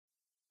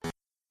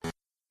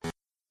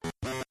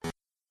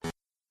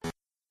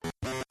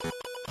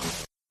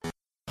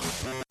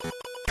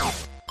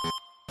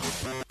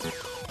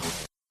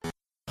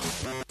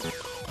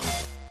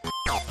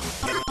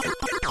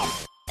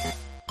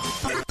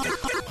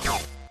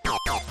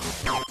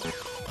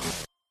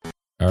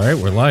right,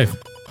 we're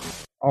live.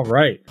 All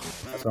right.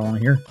 That's what I want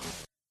to hear.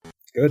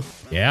 Good.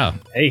 Yeah.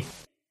 Hey,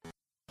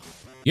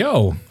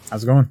 Yo,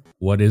 how's it going?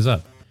 what is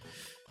up?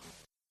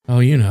 Oh,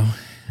 you know,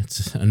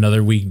 it's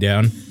another week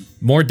down.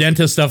 More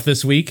dentist stuff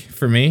this week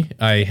for me.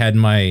 I had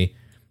my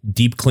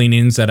deep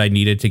cleanings that I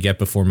needed to get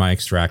before my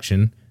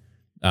extraction.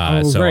 So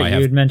right. I have,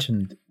 You had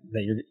mentioned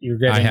that you're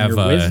getting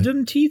your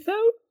wisdom teeth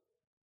out?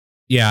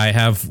 yeah, I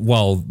have,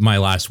 well, my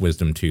last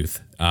wisdom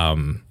tooth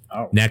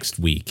next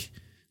week.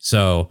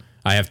 So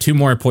I have 2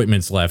 more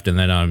appointments left, and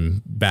then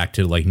I'm back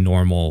to like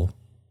normal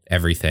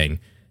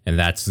everything. And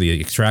that's the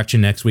extraction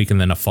next week,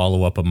 and then a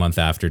follow-up a month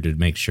after to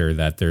make sure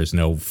that there's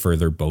no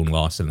further bone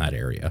loss in that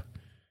area.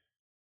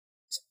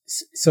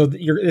 So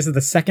this is the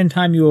second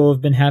time you will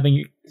have been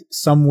having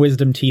some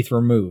wisdom teeth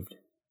removed.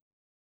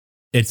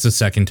 It's the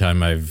second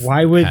time I've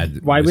Why would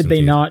they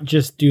teeth. not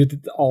just do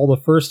all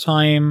the first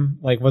time?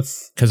 Like,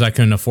 what's... Because I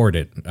couldn't afford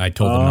it. I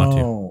told them not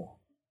to. Oh,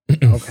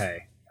 okay.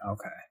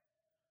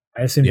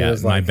 I assumed it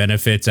was like... my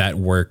benefits at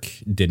work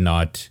did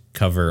not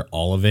cover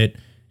all of it,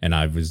 and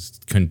I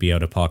couldn't be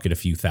out of pocket a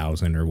few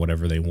thousand or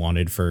whatever they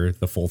wanted for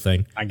the full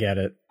thing. I get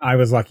it. I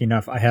was lucky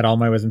enough. I had all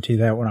my wisdom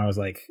teeth out when I was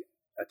like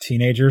a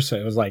teenager, so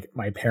it was like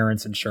my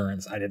parents'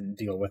 insurance. I didn't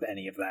deal with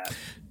any of that.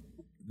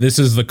 This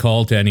is the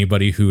call to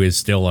anybody who is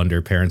still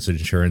under parents'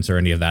 insurance or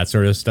any of that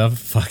sort of stuff.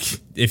 Fuck.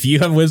 If you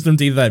have wisdom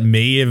teeth that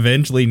may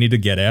eventually need to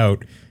get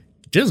out,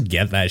 just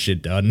get that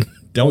shit done.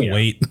 Don't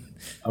wait.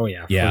 Oh,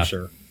 yeah.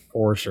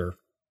 For sure.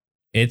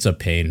 It's a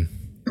pain.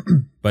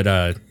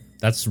 But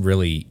that's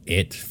really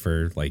it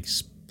for like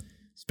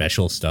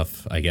special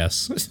stuff, I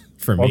guess,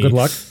 for me. Well, good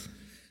luck.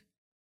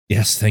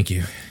 Yes, thank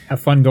you.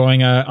 Have fun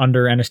going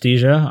under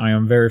anesthesia. I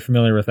am very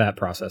familiar with that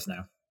process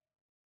now.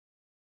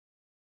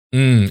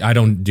 I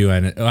don't do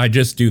any. I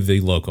just do the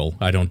local.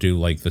 I don't do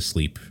like the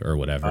sleep or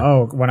whatever.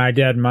 Oh, when I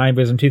did my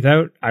wisdom teeth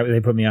out, they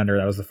put me under.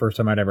 That was the first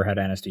time I'd ever had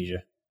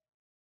anesthesia.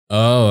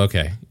 Oh,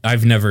 okay.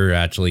 I've never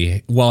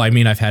actually. Well, I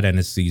mean, I've had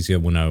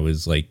anesthesia when I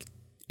was like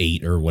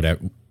 8 or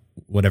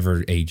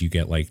whatever age you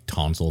get like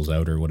tonsils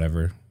out or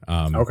whatever.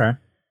 Okay.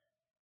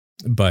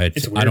 But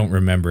I don't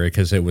remember it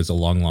because it was a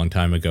long, long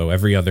time ago.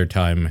 Every other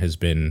time has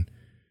been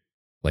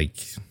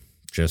like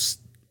just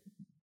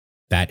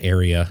that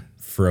area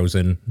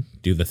frozen,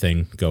 do the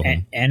thing, go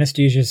home.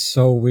 Anesthesia is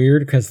so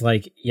weird because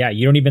like, yeah,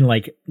 you don't even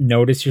like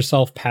notice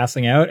yourself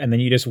passing out, and then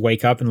you just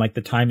wake up and like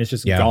the time is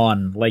just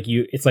gone. Like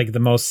it's like the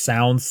most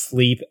sound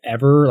sleep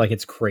ever. Like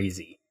it's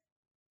crazy.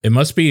 It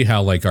must be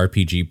how like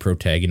RPG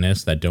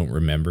protagonists that don't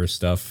remember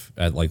stuff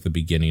at like the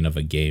beginning of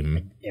a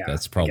game. Yeah,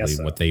 that's probably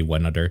what they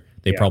went under.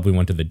 They probably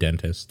went to the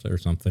dentist or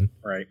something.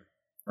 Right.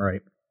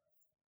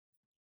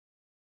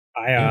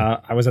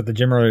 I was at the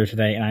gym earlier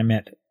today, and I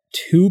met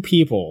 2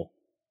 people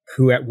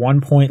who at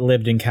one point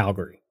lived in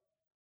Calgary.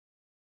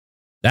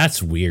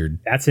 That's weird.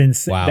 That's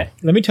insane. Wow.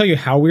 Let me tell you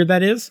how weird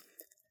that is.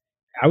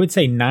 I would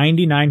say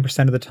 99%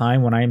 of the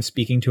time when I am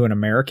speaking to an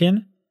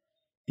American,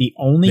 the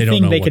only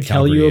thing they could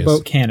tell you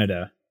about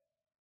Canada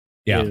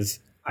is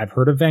I've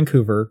heard of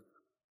Vancouver,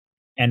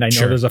 and I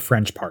know there's a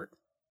French part.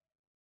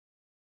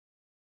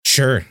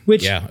 Sure.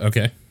 Which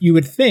you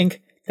would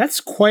think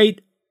that's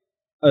quite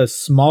a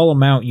small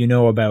amount you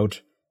know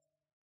about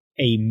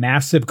a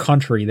massive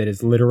country that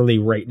is literally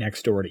right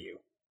next door to you.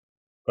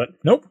 But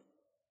nope.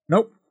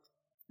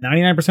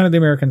 99% of the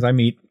Americans I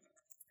meet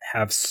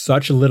have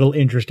such little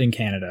interest in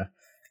Canada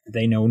that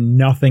they know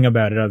nothing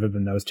about it other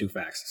than those 2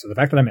 facts. So the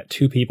fact that I met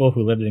 2 people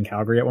who lived in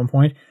Calgary at one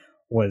point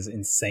was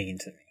insane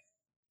to me.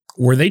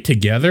 Were they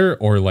together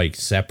or like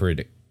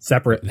separate?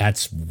 Separate.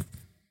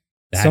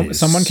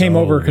 Someone came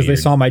over because they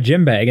saw my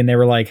gym bag and they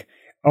were like,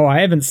 "Oh,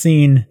 I haven't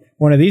seen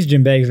one of these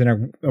gym bags in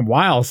a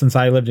while since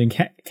I lived in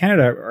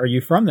Canada. Are you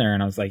from there?"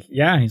 And I was like,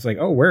 "Yeah." And he's like,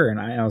 "Oh, where?" And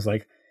I was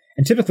like,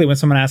 and typically when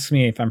someone asks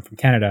me if I'm from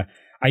Canada,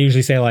 I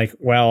usually say like,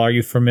 "Well, are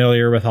you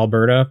familiar with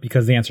Alberta?"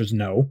 Because the answer is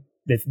no.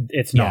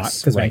 It's not,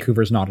 because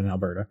Vancouver's not in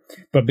Alberta.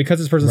 But because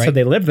this person said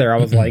they lived there, I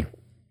was like,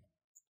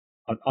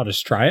 I'll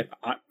just try it.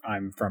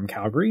 I'm from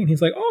Calgary. And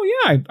he's like,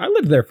 "Oh, yeah, I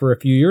lived there for a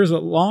few years a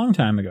long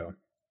time ago."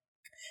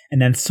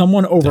 And then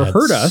someone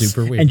overheard us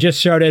and just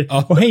shouted,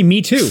 "Oh, hey,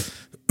 me too."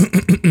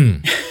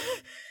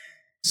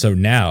 So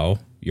now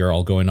you're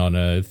all going on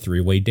a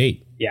 3-way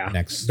date. Yeah,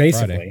 next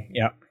basically. Friday.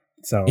 Yeah.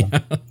 So,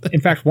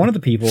 in fact, one of the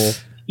people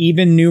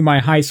even knew my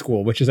high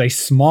school, which is a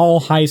small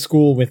high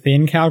school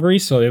within Calgary.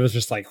 So it was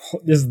just like,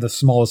 this is the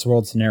smallest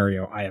world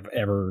scenario I have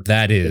ever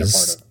been a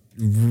part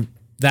of.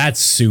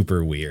 That's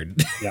super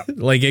weird. Yeah.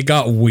 Like it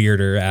got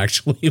weirder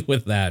actually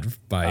with that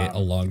by a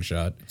long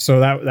shot. So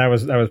that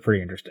was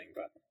pretty interesting.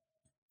 But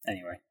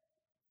anyway,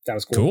 that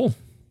was cool.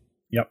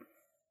 Yep.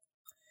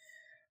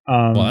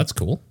 Well, that's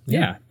cool.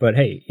 Yeah. But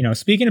hey,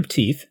 speaking of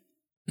teeth,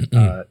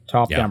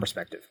 top-down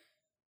perspective.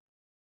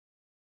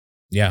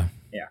 Yeah.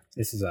 Yeah.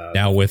 This is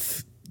now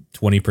with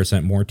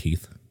 20% more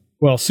teeth.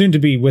 Well, soon to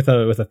be with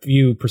a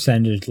few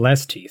percentage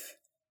less teeth.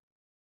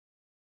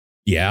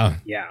 Yeah.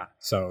 Yeah.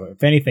 So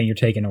if anything, you're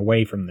taken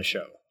away from the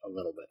show a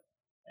little bit.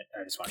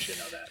 I just want you to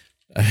know that.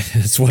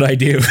 That's what I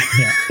do.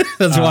 Yeah.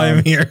 That's why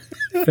I'm here.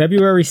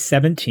 February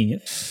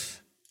 17th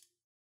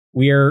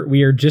we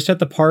are just at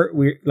the part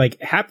we're like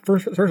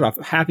first off,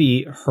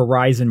 happy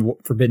Horizon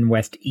Forbidden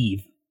West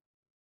Eve.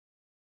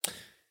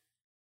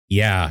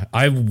 Yeah,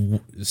 I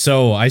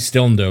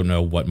still don't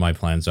know what my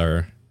plans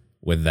are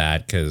with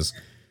that, because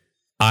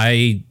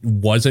I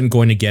wasn't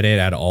going to get it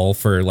at all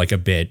for like a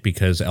bit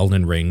because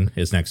Elden Ring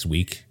is next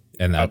week,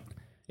 and that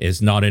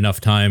is not enough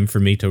time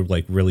for me to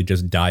like really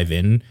just dive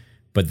in.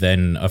 But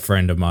then a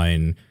friend of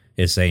mine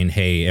is saying,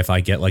 hey, if I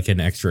get like an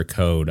extra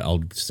code,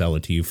 I'll sell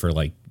it to you for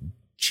like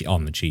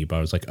on the cheap. I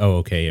was like, oh,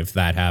 okay, if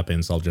that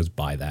happens, I'll just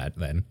buy that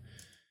then.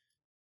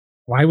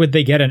 Why would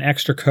they get an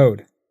extra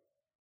code?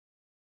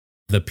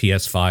 The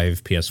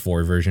PS5,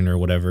 PS4 version or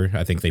whatever.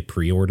 I think they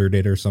pre-ordered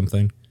it or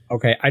something.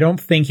 Okay, I don't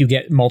think you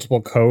get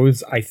multiple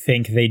codes. I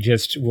think they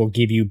just will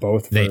give you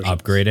both versions. They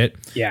upgrade it.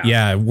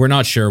 Yeah, we're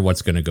not sure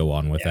what's going to go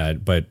on with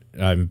that, but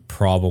I'm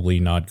probably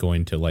not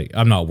going to like.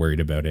 I'm not worried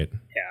about it.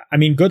 Yeah, I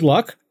mean, good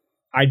luck.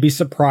 I'd be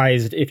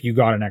surprised if you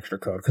got an extra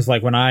code, because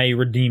like when I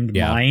redeemed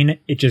mine,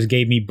 it just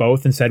gave me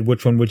both and said,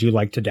 which one would you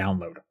like to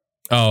download?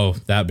 Oh,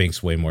 that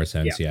makes way more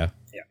sense. Yeah.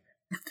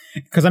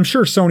 Because I'm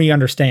sure Sony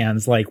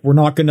understands, like, we're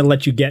not going to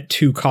let you get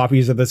 2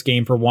 copies of this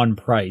game for one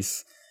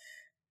price.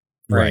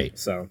 Right.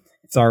 So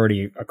it's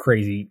already a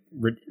crazy.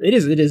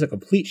 It is a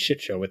complete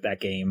shit show with that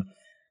game,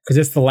 because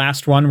it's the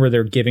last one where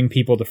they're giving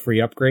people the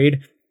free upgrade.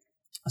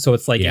 So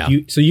it's like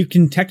you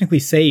can technically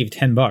save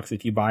 $10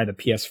 if you buy the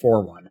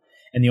PS4 one,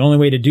 and the only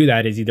way to do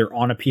that is either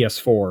on a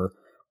PS4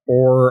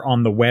 or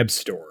on the web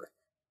store.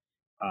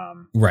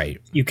 Right.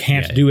 You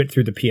can't do it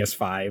through the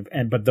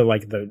PS5, but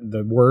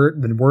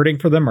the wording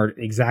for them are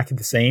exactly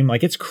the same.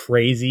 Like, it's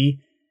crazy.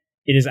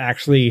 It is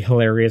actually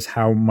hilarious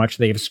how much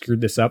they have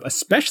screwed this up,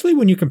 especially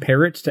when you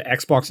compare it to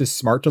Xbox's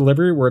smart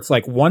delivery, where it's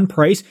like one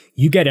price,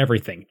 you get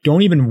everything.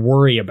 Don't even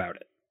worry about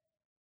it.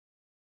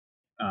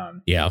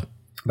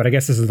 But I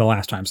guess this is the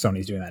last time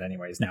Sony's doing that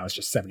anyways. Now it's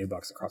just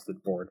 $70 across the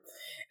board.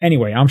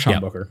 Anyway, I'm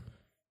Sean Booker.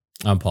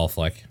 I'm Paul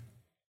Fleck.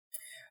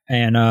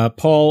 And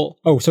Paul,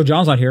 so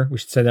John's not here. We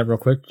should say that real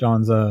quick.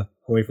 John's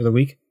away for the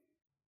week.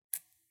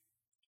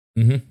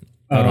 Out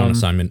on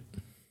assignment.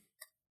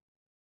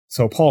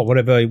 So Paul, what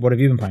have you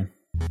been playing?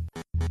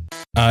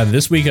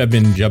 This week I've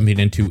been jumping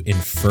into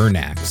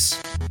Infernax,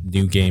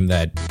 new game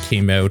that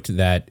came out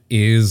that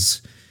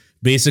is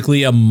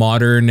basically a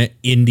modern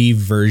indie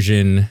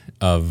version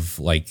of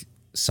like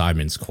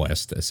Simon's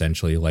Quest,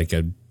 essentially. Like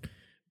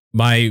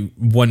my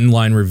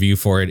one-line review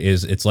for it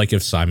is, it's like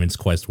if Simon's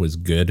Quest was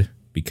good,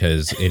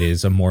 because it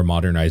is a more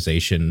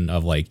modernization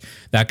of like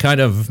that kind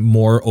of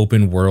more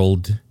open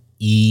world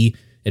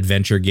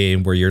adventure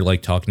game where you're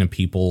like talking to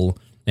people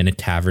in a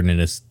tavern in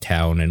a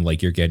town and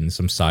like you're getting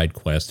some side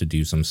quests to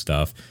do some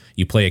stuff.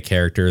 You play a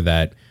character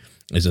that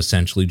is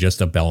essentially just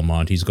a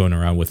Belmont. He's going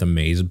around with a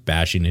maze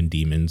bashing in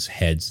demons'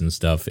 heads and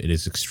stuff. It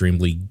is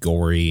extremely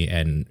gory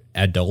and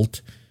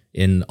adult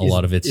in a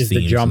lot of its themes. Is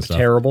the jump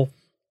terrible?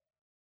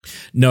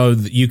 No,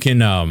 you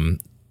can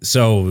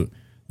so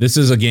this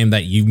is a game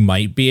that you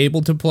might be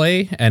able to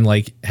play and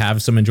like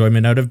have some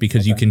enjoyment out of,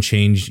 because you can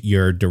change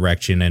your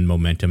direction and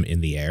momentum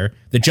in the air.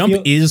 The jump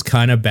is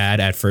kind of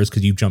bad at first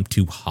because you jump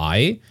too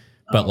high,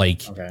 but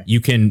you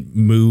can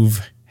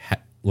move,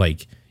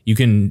 like you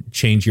can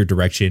change your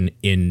direction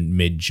in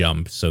mid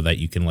jump so that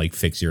you can like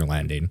fix your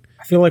landing.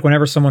 I feel like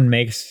whenever someone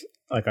makes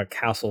like a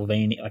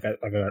Castlevania, like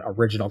an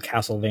original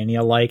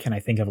Castlevania, and I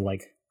think of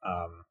like,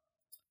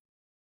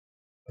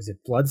 was it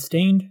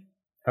Bloodstained?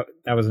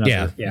 That was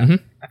another. Yeah. Mm-hmm.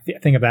 I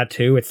think of that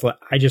too. It's like,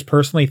 I just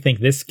personally think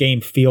this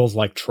game feels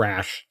like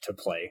trash to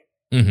play.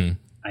 Mm-hmm.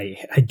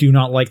 I do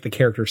not like the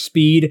character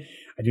speed.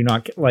 I do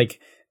not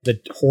like the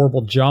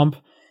horrible jump.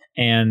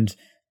 And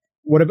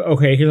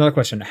here's another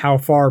question. How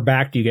far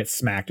back do you get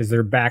smacked? Is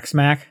there back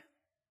smack?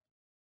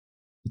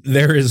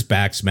 There is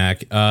back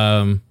smack.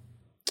 I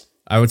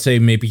would say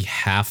maybe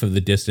half of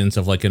the distance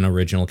of like an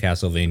original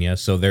Castlevania.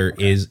 So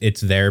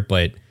it's there,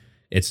 but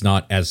it's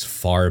not as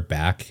far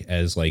back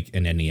as like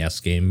an NES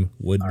game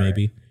would. All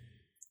maybe. Right.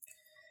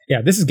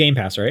 Yeah, this is Game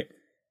Pass, right?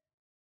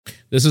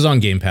 This is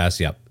on Game Pass.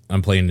 Yep.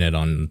 I'm playing it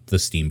on the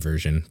Steam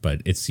version,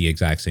 but it's the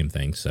exact same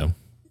thing. So,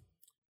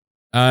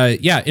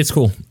 it's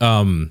cool.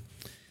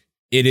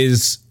 It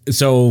is.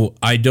 So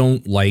I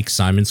don't like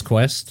Simon's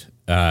Quest.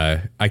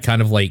 I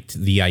kind of liked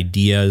the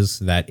ideas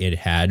that it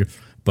had,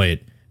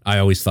 but I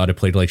always thought it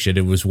played like shit.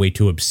 It was way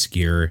too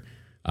obscure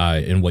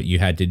in what you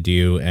had to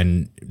do,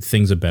 and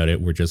things about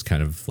it were just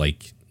kind of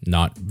like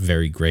not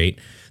very great.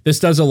 This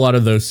does a lot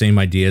of those same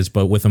ideas,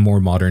 but with a more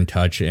modern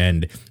touch,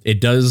 and it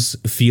does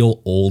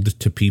feel old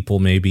to people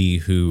maybe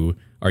who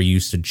are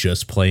used to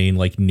just playing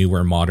like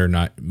newer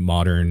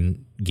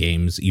modern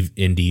games,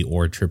 indie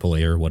or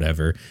AAA or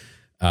whatever.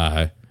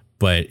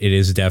 But it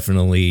is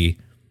definitely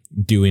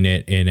doing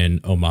it in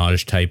an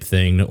homage type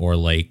thing, or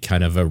like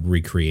kind of a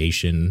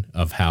recreation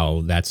of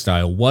how that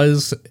style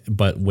was,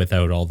 but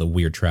without all the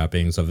weird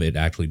trappings of it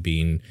actually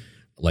being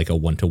like a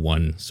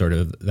one-to-one sort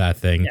of that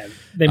thing. Yeah,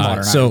 they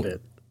modernized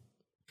it.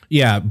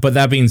 Yeah, but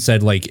that being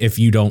said, like if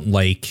you don't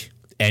like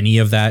any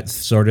of that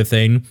sort of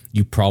thing,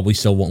 you probably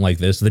still won't like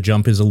this. The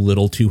jump is a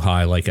little too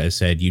high. Like I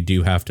said, you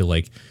do have to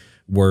like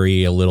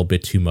worry a little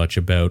bit too much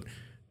about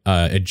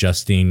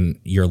adjusting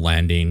your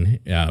landing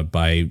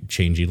by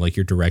changing like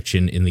your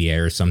direction in the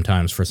air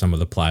sometimes for some of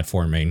the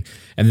platforming.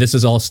 And this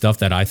is all stuff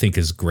that I think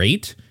is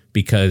great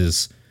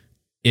because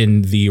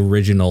in the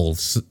original,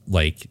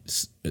 like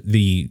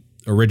the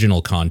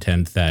original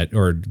content that,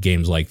 or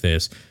games like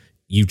this,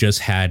 you just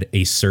had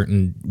a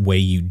certain way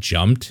you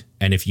jumped.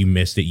 And if you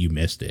missed it, you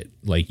missed it.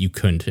 Like you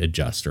couldn't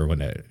adjust or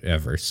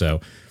whatever. So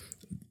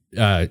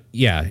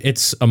yeah,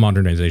 it's a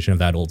modernization of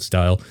that old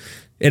style.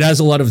 It has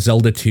a lot of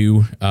Zelda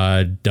 2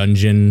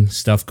 dungeon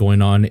stuff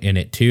going on in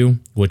it too,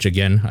 which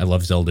again, I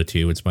love Zelda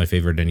 2. It's my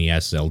favorite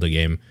NES Zelda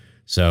game.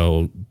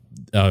 So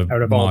out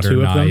of all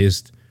two of them?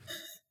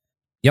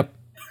 Yep.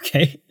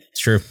 Okay. It's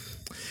true.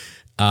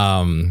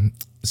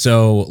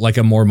 So like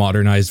a more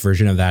modernized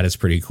version of that is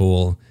pretty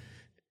cool.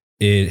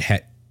 It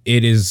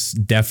is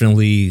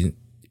definitely,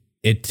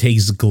 it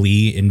takes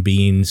glee in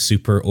being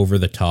super over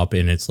the top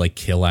in its like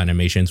kill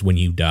animations when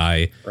you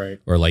die, right,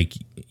 or like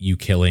you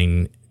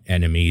killing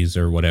enemies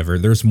or whatever.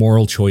 There's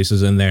moral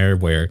choices in there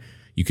where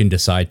you can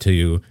decide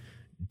to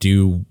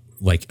do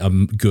like a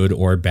good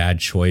or bad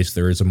choice.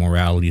 There is a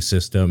morality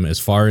system.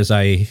 As far as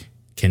I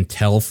can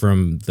tell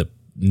from the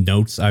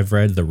notes I've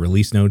read, the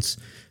release notes,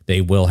 they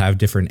will have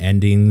different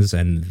endings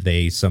and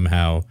they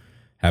somehow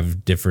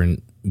have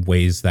different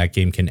ways that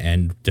game can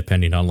end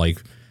depending on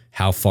like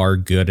how far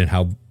good and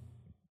how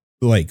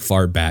like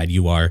far bad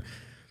you are.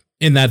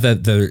 In that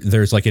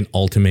there's like an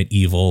ultimate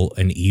evil,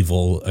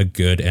 a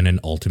good, and an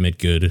ultimate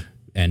good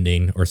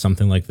ending or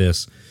something like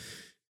this.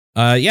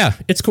 Yeah,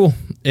 it's cool.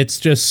 It's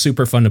just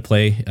super fun to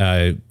play.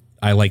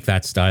 I like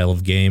that style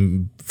of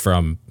game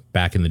from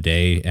back in the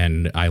day,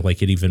 and I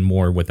like it even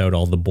more without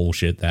all the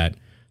bullshit that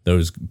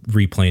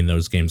replaying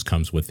those games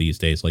comes with these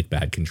days, like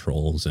bad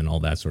controls and all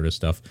that sort of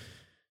stuff.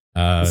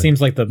 It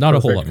seems like the not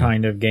perfect a whole lot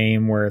kind of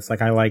game where it's like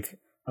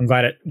I'm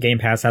glad Game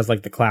Pass has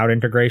like the cloud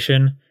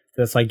integration.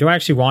 It's like, do I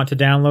actually want to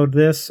download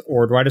this,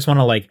 or do I just want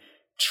to like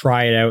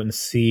try it out and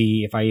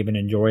see if I even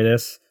enjoy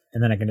this,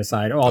 and then I can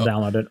decide, I'll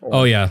download it.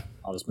 Or yeah,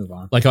 I'll just move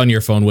on. Like on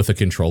your phone with a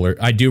controller.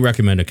 I do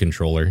recommend a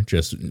controller,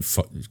 just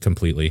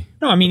completely.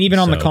 No, I mean even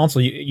on the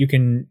console, you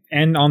can,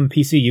 and on the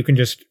PC, you can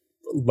just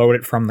load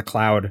it from the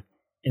cloud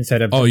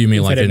instead of. Oh, you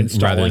mean like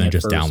rather than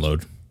just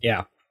download?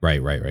 Yeah.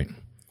 Right.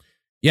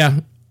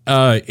 Yeah.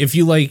 If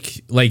you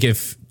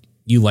if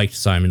you liked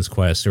Simon's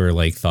Quest or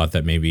like thought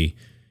that maybe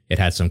it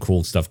had some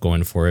cool stuff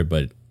going for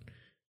it,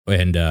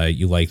 and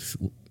you liked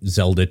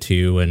Zelda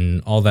 2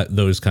 and all that,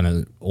 those kind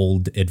of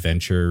old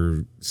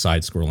adventure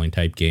side-scrolling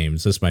type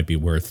games, this might be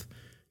worth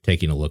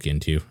taking a look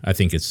into. I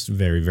think it's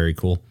very, very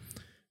cool.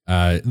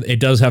 It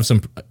does have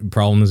some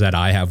problems that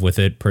I have with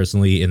it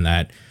personally, in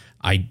that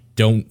I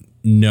don't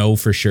know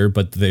for sure,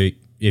 but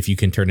if you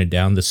can turn it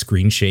down, the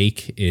screen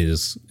shake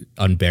is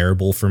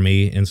unbearable for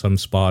me in some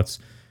spots.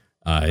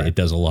 Right. It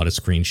does a lot of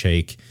screen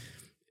shake.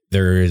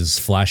 There is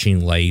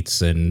flashing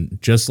lights and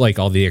just like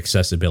all the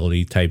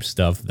accessibility type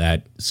stuff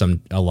that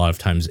a lot of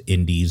times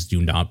indies do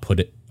not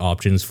put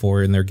options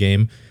for in their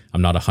game.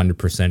 I'm not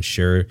 100%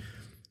 sure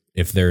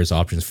if there's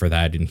options for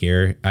that in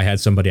here. I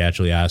had somebody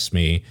actually ask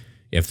me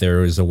if there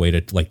was a way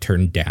to like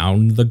turn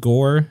down the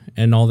gore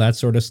and all that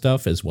sort of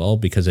stuff as well,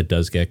 because it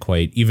does get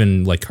quite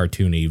even like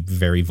cartoony,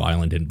 very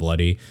violent and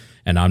bloody.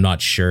 And I'm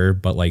not sure,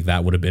 but like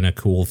that would have been a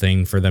cool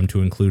thing for them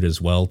to include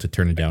as well, to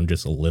turn it down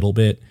just a little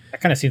bit.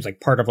 That kind of seems like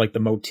part of like the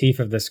motif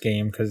of this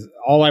game, because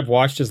all I've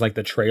watched is like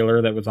the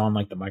trailer that was on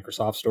like the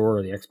Microsoft store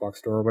or the Xbox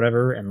store or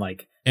whatever, and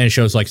it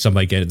shows like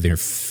somebody getting their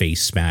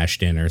face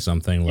smashed in or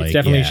something. Like, it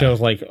definitely shows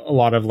like a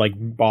lot of like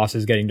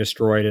bosses getting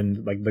destroyed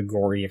and like the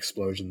gory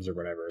explosions or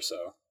whatever. So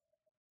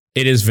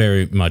it is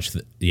very much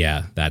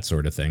that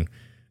sort of thing.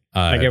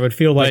 Like it would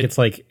feel like it's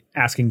like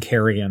asking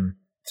Carrion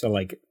to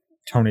like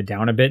tone it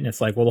down a bit, and it's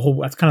like, well,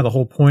 that's kind of the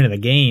whole point of the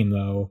game,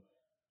 though.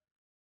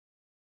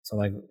 So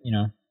like,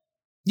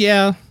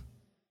 yeah,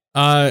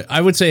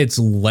 I would say it's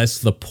less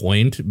the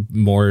point,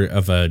 more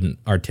of an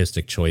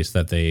artistic choice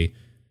that they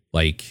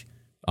like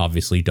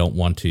obviously don't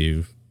want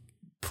to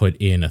put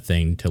in a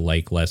thing to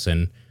like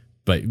lessen,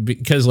 but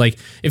because like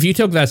if you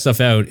took that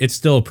stuff out, it's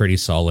still a pretty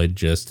solid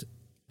just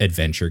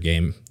adventure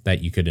game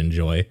that you could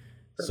enjoy.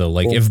 So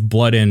like if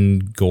blood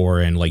and gore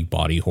and like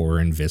body horror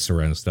and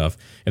viscera and stuff,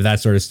 if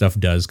that sort of stuff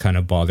does kind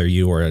of bother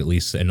you, or at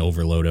least an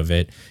overload of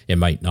it, it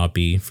might not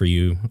be for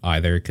you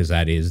either, because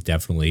that is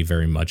definitely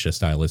very much a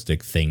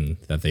stylistic thing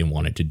that they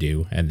wanted to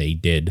do, and they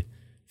did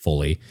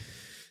fully.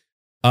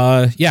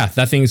 Yeah,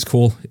 that thing's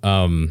cool.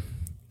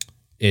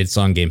 It's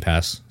on Game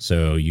Pass,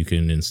 so you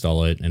can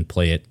install it and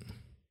play it.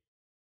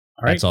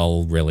 All right. That's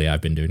all really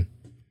I've been doing.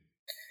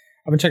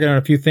 I've been checking out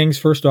a few things.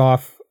 First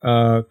off,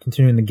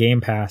 continuing the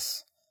Game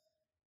Pass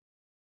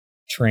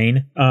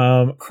train,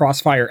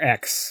 Crossfire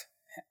X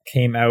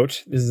came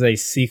out. This is a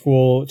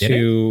sequel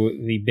to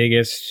the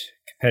biggest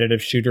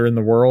competitive shooter in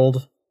the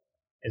world,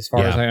 as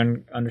far as I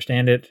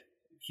understand it.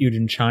 Huge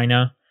in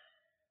China,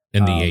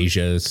 in the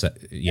Asia.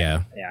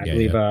 I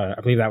believe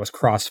that was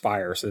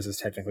Crossfire. So this is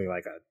technically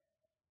like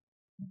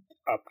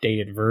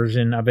updated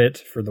version of it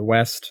for the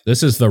West.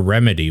 This is the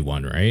Remedy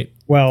one, right?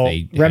 Well,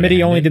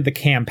 Remedy only did the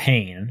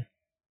campaign.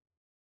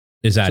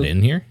 Is that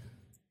in here?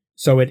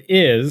 So it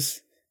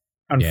is.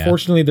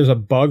 Unfortunately, there's a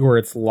bug where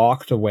it's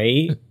locked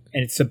away,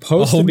 and it's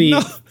supposed to be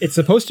it's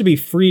supposed to be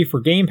free for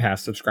Game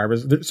Pass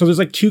subscribers. So there's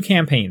like 2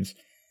 campaigns,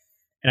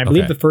 and I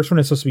believe the first one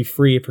is supposed to be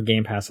free for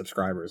Game Pass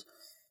subscribers.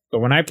 But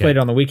when I played it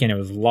on the weekend, it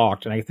was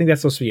locked, and I think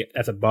that's supposed to be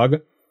that's a bug.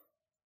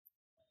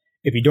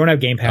 If you don't have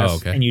Game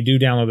Pass and you do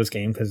download this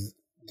game because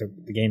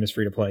the game is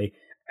free to play,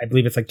 I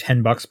believe it's like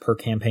 $10 per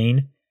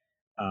campaign.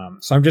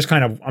 So I'm just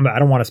kind of I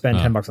don't want to spend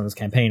 $10 on this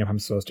campaign if I'm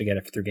supposed to get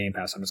it through Game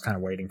Pass. I'm just kind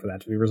of waiting for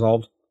that to be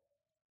resolved.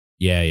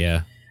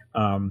 Yeah.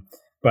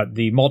 But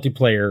the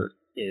multiplayer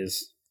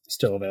is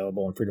still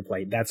available and free to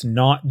play. That's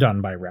not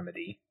done by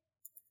Remedy.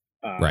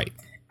 Right.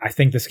 I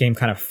think this game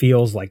kind of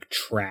feels like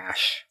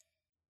trash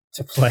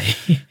to play.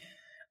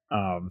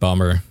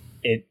 Bummer.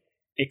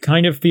 It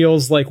kind of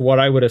feels like what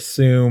I would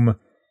assume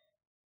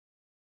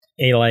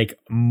a like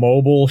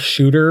mobile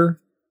shooter,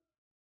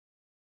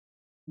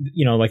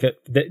 you know, like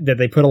that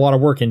they put a lot of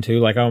work into.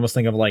 Like I almost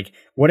think of like,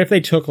 what if they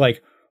took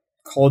like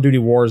Call of Duty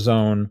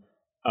Warzone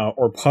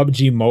or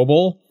PUBG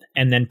Mobile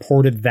and then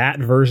ported that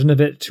version of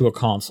it to a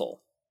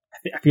console?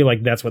 I feel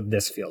like that's what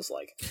this feels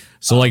like.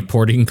 So like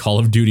porting Call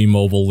of Duty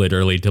Mobile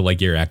literally to like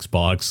your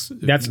Xbox.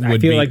 I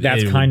feel like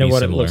that's kind of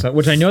what it looks like,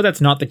 which I know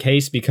that's not the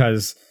case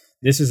because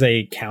this is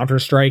a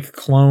Counter-Strike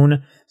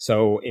clone.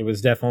 So it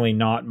was definitely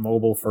not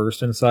mobile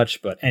first and such.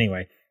 But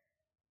anyway,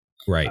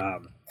 right.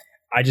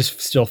 I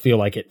just still feel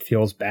like it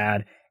feels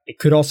bad. It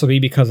could also be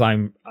because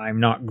I'm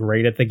not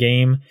great at the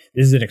game.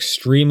 This is an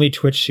extremely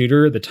twitch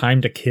shooter. The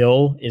time to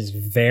kill is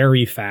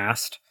very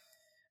fast.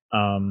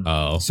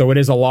 So it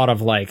is a lot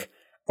of like,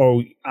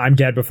 oh, I'm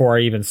dead before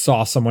I even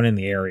saw someone in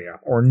the area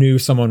or knew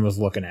someone was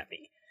looking at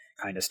me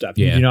kind of stuff.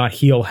 You do not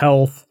heal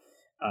health.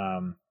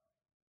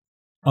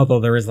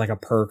 Although there is like a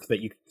perk that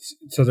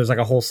so there's like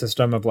a whole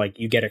system of like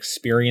you get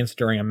experience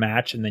during a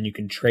match and then you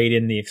can trade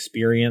in the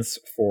experience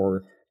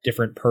for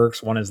different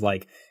perks. One is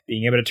like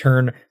being able to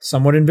turn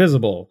somewhat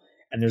invisible.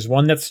 And there's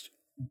one that's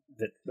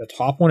the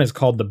top one is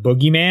called the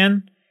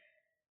Boogeyman,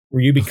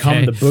 where you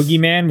become the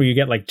Boogeyman, where you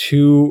get like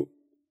 2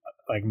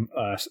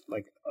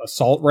 like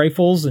assault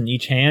rifles in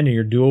each hand and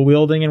you're dual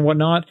wielding and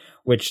whatnot,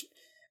 which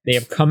they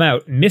have come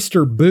out.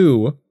 Mr.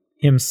 Boo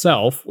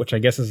himself, which I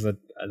guess is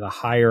the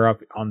higher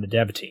up on the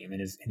dev team,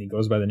 and he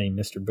goes by the name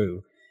Mr.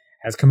 Boo,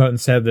 has come out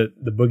and said that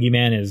the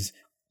Boogeyman is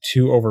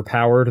too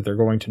overpowered. They're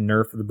going to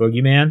nerf the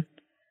Boogeyman.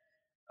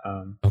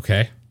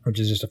 Which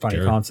is just a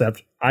funny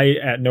concept.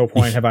 At no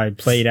point have I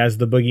played as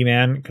the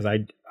Boogeyman because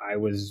I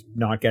was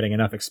not getting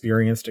enough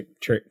experience to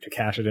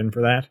cash it in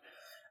for that.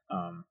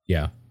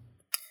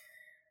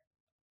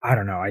 I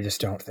don't know. I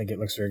just don't think it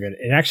looks very good.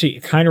 It actually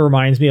kind of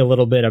reminds me a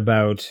little bit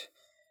about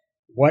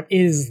what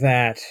is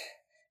that?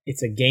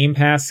 It's a Game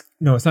Pass.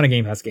 No, it's not a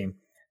Game Pass game.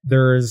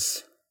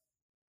 There's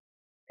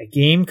a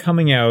game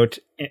coming out,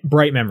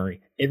 Bright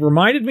Memory. It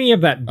reminded me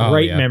of that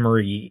Bright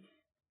Memory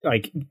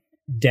like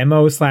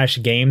demo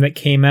 / game that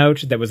came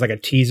out that was like a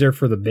teaser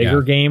for the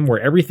bigger game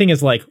where everything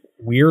is like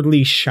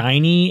weirdly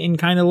shiny and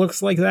kind of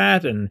looks like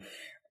that. And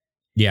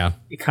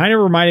it kind of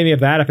reminded me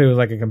of that if it was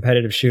like a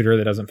competitive shooter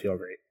that doesn't feel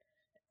great.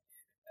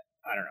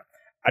 I don't know.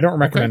 I don't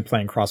recommend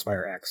playing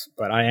Crossfire X,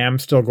 but I am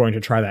still going to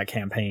try that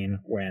campaign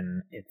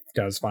when it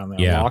does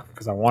finally unlock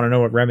because I want to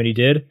know what Remedy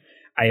did.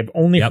 I have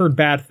only heard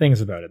bad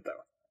things about it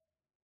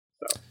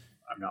though. So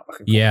I'm not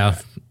looking forward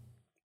to that.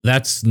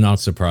 That's not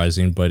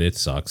surprising, but it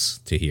sucks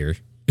to hear.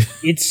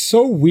 It's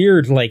so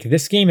weird. Like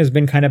this game has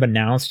been kind of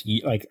announced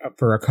like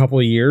for a couple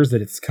of years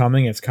that it's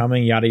coming,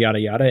 yada, yada,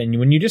 yada. And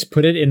when you just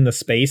put it in the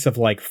space of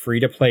like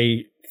free to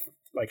play,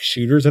 like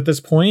shooters at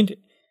this point,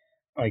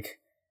 like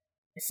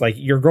it's like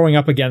you're going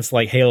up against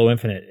like Halo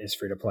Infinite is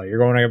free to play. You're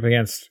going up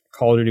against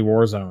Call of Duty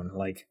Warzone.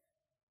 Like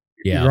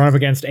you're going up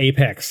against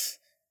Apex.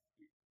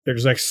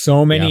 There's like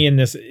so many in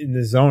this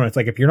zone. It's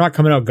like, if you're not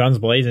coming out guns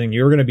blazing,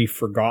 you're going to be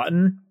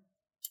forgotten.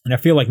 And I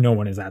feel like no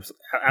one is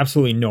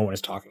absolutely no one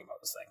is talking about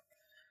this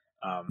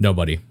thing.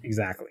 Nobody.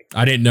 Exactly.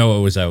 I didn't know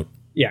it was out.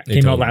 Yeah,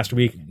 it came out last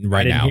week.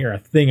 I didn't hear a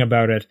thing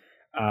about it.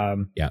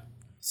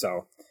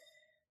 So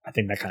I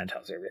think that kind of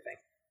tells you everything.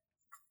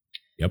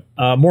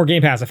 Yep. More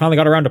Game Pass. I finally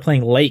got around to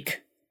playing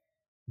Lake.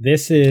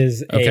 This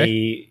is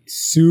a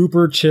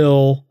super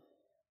chill.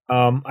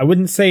 I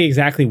wouldn't say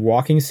exactly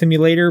walking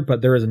simulator,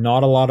 but there is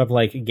not a lot of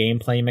like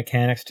gameplay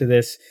mechanics to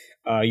this.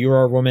 You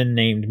are a woman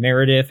named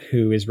Meredith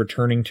who is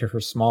returning to her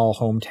small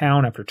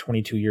hometown after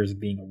 22 years of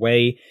being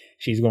away.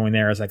 She's going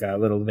there as like a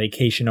little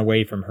vacation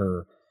away from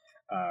her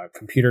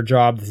computer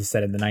job. This is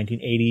set in the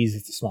 1980s.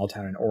 It's a small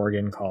town in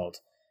Oregon called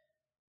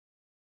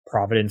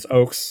Providence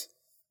Oaks.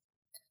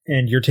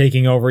 And you're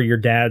taking over your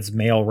dad's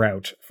mail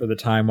route for the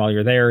time while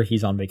you're there.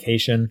 He's on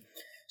vacation.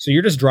 So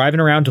you're just driving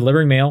around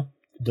delivering mail,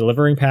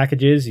 delivering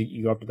packages.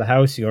 You go up to the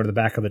house, you go to the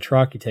back of the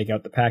truck, you take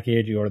out the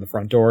package, you go to the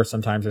front door.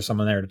 Sometimes there's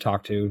someone there to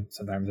talk to.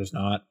 Sometimes there's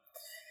not.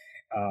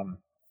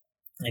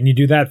 And you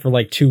do that for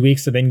like 2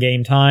 weeks of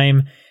in-game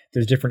time.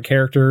 There's different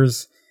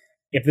characters.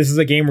 If this is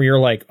a game where you're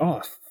like,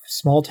 oh,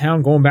 small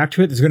town, going back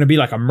to it, there's going to be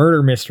like a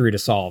murder mystery to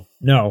solve.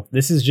 No,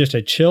 this is just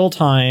a chill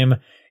time.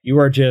 You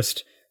are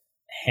just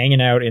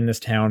hanging out in this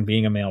town,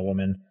 being a male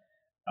woman.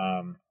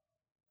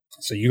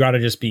 So you got to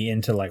just be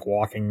into like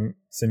walking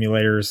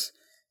simulators,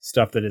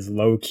 stuff that is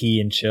low key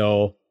and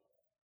chill.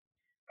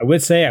 I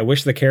would say I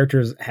wish the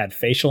characters had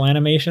facial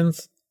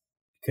animations,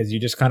 because you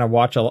just kind of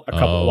watch a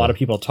lot of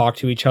people talk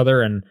to each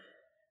other and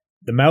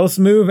the mouths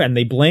move and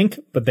they blink,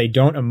 but they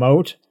don't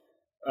emote.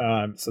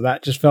 So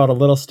that just felt a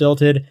little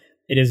stilted.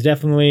 It is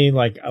definitely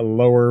like a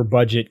lower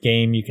budget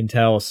game. You can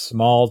tell, a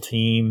small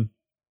team,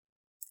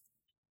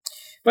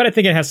 but I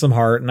think it has some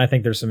heart, and I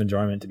think there's some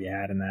enjoyment to be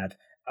had in that.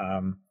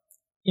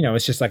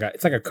 It's just like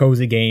it's like a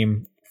cozy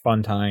game,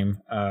 fun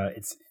time.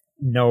 It's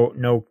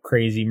no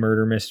crazy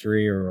murder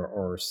mystery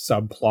or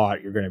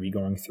subplot you're going to be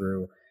going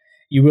through.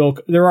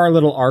 There are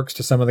little arcs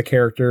to some of the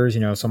characters.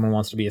 Someone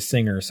wants to be a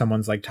singer.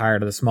 Someone's like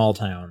tired of the small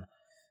town.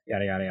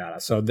 Yada yada yada.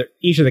 So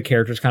each of the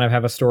characters kind of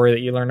have a story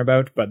that you learn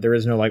about, but there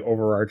is no like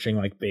overarching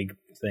like big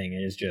thing.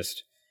 It is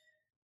just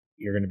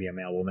you're going to be a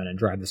male woman and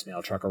drive this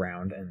mail truck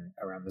around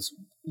this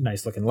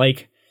nice looking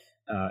lake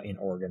in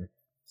Oregon.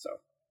 So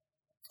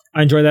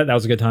I enjoyed that. That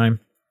was a good time.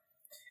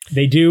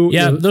 They do.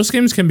 Yeah, those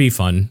games can be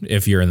fun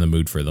if you're in the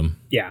mood for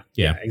them. Yeah,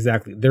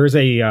 exactly. There is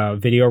a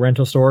video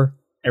rental store.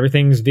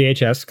 Everything's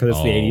VHS because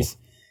it's the 80s.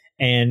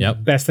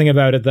 And best thing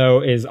about it,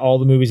 though, is all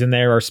the movies in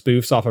there are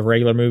spoofs off of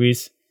regular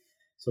movies.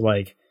 So,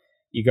 like,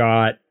 you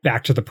got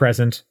Back to the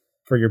Present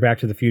for your Back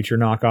to the Future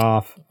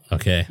knockoff.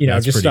 Okay.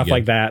 Just stuff good.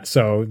 Like that.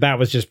 So that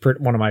was just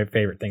one of my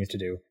favorite things to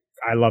do.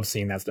 I love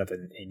seeing that stuff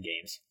in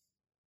games.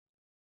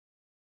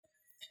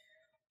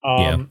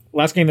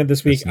 Last game of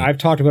this week, I've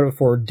talked about it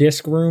before,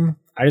 Disc Room.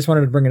 I just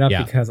wanted to bring it up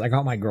because I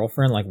got my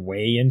girlfriend like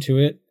way into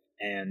it.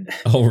 And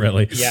oh,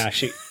 really? Yeah.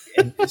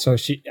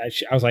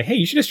 I was like, hey,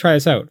 you should just try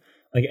this out.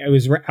 Like I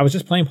was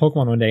just playing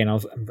Pokemon one day,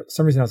 and for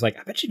some reason I was like,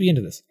 I bet she'd be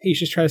into this. Hey, you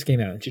should try this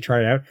game out. And she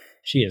tried it out.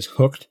 She is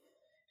hooked.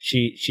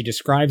 She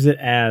describes it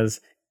as,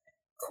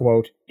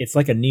 quote, it's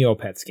like a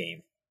Neopets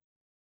game.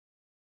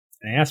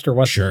 And I asked her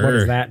what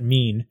does that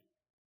mean?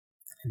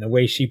 And the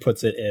way she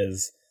puts it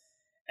is,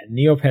 a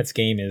Neopets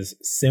game is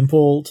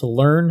simple to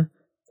learn,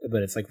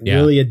 but it's like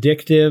really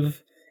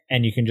addictive,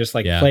 and you can just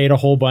like play it a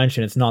whole bunch,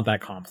 and it's not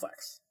that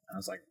complex. And I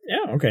was like,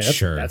 yeah, okay,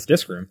 that's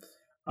Disc Room.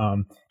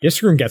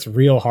 Disc Room gets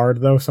real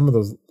hard though. Some of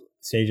those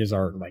stages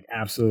are like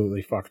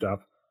absolutely fucked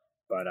up,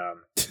 but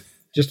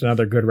just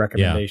another good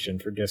recommendation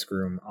for Disc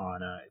Room.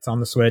 It's on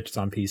the Switch, it's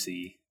on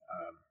PC.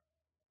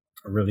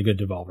 A really good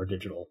Devolver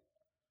Digital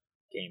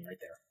game right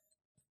there.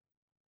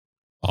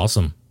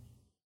 Awesome.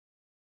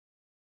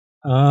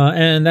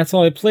 And that's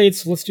all I played.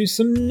 So let's do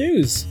some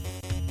news.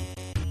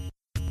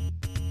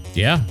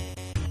 Yeah.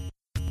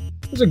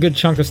 There's a good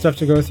chunk of stuff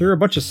to go through, a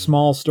bunch of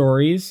small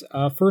stories.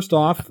 First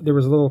off, there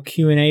was a little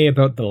Q&A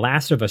about the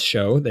Last of Us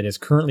show that is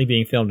currently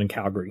being filmed in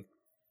Calgary.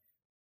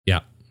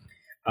 Yeah.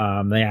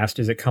 They asked,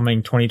 is it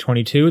coming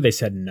 2022? They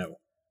said no.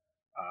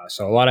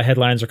 So a lot of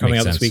headlines are coming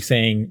out this week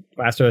saying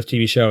Last of Us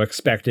TV show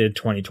expected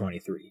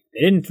 2023. They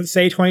didn't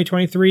say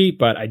 2023,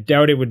 but I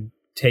doubt it would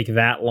take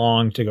that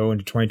long to go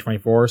into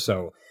 2024.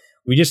 So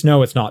we just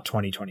know it's not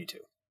 2022.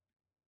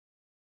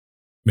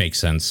 Makes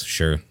sense.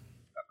 Sure.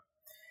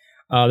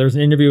 There was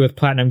an interview with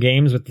Platinum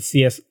Games with the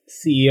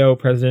CEO,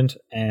 president,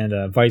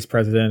 and vice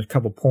president. A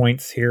couple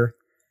points here.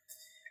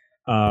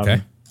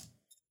 Okay.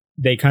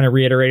 They kind of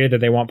reiterated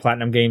that they want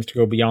Platinum Games to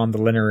go beyond the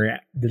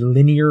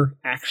linear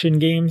action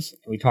games.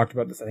 We talked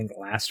about this, I think,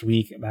 last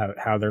week about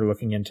how they're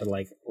looking into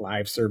like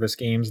live service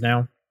games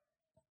now.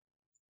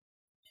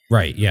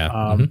 Right.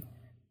 Yeah.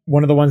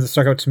 One of the ones that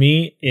stuck out to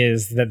me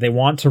is that they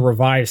want to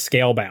revive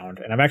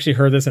Scalebound. And I've actually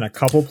heard this in a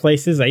couple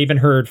places. I even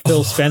heard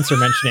Phil Spencer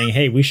mentioning,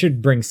 hey, we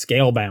should bring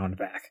Scalebound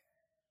back.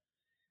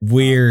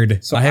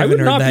 Weird. So I would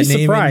not be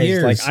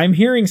surprised. Like, I'm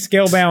hearing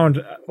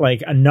Scalebound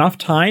like enough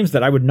times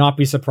that I would not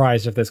be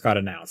surprised if this got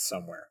announced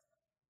somewhere.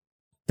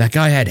 That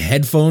guy had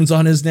headphones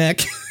on his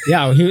neck.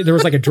 Yeah, there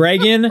was like a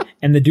dragon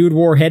and the dude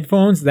wore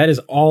headphones. That is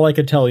all I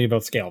could tell you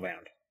about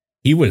Scalebound.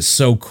 He was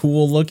so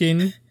cool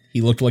looking. He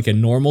looked like a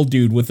normal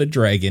dude with a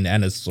dragon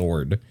and a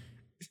sword.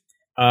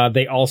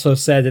 They also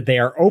said that they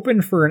are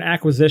open for an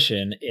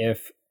acquisition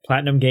if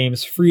Platinum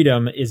Games'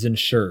 freedom is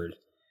ensured.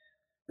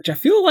 Which I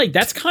feel like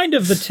that's kind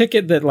of the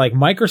ticket that like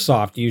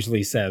Microsoft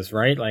usually says,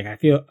 right? Like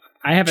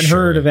I haven't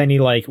heard of any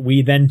like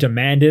we then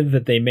demanded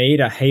that they made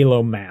a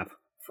Halo map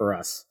for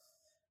us.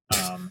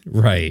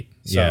 Right.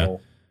 So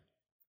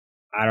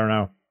I don't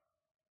know.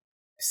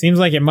 Seems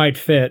like it might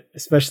fit,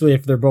 especially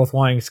if they're both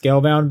wanting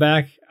Scalebound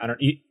back.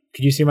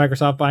 Could you see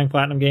Microsoft buying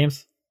Platinum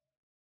Games?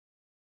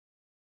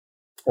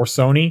 Or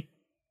Sony?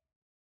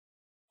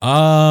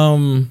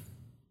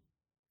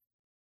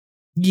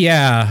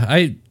 Yeah,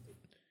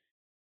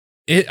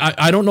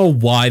 I don't know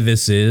why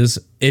this is.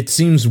 It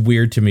seems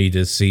weird to me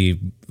to see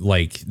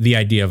like the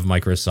idea of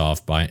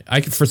Microsoft buying.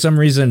 For some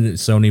reason,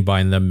 Sony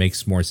buying them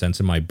makes more sense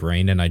in my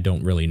brain, and I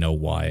don't really know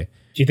why.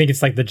 Do you think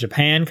it's like the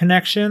Japan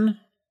connection?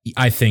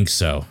 I think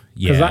so.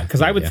 Yeah,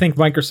 because I would think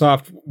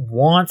Microsoft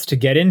wants to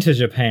get into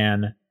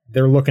Japan.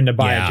 They're looking to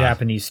buy a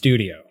Japanese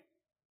studio.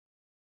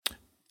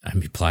 I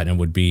mean, Platinum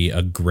would be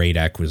a great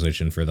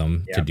acquisition for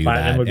them to do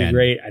Platinum that. would be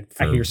great.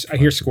 I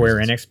hear Square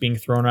Enix being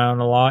thrown out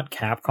a lot.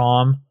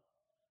 Capcom.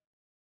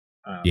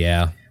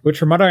 Yeah. Which,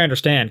 from what I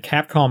understand,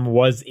 Capcom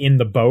was in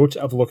the boat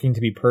of looking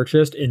to be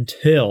purchased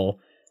until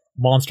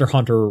Monster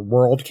Hunter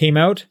World came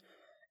out,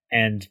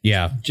 and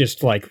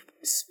just like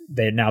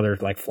they're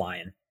like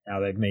flying.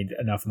 Now they've made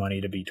enough money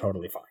to be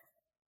totally fine.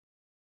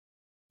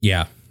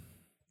 Yeah.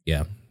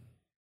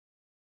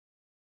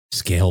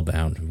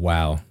 Scalebound.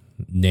 Wow.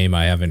 Name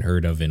I haven't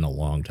heard of in a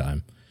long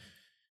time.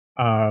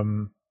 A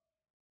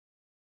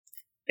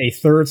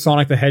third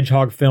Sonic the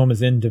Hedgehog film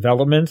is in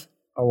development,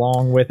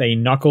 along with a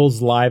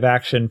Knuckles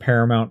live-action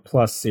Paramount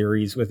Plus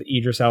series with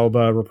Idris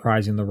Elba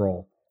reprising the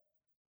role.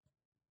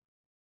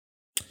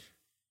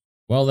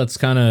 Well, that's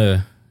kind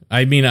of...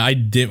 I mean,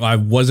 I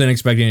wasn't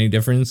expecting any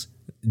different.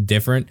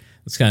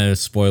 It's kind of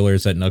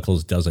spoilers that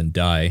Knuckles doesn't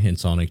die in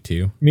Sonic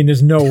 2. I mean,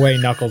 there's no way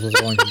Knuckles was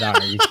going to die.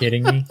 Are you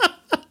kidding me?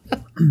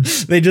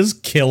 They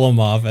just kill him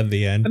off at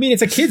the end. I mean,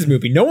 it's a kid's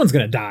movie. No one's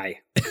going to die.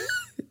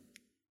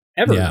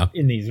 Ever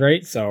in these,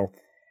 right? So,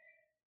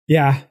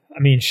 yeah. I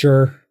mean,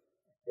 sure.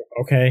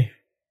 Okay.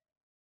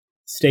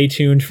 Stay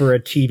tuned for a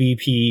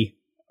TVP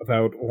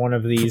about one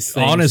of these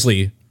things.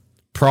 Honestly,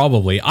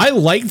 probably. I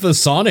like the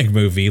Sonic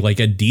movie like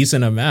a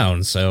decent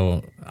amount,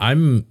 so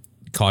I'm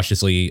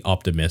cautiously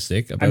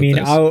optimistic about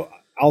this.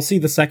 I'll see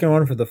the second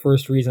one for the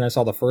first reason I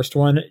saw the first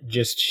one,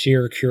 just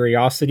sheer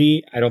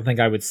curiosity. I don't think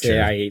I would say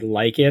I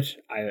like it.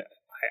 I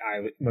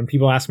when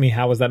people ask me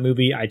how was that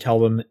movie, I tell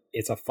them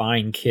it's a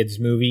fine kids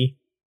movie.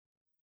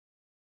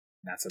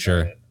 That's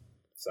about it.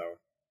 So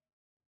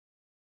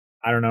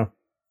I don't know.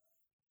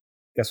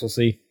 Guess we'll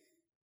see.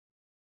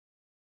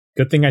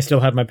 Good thing I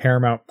still have my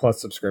Paramount Plus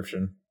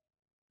subscription.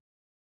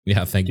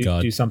 Yeah, thank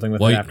God. Do something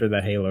with it after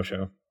that Halo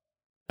show.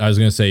 I was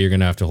going to say you're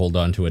going to have to hold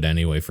on to it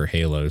anyway for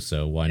Halo,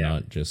 so why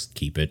not just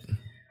keep it?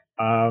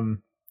 All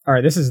right,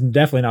 this is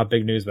definitely not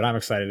big news, but I'm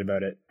excited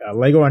about it.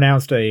 Lego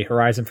announced a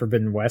Horizon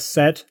Forbidden West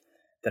set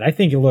that I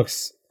think it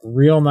looks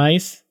real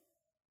nice.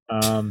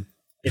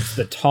 It's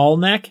the tall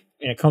neck,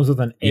 and it comes with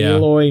an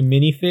Aloy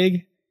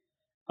minifig.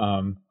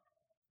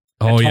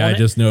 I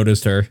just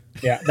noticed her.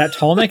 Yeah, that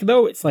tall neck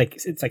though, it's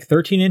like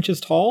 13 inches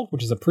tall,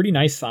 which is a pretty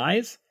nice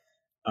size.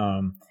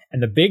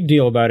 And the big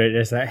deal about it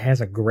is that it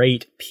has a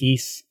great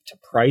piece to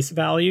price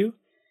value.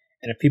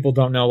 And if people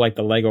don't know like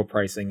the Lego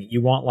pricing, you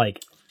want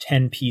like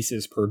 10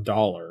 pieces per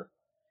dollar.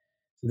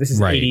 So this is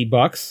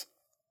 $80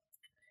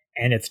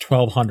 and it's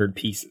 1,200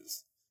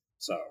 pieces.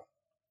 So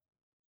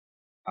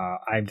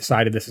I've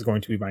decided this is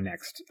going to be my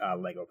next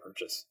Lego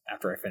purchase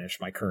after I finish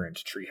my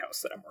current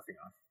treehouse that I'm working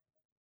on.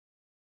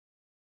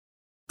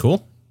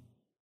 Cool.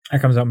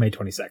 That comes out May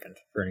 22nd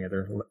for any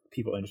other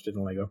people interested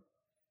in Lego.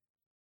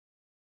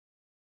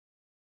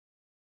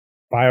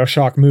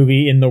 BioShock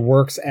movie in the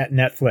works at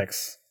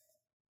Netflix.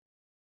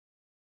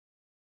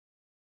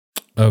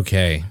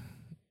 Okay.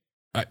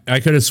 I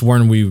could have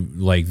sworn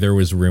there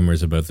was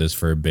rumors about this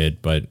for a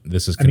bit, but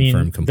this is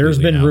confirmed completely. There's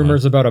been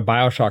rumors about a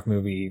BioShock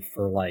movie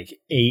for like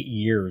 8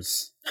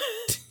 years.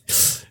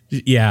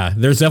 Yeah,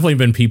 there's definitely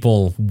been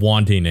people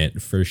wanting it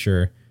for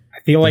sure.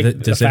 I feel like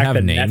the fact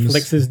that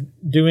Netflix is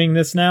doing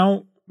this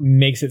now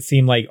makes it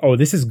seem like, oh,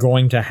 this is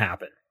going to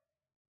happen.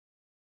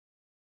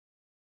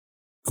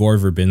 Gore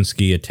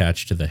Verbinski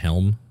attached to the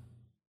helm?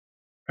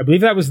 I believe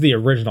that was the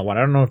original one.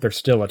 I don't know if they're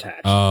still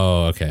attached.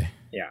 Oh, okay.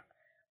 Yeah.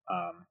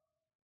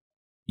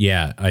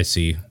 Yeah, I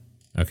see.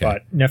 Okay.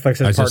 But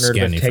Netflix has partnered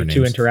with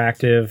Take-Two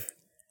Interactive,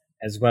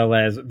 as well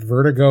as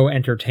Vertigo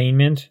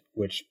Entertainment,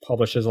 which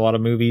publishes a lot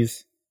of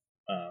movies.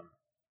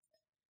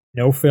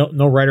 No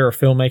writer or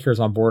filmmaker is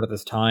on board at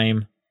this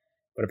time,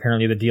 but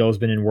apparently the deal has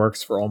been in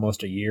works for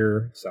almost a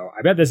year. So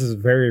I bet this is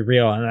very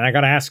real. And I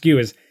got to ask you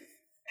is,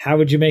 how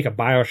would you make a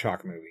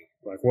BioShock movie?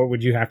 Like, what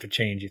would you have to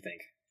change, you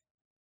think?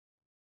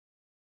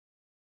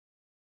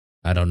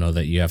 I don't know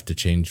that you have to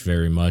change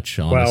very much,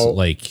 honestly.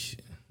 Well,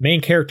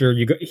 main character,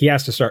 he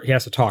has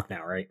to talk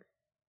now, right?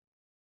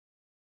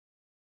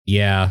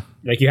 Yeah.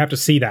 Like, you have to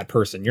see that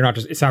person.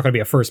 It's not going to be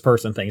a first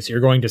person thing, so you're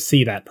going to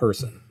see that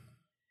person.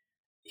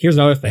 Here's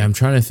another thing. Yeah, I'm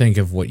trying to think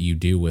of what you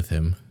do with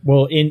him.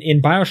 Well,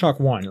 in BioShock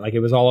 1, like, it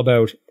was all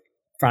about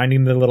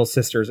finding the little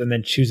sisters and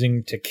then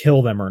choosing to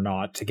kill them or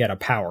not to get a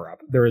power-up.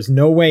 There is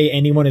no way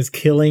anyone is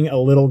killing a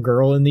little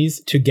girl in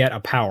these to get a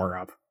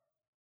power-up.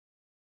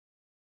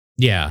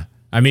 Yeah.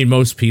 I mean,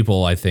 most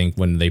people, I think,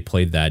 when they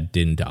played that,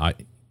 didn't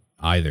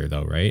either,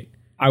 though, right?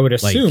 I would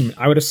assume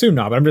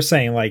not, but I'm just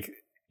saying, like,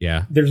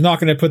 yeah, there's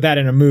not going to put that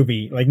in a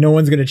movie. Like, no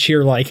one's going to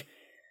cheer, like,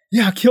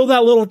 yeah, kill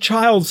that little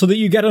child so that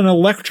you get an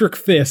electric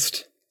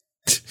fist.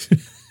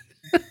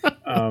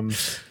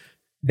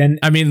 Then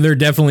I mean, there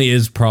definitely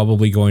is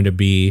probably going to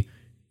be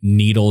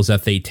needles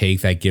that they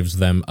take that gives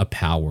them a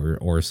power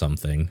or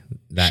something.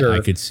 That sure. I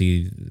could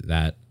see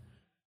that.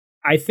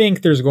 I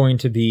think there's going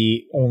to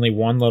be only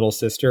one little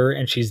sister,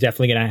 and she's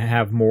definitely going to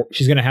have more.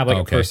 She's going to have like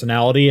a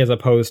personality as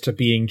opposed to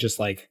being just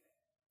like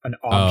an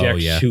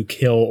object to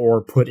kill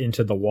or put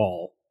into the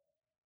wall.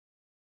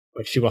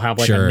 But she will have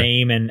like a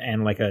name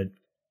and like a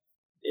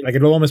Like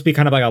it'll almost be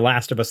kind of like a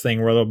Last of Us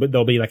thing where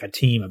they'll be like a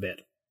team a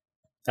bit.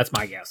 That's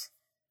my guess.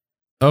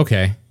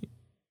 Okay.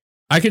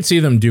 I could see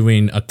them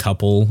doing a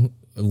couple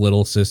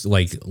little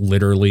like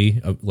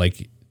literally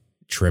like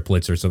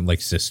triplets or something,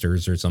 like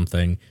sisters or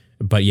something.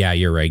 But yeah,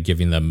 you're right.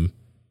 Giving them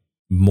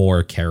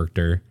more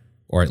character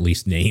or at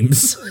least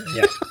names.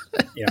 Yeah.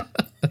 Yeah.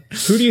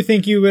 Who do you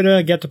think you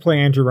would get to play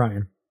Andrew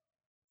Ryan?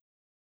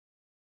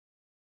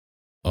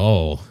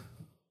 Oh.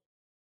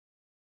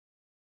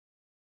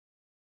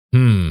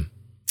 I'm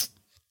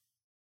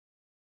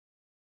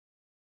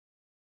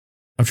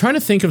trying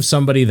to think of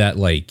somebody that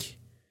like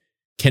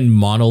can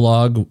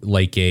monologue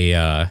like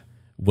a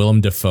Willem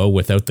Dafoe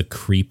without the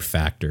creep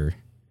factor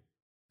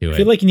to it. I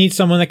feel like you need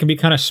someone that can be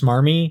kind of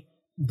smarmy.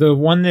 The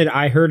one that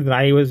I heard that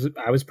I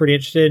was pretty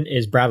interested in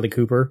is Bradley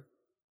Cooper.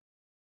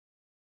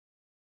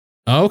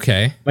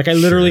 Okay. Like I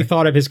literally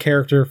thought of his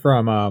character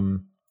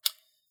from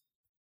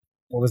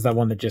what was that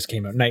one that just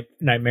came out?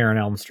 Nightmare on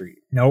Elm Street.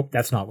 Nope,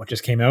 that's not what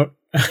just came out.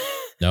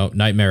 No,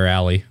 Nightmare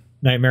Alley.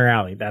 Nightmare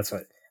Alley. That's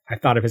what I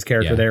thought of his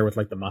character there with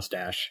like the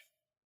mustache.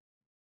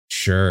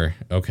 Sure.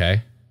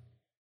 Okay.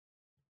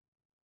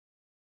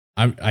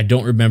 I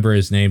don't remember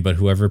his name, but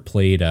whoever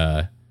played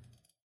oh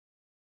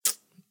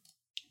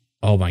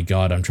my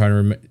god, I'm trying to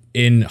remember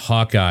in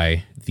Hawkeye,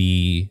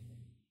 the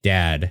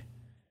dad.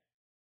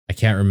 I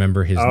can't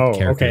remember his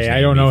character's okay. name.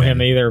 I don't know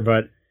him either,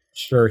 but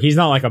sure. He's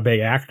not like a big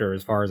actor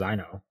as far as I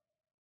know.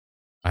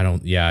 I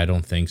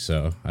don't think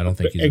so. I don't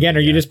think he's again,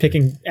 are you just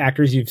picking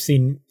actors you've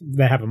seen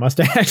that have a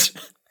mustache?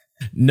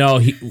 No,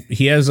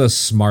 he has a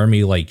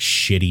smarmy like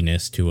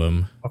shittiness to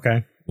him.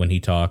 Okay. When he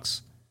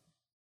talks.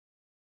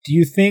 Do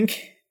you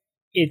think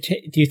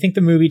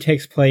the movie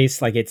takes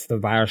place like it's the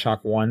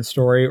BioShock 1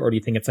 story, or do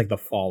you think it's like the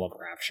fall of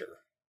Rapture?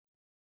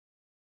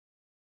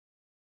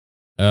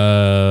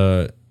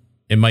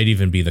 It might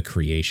even be the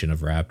creation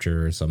of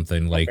Rapture or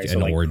something, like an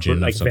like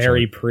origin of some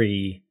very sort.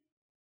 Pre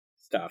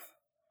stuff.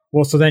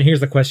 Well, so then here's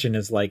the question: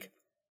 is like,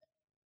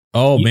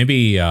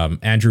 maybe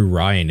Andrew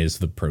Ryan is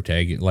the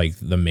protagonist, like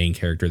the main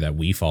character that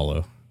we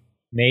follow.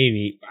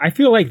 Maybe. I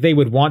feel like they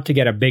would want to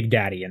get a Big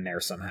Daddy in there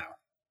somehow.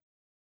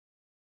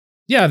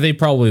 Yeah, they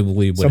probably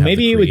would. So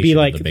maybe it would be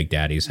like the Big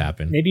Daddies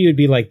happen. Maybe it would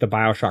be like the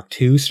BioShock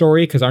 2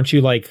 story, because aren't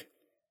you like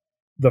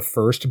the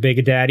first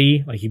Big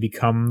Daddy? Like you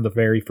become the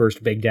very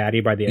first Big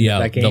Daddy by the end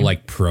of that game. The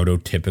like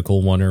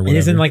prototypical one or whatever. And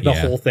isn't like the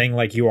whole thing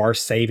like you are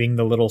saving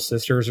the little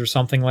sisters or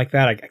something like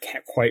that? I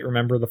can't quite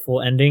remember the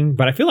full ending,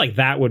 but I feel like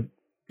that would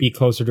be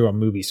closer to a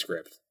movie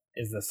script.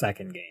 Is the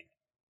second game?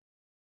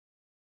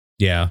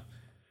 Yeah.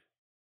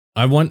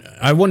 I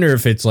wonder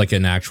if it's like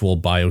an actual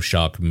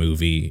BioShock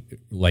movie,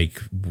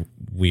 like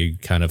we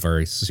kind of are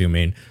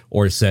assuming,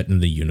 or set in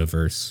the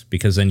universe,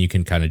 because then you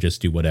can kind of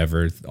just do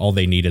whatever. All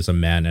they need is a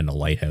man and a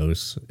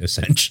lighthouse,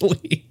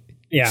 essentially.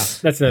 Yeah,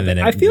 that's the thing.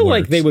 I feel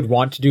like they would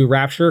want to do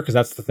Rapture because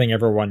that's the thing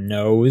everyone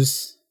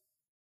knows,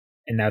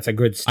 and that's a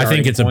good starting I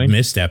think it's point. A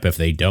misstep if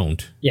they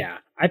don't. Yeah,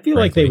 I feel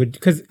like they would,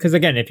 because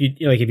again, if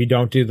you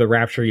don't do the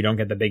Rapture, you don't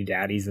get the Big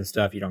Daddies and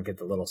stuff. You don't get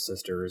the little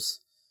sisters.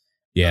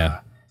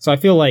 Yeah. So I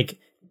feel like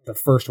the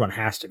first one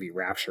has to be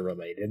Rapture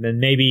related, and then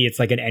maybe it's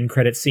like an end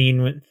credit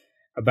scene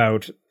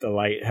about the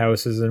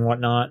lighthouses and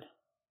whatnot.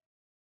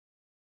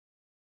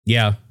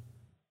 Yeah.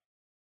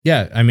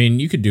 I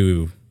mean, you could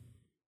do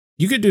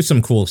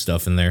some cool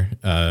stuff in there.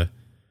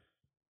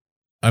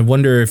 I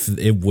wonder if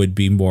it would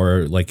be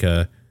more like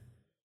a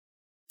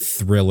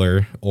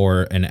thriller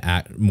or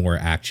more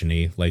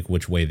actiony, like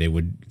which way they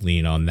would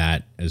lean on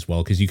that as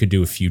well, because you could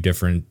do a few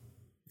different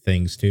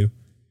things too.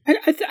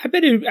 I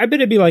bet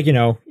it'd be like,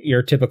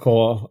 your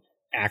typical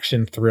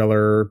action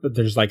thriller, but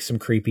there's like some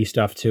creepy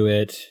stuff to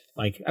it.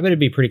 Like, I bet it'd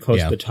be pretty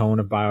close to the tone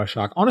of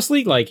BioShock.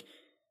 Honestly, like,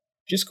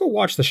 just go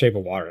watch The Shape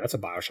of Water. That's a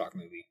BioShock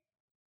movie.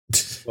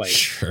 Like,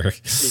 sure.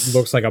 It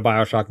looks like a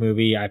BioShock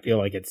movie. I feel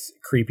like it's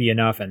creepy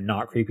enough and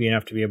not creepy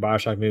enough to be a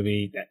BioShock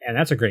movie. And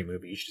that's a great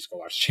movie. You should just go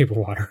watch The Shape of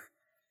Water.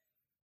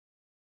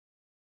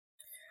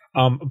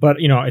 But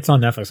it's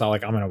on Netflix.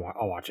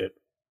 I'll watch it.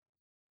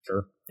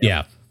 Sure.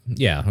 Yeah,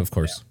 of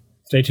course. Yeah.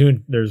 Stay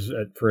tuned. There's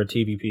for a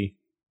TVP.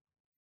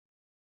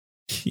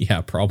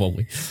 Yeah,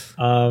 probably.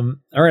 All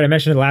right. I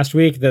mentioned it last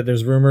week that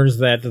there's rumors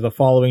that the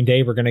following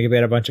day we're going to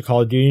get a bunch of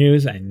Call of Duty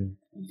news, and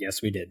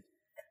yes, we did.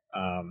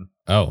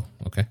 Oh,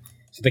 okay.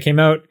 So they came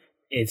out.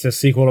 It's a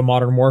sequel to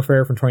Modern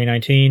Warfare from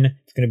 2019.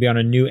 It's going to be on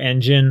a new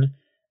engine.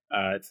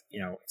 It's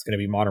going to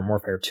be Modern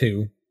Warfare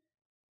 2,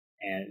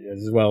 and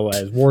as well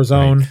as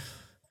Warzone. Right.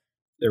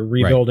 They're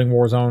rebuilding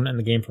Warzone and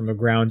the game from the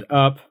ground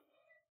up.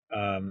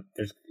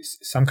 There's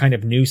some kind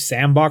of new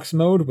sandbox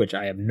mode, which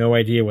I have no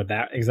idea what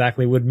that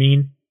exactly would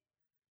mean.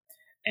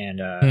 And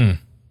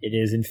it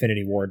is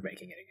Infinity Ward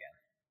making it again.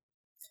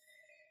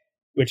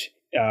 Which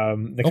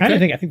kind of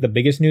thing, I think the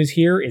biggest news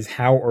here is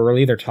how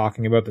early they're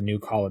talking about the new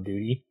Call of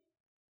Duty.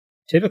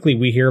 Typically,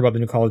 we hear about the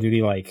new Call of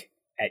Duty like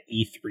at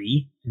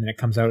E3, and then it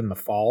comes out in the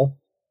fall.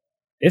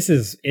 It's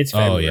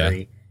February,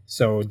 yeah.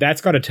 So that's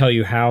got to tell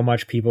you how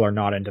much people are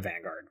not into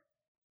Vanguard.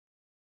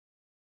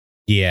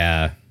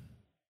 Yeah.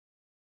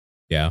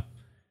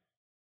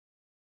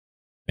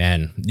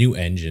 Man, new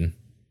engine.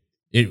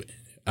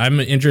 I'm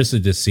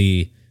interested to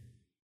see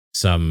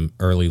some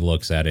early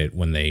looks at it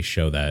when they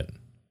show that.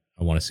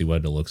 I want to see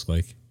what it looks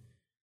like.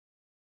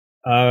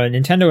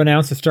 Nintendo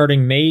announced that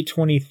starting May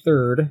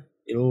 23rd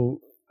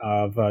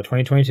of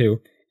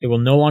 2022, it will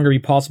no longer be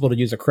possible to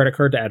use a credit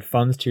card to add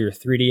funds to your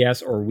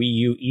 3DS or Wii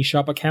U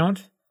eShop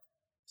account.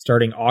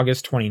 Starting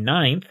August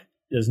 29th,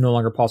 it is no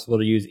longer possible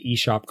to use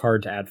eShop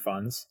card to add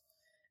funds,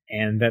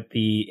 and that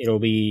they will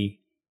be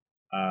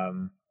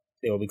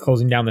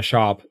closing down the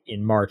shop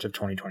in March of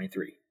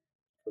 2023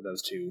 for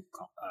those two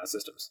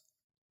systems.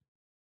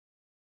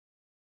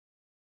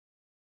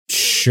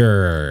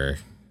 Sure.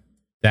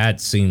 That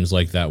seems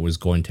like that was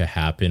going to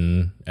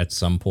happen at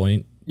some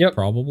point. Yep.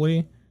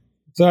 Probably.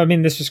 So, I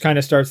mean, this just kind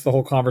of starts the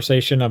whole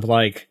conversation of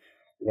like,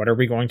 what are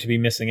we going to be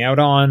missing out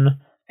on?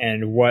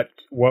 And what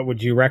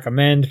would you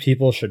recommend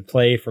people should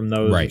play from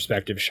those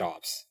respective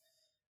shops?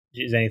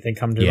 Does anything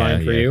come to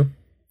mind for you?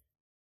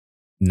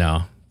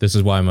 No. This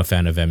is why I'm a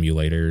fan of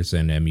emulators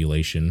and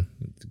emulation.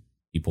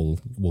 People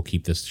will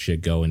keep this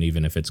shit going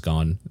even if it's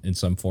gone in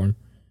some form.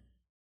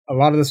 A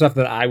lot of the stuff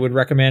that I would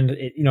recommend,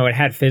 it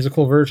had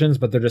physical versions,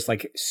 but they're just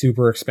like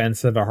super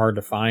expensive or hard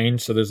to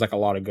find. So there's like a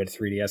lot of good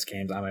 3DS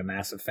games. I'm a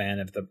massive fan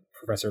of the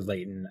Professor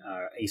Layton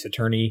Ace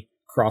Attorney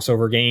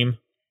crossover game.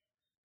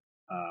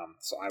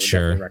 So I would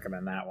definitely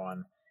recommend that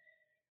one.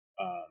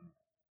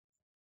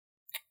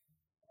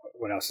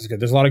 What else is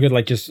good? There's a lot of good,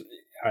 like just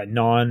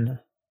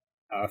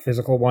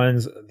non-physical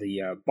ones.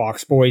 The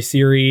Box Boy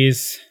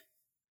series,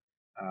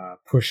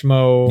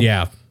 Pushmo.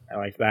 Yeah. I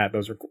like that.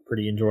 Those are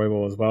pretty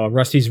enjoyable as well.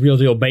 Rusty's Real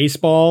Deal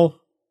Baseball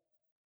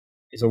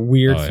is a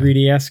weird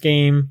 3DS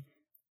game.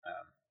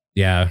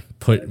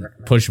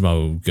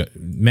 Pushmo.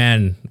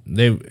 Man,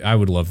 I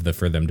would love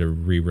for them to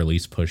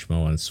re-release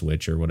Pushmo on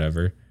Switch or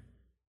whatever.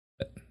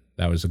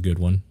 That was a good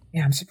one.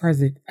 Yeah, I'm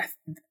surprised I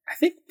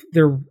think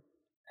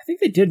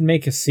they did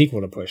make a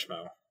sequel to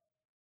Pushmo.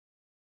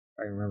 If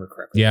I remember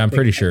correctly. Yeah, I'm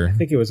pretty sure. I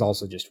think it was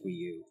also just Wii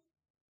U.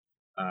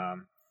 I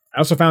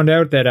also found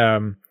out that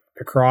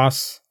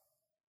Picross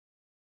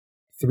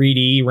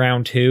 3D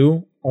Round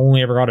 2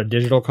 only ever got a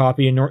digital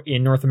copy in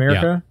North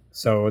America. Yeah.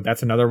 So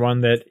that's another one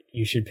that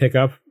you should pick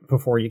up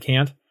before you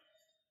can't.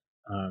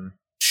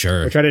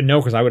 Sure. Which I didn't know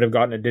because I would have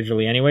gotten it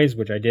digitally anyways,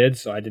 which I did.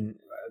 So I didn't.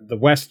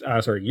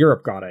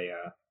 Europe got a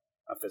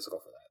physical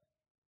for that.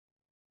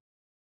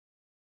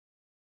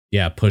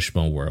 Yeah,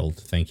 Pushmo World.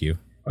 Thank you.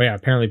 Oh yeah,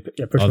 apparently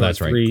Pushmo has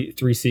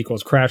three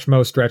sequels: Crash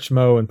Mo, Stretch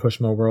Mo, and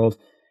Pushmo World.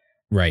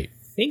 Right.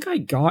 I think I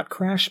got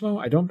Crash Mo.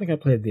 I don't think I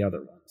played the other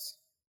ones.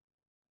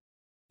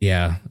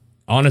 Yeah.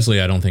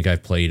 Honestly, I don't think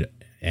I've played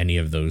any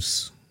of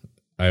those.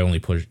 I only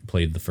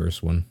played the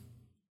first one.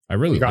 I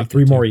really got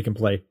 3 more you can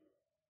play.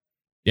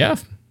 Yeah.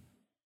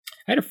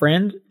 I had a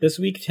friend this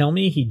week tell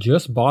me he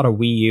just bought a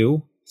Wii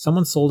U.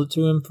 Someone sold it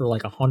to him for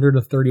like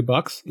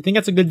 $130. You think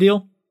that's a good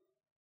deal?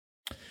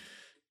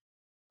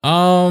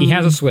 He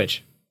has a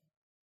Switch.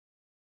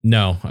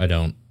 No, I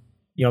don't.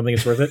 You don't think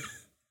it's worth it?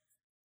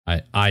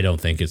 I don't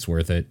think it's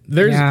worth it.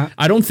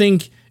 I don't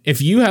think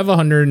if you have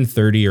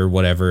 130 or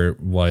whatever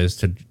it was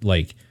to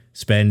like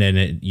spend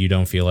and you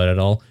don't feel it at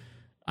all.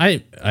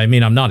 I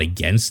mean, I'm not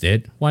against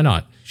it. Why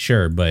not?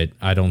 Sure, but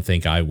I don't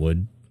think I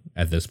would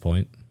at this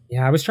point.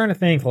 Yeah, I was trying to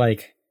think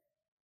like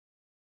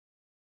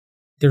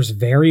there's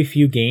very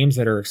few games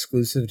that are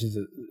exclusive to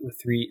the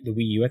Wii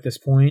U at this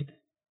point.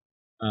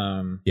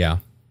 Yeah.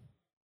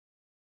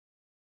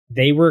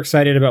 They were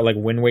excited about like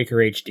Wind Waker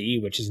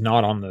HD, which is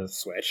not on the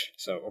Switch.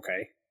 So,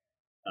 okay.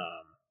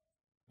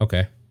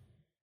 Okay.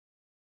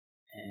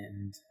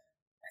 And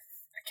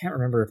I can't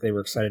remember if they were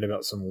excited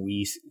about some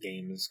Wii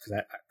games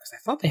because I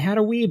thought they had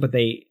a Wii, but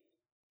they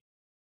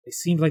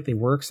seemed like they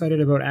were excited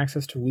about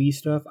access to Wii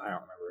stuff. I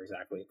don't remember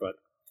exactly, but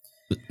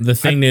the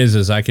thing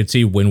is I could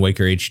see Wind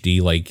Waker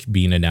HD like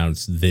being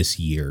announced this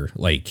year.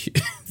 Like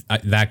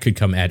that could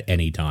come at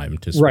any time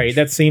to Switch. Right.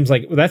 That seems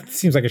like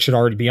it should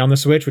already be on the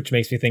Switch, which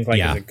makes me think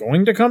like, is it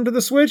going to come to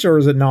the Switch or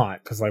is it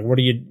not? Because like, what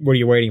are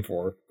you waiting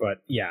for?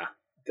 But yeah,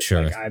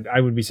 sure. Like,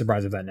 I would be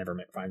surprised if that never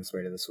finds its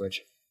way to the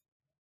Switch.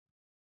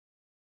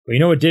 But you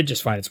know, it did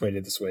just find its way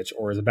to the Switch,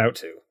 or is about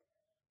to.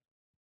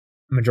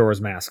 Majora's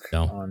Mask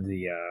on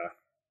the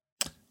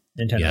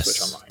Nintendo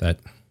Switch Online.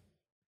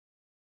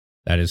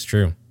 That is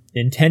true.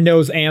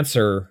 Nintendo's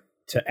answer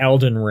to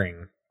Elden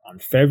Ring on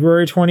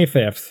February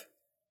 25th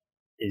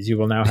is you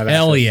will now have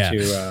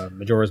access to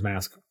Majora's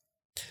Mask.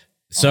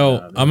 So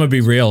I'm going to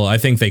be real. I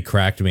think they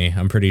cracked me.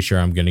 I'm pretty sure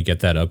I'm going to get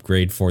that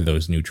upgrade for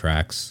those new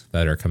tracks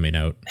that are coming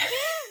out.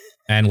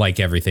 And like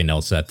everything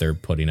else that they're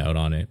putting out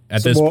on it.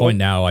 At this point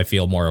now, I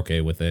feel more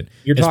okay with it.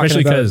 You're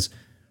especially because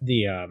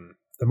the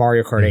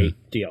Mario Kart 8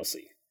 DLC.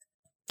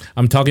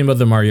 I'm talking about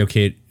the Mario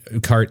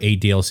Kart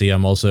 8 DLC.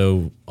 I'm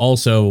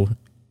also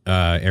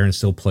Aaron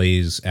still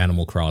plays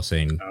Animal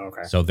Crossing. Oh,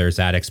 okay. So there's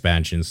that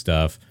expansion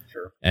stuff.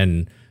 Sure.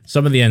 And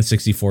some of the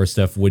N64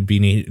 stuff would be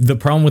neat. The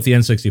problem with the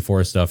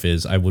N64 stuff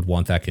is I would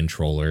want that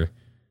controller.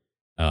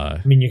 I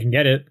mean, you can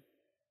get it.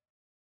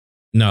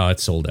 No,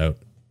 it's sold out.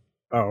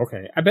 Oh,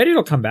 okay. I bet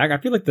it'll come back. I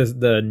feel like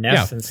the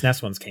NES and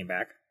SNES ones came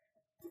back.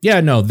 Yeah,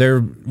 no,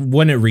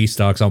 when it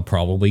restocks, I'll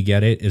probably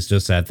get it. It's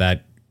just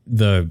that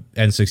the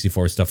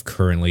N64 stuff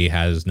currently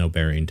has no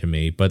bearing to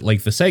me. But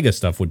like the Sega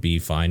stuff would be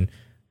fine.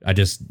 I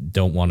just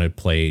don't want to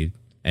play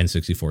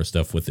N64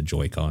 stuff with the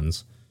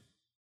Joy-Cons.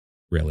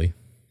 Really.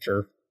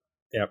 Sure.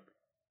 Yep.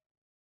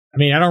 I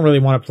mean, I don't really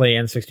want to play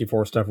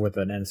N64 stuff with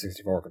an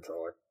N64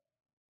 controller.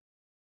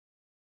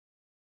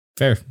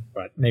 Fair.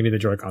 But maybe the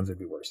Joy-Cons would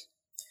be worse.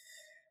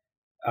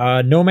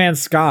 No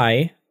Man's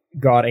Sky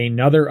got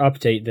another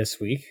update this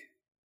week.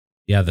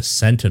 Yeah, the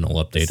Sentinel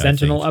update.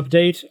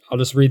 Update. I'll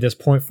just read this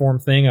point form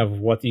thing of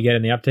what you get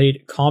in the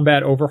update.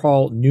 Combat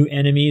overhaul, new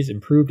enemies,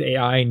 improved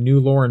AI,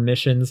 new lore and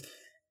missions,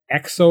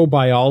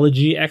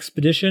 exobiology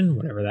expedition,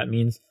 whatever that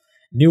means,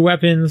 new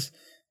weapons,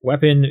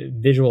 weapon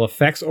visual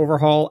effects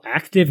overhaul,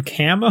 active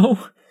camo,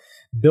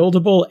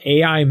 buildable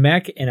AI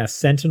mech, and a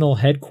Sentinel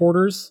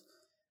headquarters.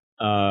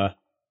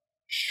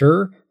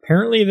 Sure.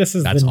 Apparently this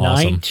is the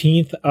awesome.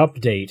 19th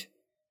update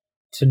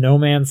to No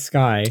Man's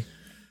Sky.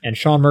 And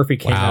Sean Murphy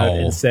came out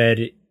and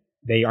said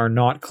they are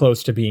not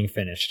close to being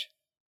finished.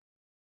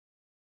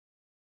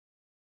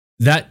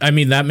 That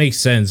makes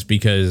sense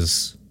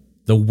because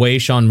the way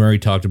Sean Murray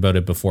talked about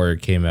it before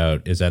it came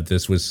out is that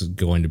this was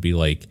going to be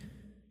like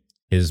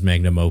his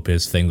magnum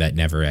opus thing that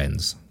never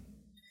ends.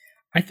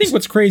 I think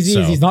what's crazy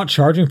is he's not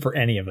charging for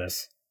any of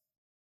this.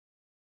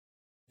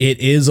 It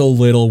is a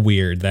little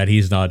weird that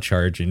he's not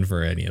charging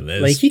for any of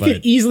this. Like he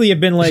could easily have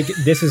been like,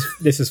 this is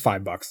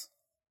 $5.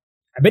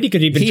 I bet he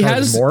could even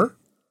charge more.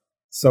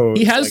 So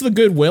he has the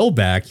goodwill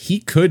back.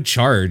 He could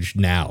charge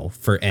now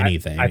for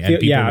anything. I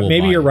feel, yeah,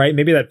 maybe you're right.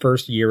 Maybe that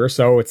first year or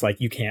so, it's like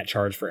you can't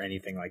charge for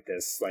anything like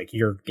this. Like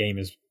your game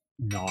is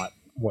not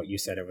what you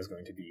said it was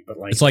going to be. But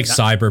like it's like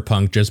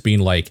Cyberpunk just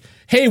being like,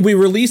 "Hey, we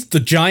released the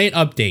giant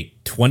update,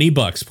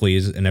 $20,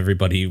 please," and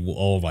everybody,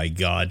 oh my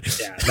god,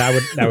 yeah,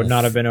 that would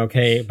not have been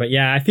okay. But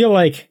yeah, I feel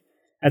like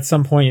at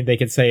some point they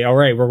could say, "All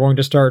right, we're going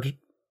to start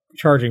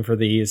charging for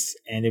these,"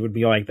 and it would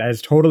be like, "That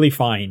is totally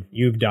fine.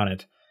 You've done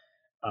it."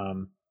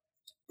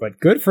 But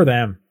good for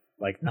them.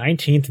 Like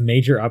 19th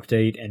major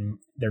update, and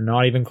they're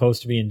not even close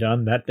to being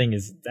done. That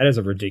is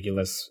a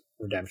ridiculous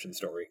redemption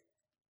story.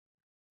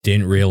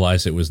 Didn't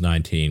realize it was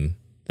 19.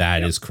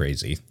 That is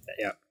crazy.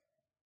 Yeah.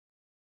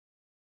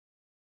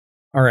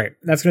 All right,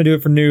 that's going to do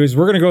it for news.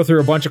 We're going to go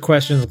through a bunch of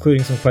questions,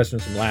 including some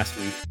questions from last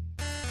week.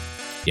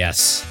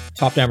 Yes.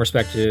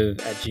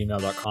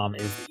 topdownperspective@gmail.com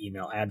is the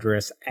email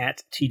address,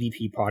 at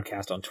TDP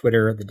Podcast on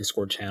Twitter, the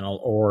Discord channel,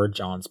 or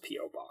John's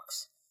P.O.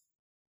 Box.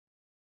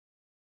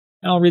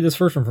 And I'll read this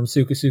first one from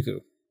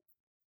Suku.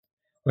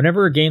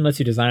 Whenever a game lets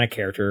you design a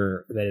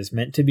character that is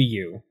meant to be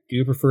you, do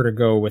you prefer to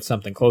go with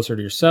something closer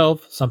to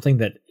yourself, something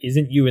that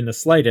isn't you in the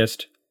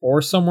slightest,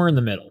 or somewhere in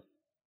the middle?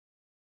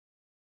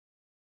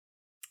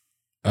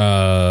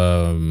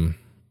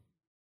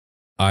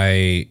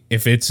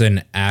 If it's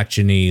an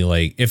actiony,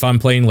 like if I'm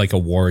playing like a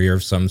warrior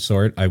of some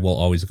sort, I will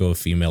always go a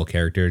female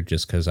character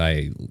just because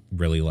I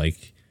really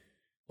like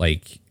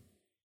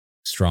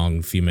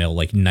strong female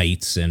like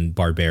knights and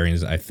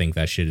barbarians. I think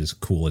that shit is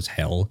cool as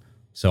hell.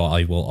 So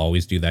I will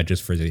always do that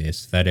just for the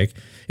aesthetic.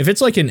 If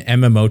it's like an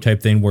MMO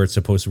type thing where it's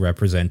supposed to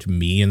represent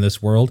me in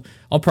this world,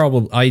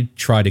 I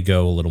try to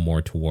go a little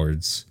more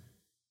towards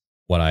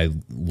what I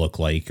look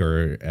like,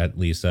 or at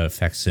least a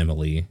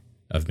facsimile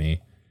of me.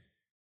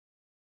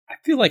 I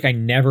feel like I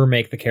never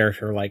make the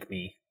character like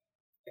me.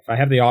 If I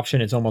have the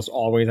option, it's almost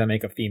always I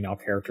make a female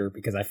character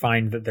because I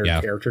find that their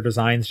character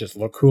designs just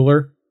look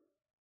cooler.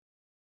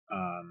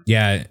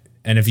 Yeah,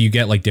 and if you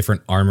get like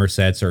different armor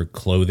sets or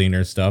clothing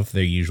or stuff,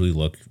 they usually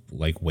look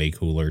like way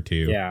cooler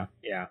too. Yeah.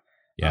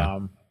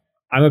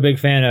 I'm a big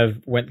fan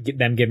of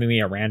them giving me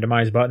a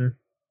randomize button,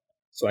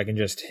 so I can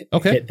just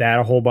hit that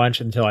a whole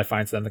bunch until I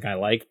find something I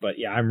like. But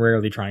yeah, I'm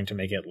rarely trying to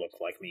make it look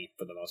like me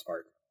for the most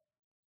part.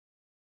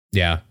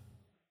 Yeah.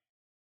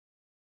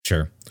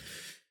 Sure.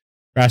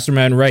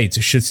 Rasterman writes,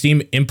 should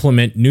Steam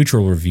implement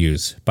neutral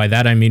reviews? By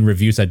that, I mean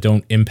reviews that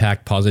don't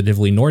impact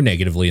positively nor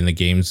negatively in the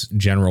game's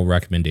general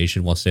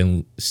recommendation while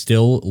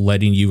still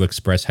letting you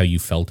express how you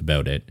felt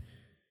about it.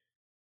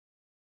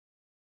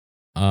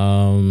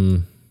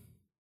 No.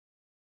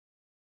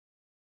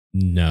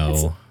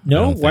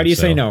 No? Why do you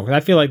say no? I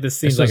feel like this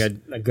seems like a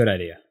good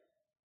idea.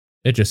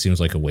 It just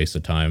seems like a waste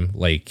of time.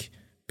 Like,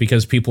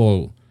 because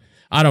people,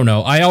 I don't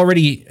know. I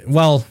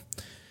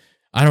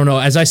don't know.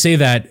 As I say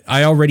that,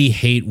 I already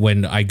hate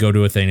when I go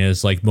to a thing and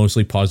it's like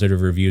mostly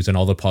positive reviews, and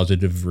all the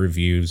positive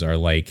reviews are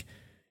like,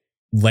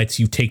 lets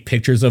you take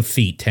pictures of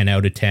feet, 10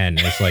 out of 10.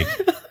 And it's like,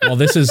 well,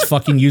 this is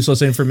fucking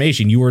useless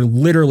information. You were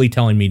literally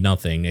telling me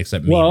nothing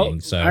except meaning.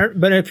 So,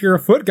 but if you're a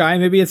foot guy,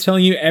 maybe it's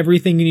telling you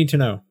everything you need to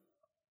know.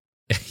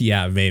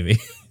 Yeah, maybe.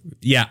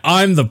 Yeah,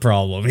 I'm the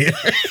problem here.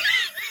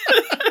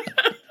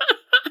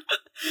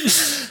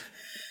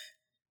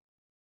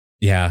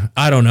 Yeah,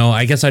 I don't know.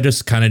 I guess I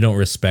just kind of don't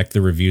respect the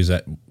reviews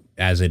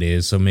as it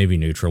is, so maybe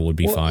neutral would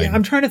be fine. Yeah,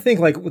 I'm trying to think,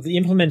 like, with the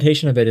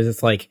implementation of it is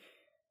it's like,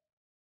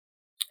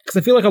 because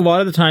I feel like a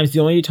lot of the times, the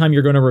only time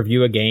you're going to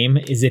review a game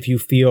is if you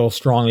feel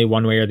strongly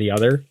one way or the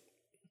other,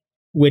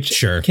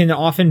 which can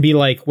often be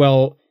like,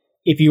 well,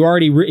 if you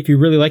if you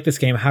really like this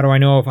game, how do I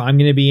know if I'm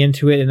going to be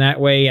into it in that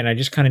way? And I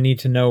just kind of need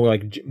to know,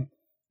 like,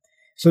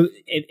 so,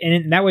 and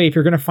in that way, if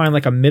you're going to find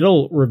like a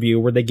middle review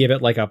where they give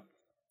it like a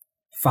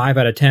 5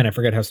 out of 10, I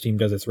forget how Steam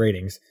does its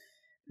ratings,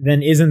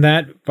 then isn't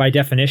that by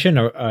definition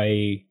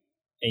a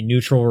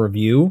neutral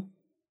review?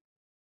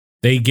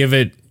 They give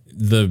it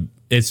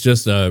it's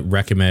just a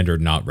recommend or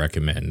not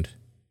recommend.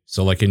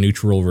 So like a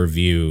neutral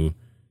review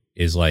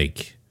is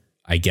like,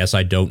 I guess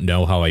I don't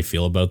know how I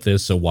feel about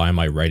this, so why am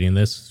I writing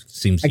this?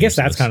 Seems. I guess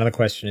that's kind of the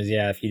question is,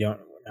 yeah, if you don't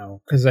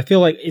know. Because I feel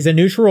like, is a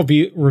neutral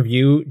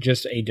review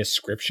just a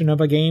description of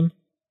a game?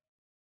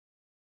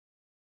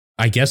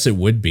 I guess it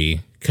would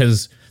be,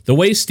 because the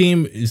way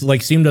Steam is,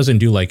 like, Steam doesn't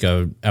do like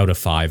a out of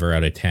 5 or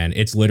out of 10.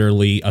 It's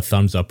literally a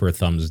thumbs up or a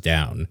thumbs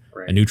down.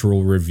 Right. A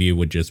neutral review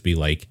would just be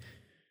like,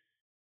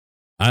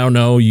 I don't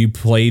know, you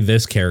play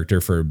this character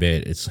for a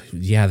bit. It's,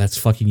 yeah, that's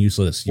fucking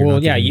useless. You're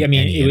well, yeah, I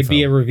mean, it would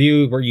be a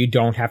review where you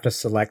don't have to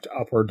select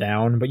up or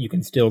down, but you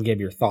can still give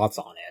your thoughts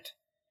on it.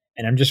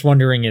 And I'm just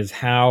wondering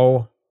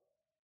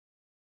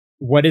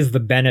what is the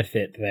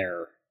benefit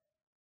there?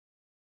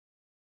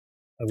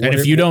 And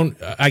if you don't,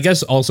 I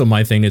guess also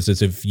my thing is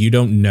if you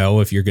don't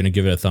know if you're going to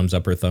give it a thumbs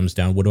up or thumbs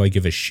down, what do I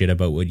give a shit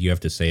about what you have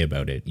to say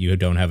about it? You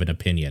don't have an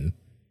opinion.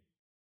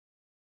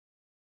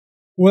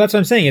 Well, that's what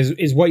I'm saying is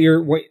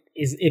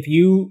if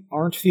you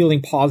aren't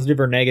feeling positive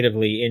or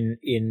negatively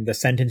in the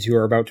sentence you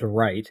are about to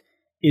write,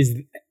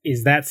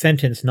 is that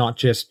sentence not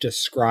just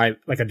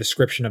like a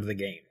description of the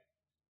game?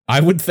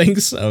 I would think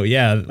so.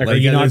 Yeah.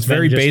 Like it's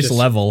very base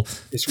level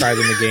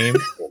describing the game.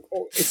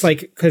 It's like,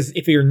 because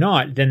if you're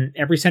not, then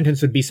every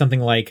sentence would be something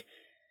like,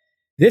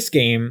 this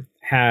game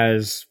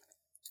has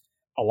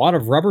a lot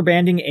of rubber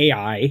banding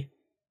AI,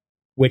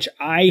 which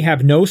I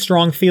have no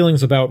strong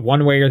feelings about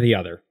one way or the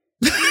other.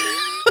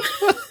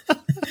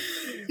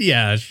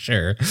 Yeah,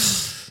 sure.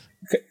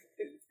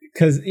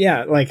 Because,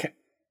 yeah, like,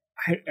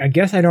 I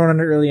guess I don't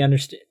really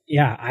understand.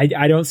 Yeah,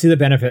 I don't see the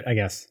benefit, I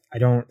guess. I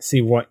don't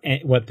see what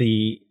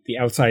the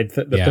outside,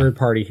 third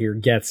party here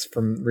gets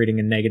from reading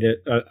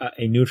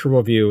a neutral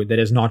review that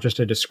is not just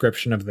a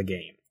description of the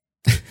game.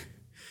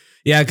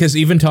 Yeah, because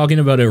even talking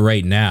about it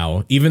right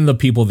now, even the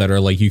people that are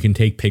like, you can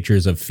take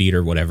pictures of feet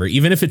or whatever,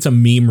 even if it's a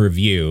meme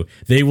review,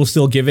 they will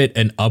still give it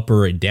an up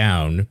or a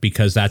down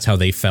because that's how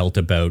they felt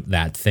about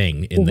that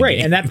thing in the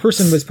game. And that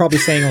person was probably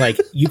saying, like,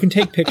 you can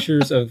take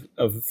pictures of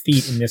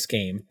feet in this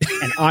game,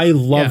 and I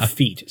love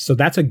feet, so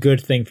that's a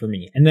good thing for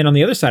me. And then on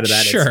the other side of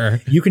that,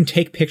 it's, you can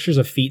take pictures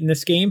of feet in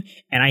this game,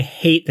 and I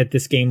hate that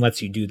this game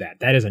lets you do that.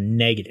 That is a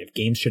negative.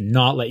 Games should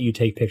not let you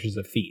take pictures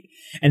of feet.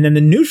 And then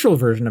the neutral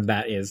version of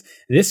that is,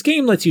 this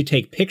game lets you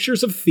take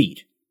pictures of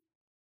feet.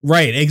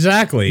 Right,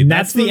 exactly.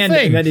 That's the end.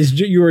 That is,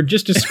 you are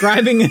just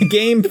describing a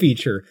game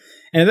feature.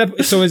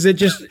 And so is it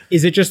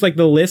just like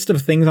the list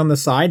of things on the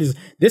side? Is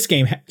this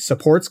game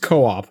supports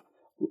co-op,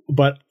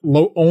 but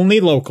only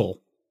local?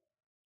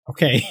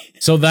 Okay.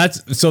 So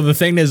the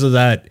thing is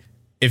that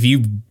if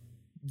you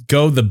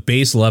go the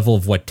base level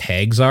of what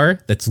tags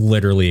are, that's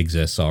literally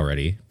exists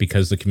already,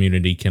 because the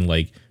community can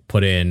like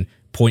put in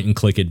point and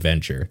click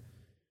adventure.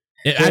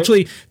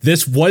 Actually,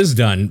 this was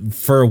done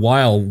for a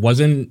while.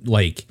 Wasn't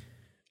like,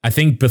 I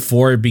think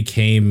before it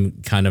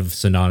became kind of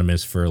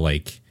synonymous for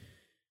like,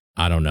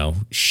 I don't know,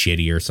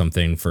 shitty or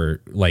something,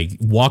 for like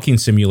Walking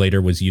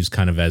Simulator was used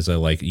kind of as a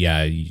like,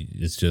 yeah,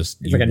 it's just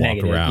you like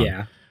walk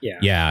around.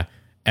 Yeah.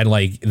 And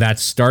like that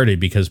started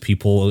because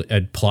people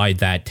applied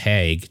that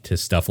tag to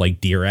stuff like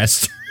Dear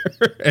Esther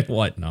and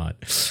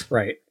whatnot.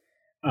 Right.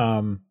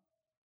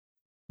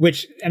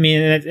 Which, I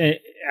mean, at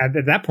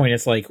that point,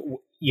 it's like,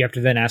 you have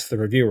to then ask the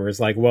reviewers,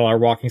 like, well, are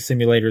walking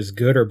simulators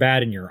good or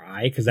bad in your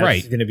eye? Because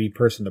that's going to be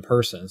person to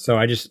person. So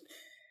I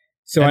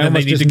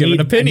almost just need an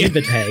opinion. I need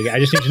the tag. I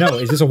just need to know,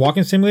 is this a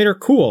walking simulator?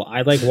 Cool.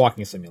 I like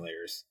walking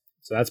simulators.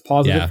 So that's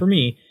positive for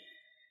me.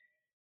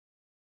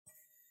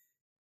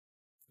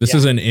 This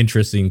is an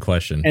interesting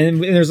question.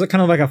 And there's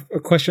kind of like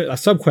a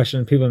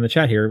sub-question people in the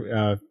chat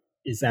here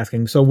is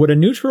asking, so would a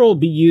neutral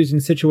be used in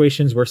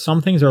situations where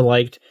some things are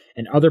liked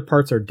and other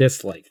parts are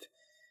disliked?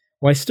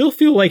 Well, I still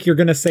feel like you're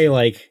going to say,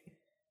 like,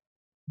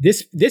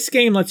 this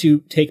game lets you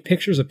take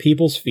pictures of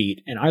people's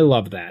feet, and I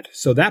love that.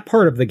 So that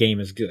part of the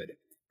game is good.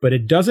 But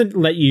it doesn't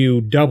let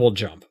you double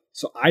jump.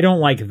 So I don't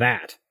like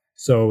that.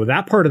 So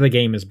that part of the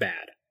game is bad.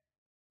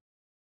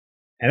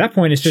 At that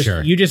point, it's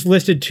just, you just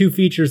listed 2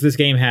 features this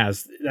game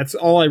has. That's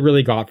all I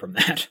really got from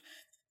that.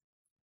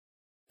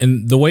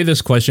 And the way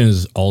this question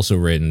is also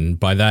written,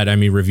 by that I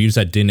mean reviews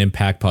that didn't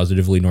impact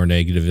positively nor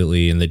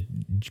negatively in the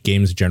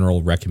game's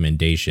general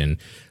recommendation.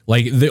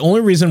 Like, the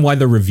only reason why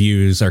the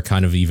reviews are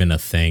kind of even a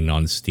thing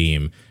on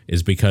Steam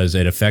is because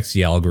it affects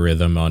the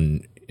algorithm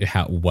on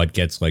what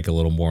gets like a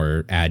little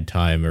more ad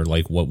time, or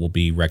like what will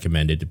be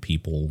recommended to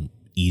people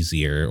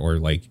easier, or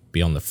like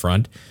be on the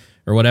front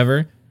or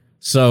whatever.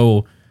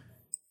 So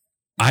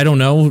I don't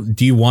know.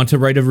 Do you want to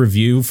write a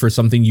review for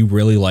something you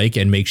really like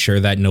and make sure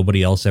that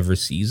nobody else ever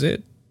sees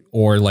it?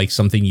 Or like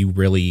something you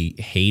really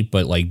hate,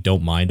 but like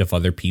don't mind if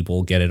other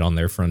people get it on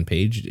their front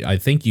page? I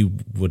think you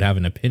would have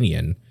an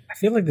opinion. I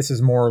feel like this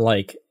is more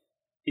like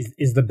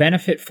is the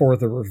benefit for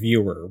the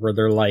reviewer, where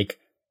they're like,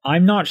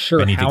 I'm not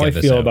sure how I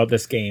feel about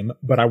this game,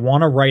 but I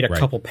want to write a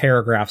couple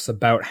paragraphs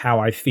about how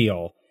I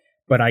feel,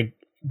 but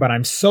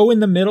I'm so in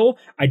the middle,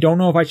 I don't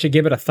know if I should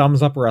give it a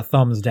thumbs up or a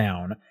thumbs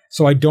down.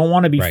 So I don't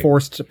want to be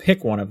forced to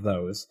pick one of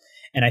those.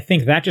 And I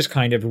think that just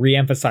kind of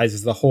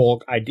reemphasizes the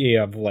whole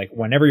idea of like,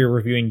 whenever you're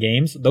reviewing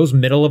games, those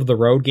middle of the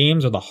road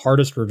games are the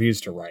hardest reviews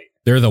to write.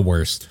 They're the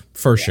worst,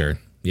 for sure.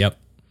 Yep.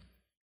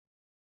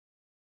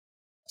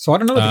 So I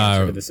don't know what the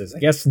answer to this is. I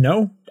guess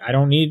no, I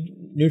don't need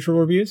neutral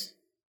reviews.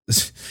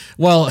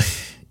 Well,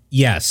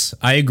 yes,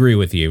 I agree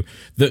with you.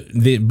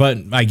 But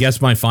I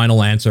guess my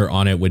final answer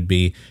on it would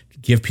be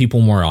give people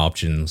more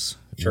options.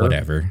 Sure.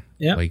 Whatever.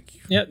 Yeah.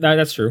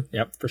 That's true.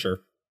 Yep, for sure.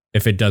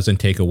 If it doesn't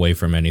take away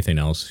from anything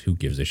else, who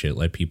gives a shit?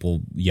 Let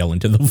people yell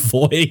into the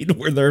void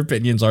where their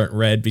opinions aren't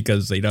read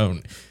because they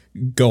don't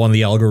go on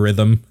the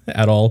algorithm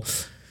at all.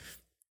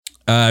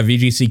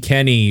 VGC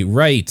Kenny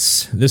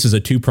writes, this is a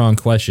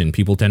two-pronged question.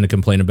 People tend to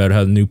complain about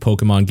how new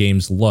Pokemon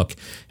games look.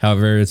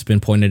 However, it's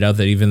been pointed out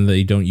that even though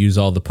they don't use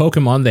all the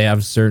Pokemon,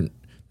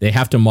 they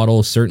have to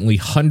model certainly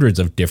hundreds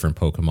of different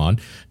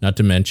Pokemon, not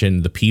to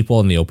mention the people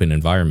in the open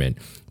environment.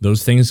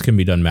 Those things can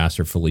be done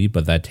masterfully,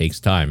 but that takes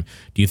time.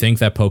 Do you think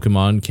that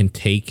Pokemon can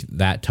take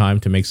that time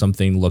to make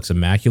something looks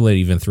immaculate,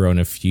 even throw in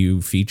a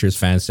few features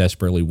fans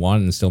desperately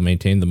want and still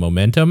maintain the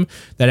momentum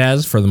that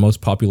has for the most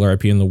popular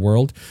IP in the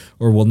world?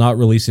 Or will not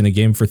releasing a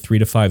game for 3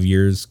 to 5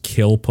 years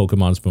kill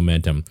Pokemon's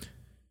momentum?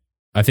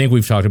 I think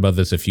we've talked about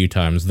this a few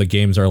times. The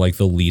games are like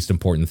the least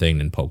important thing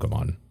in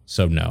Pokemon.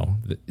 So no,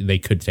 they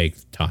could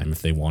take time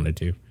if they wanted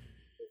to.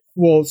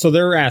 Well, so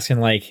they're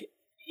asking like,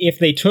 if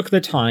they took the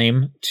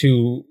time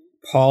to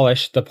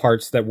polish the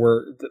parts that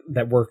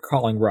we're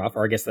calling rough,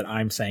 or I guess that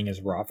I'm saying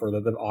is rough, or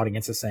that the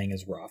audience is saying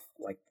is rough,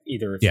 like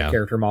either it's the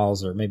character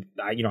models or maybe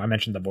I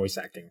mentioned the voice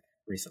acting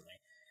recently,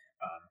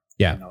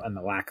 and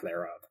the lack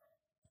thereof.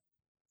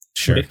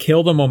 Sure, would it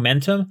kill the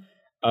momentum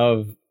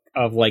of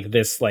like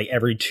this? Like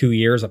every 2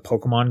 years, a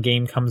Pokemon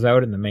game comes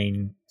out in the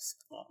main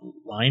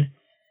line.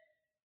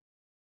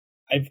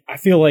 I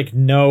feel like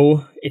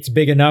no, it's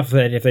big enough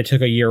that if they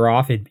took a year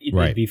off, it'd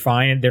be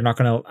fine. They're not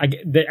going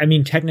to. I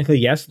mean, technically,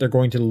 yes, they're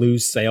going to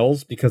lose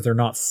sales because they're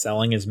not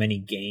selling as many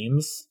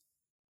games.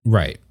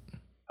 Right.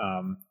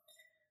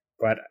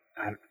 But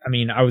I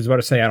mean, I was about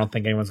to say I don't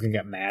think anyone's going to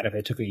get mad if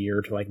they took a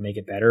year to like make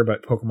it better.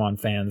 But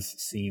Pokemon fans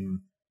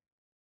seem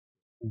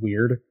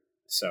weird,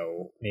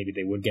 so maybe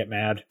they would get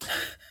mad.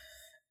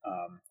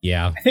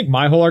 Yeah. I think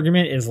my whole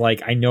argument is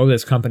like, I know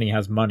this company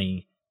has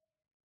money.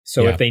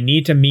 So if they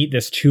need to meet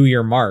this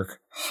 2-year mark,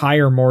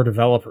 hire more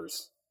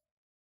developers.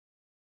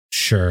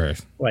 Sure.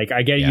 Like,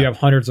 I get you have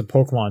hundreds of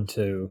Pokemon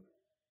to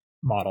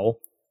model.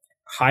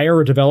 Hire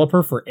a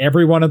developer for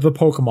every one of the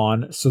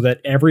Pokemon so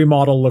that every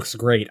model looks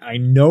great. I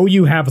know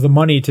you have the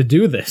money to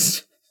do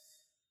this.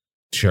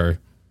 Sure.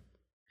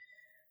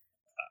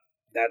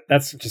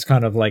 That's just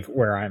kind of like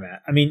where I'm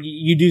at. I mean,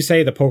 you do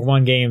say the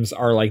Pokemon games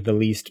are like the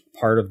least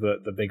part of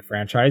the big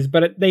franchise,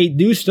 but they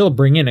do still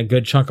bring in a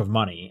good chunk of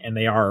money, and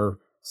they are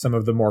some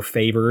of the more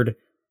favored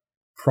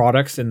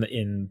products in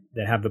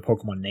that have the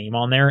Pokemon name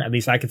on there. At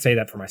least I could say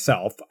that for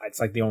myself. It's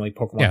like the only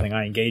Pokemon thing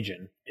I engage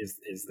in is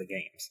the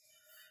games.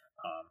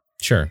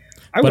 Sure.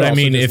 But I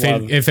mean,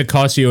 if it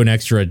costs you an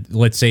extra,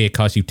 let's say it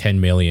costs you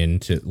 10 million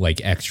to like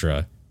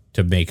extra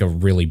to make a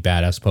really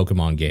badass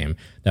Pokemon game,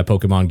 that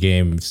Pokemon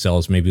game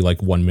sells maybe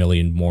like 1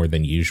 million more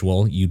than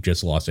usual. You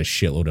just lost a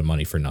shitload of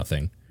money for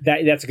nothing.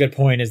 That's a good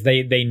point, is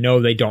they know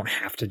they don't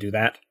have to do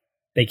that.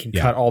 They can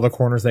cut all the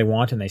corners they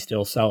want and they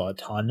still sell a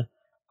ton.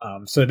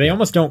 So they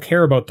almost don't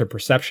care about their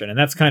perception. And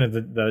that's kind of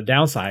the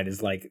downside,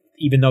 is like,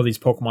 even though these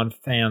Pokemon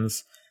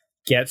fans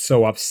get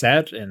so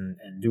upset and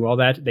do all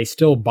that, they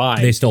still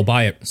buy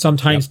it.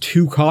 Sometimes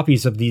 2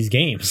 copies of these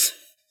games.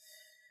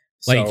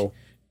 Like,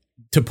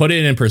 to put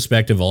it in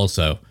perspective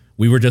also,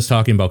 we were just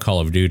talking about Call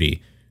of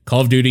Duty.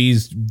 Call of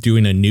Duty's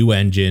doing a new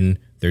engine.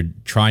 They're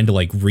trying to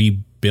like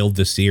rebuild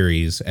the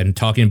series and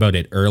talking about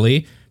it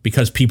early,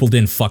 because people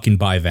didn't fucking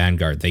buy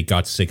Vanguard. They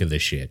got sick of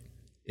this shit.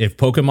 If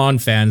Pokemon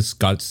fans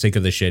got sick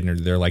of the shit and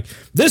they're like,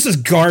 this is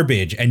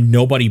garbage, and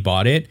nobody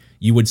bought it,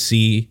 you would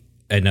see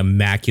an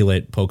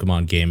immaculate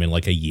Pokemon game in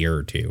like a year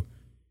or 2.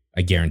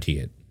 I guarantee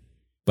it.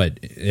 But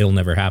it'll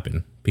never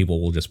happen.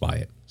 People will just buy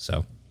it.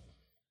 So.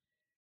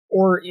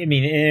 Or, I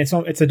mean, it's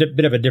a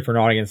bit of a different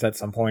audience at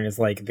some point. It's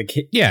like the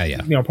kid. Yeah. You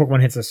know,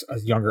 Pokemon hits a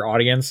younger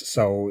audience,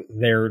 so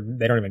they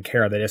don't even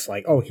care. They're just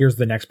like, oh, here's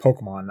the next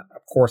Pokemon.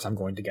 Of course, I'm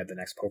going to get the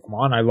next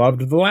Pokemon. I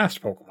loved the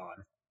last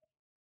Pokemon.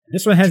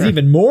 This one has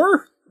even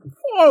more.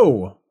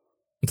 Whoa.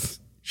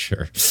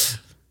 Sure.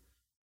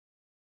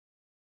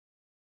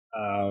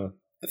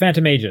 The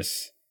Phantom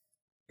Aegis.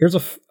 Here's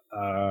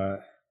I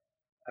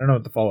don't know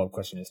what the follow-up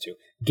question is to.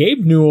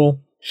 Gabe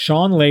Newell,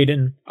 Sean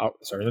Layden. Oh,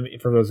 sorry.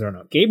 For those who don't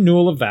know, Gabe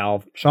Newell of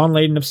Valve, Sean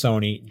Layden of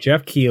Sony,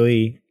 Jeff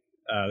Keighley,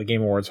 the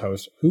Game Awards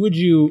host. Who would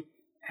you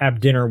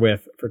have dinner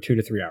with for 2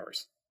 to 3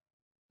 hours?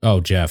 Oh,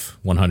 Jeff,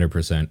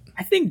 100%.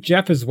 I think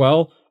Jeff as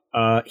well.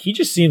 He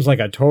just seems like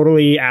a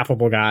totally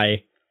affable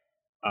guy.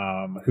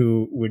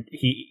 who would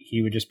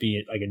he would just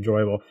be like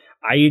enjoyable.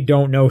 I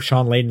don't know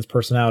Sean Layden's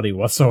personality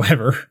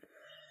whatsoever.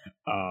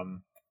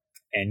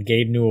 And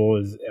Gabe Newell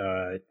is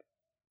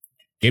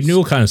Gabe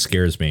Newell kind of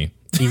scares me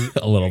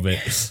a little bit.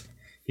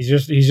 He's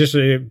just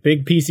a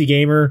big PC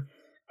gamer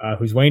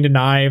who's way into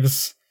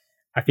knives.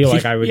 I feel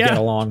like I would get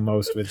along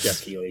most with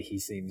Jeff Keighley. He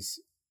seems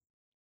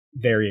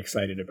very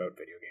excited about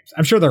video games.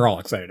 I'm sure they're all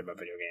excited about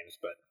video games,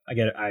 but I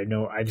get it. I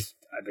know.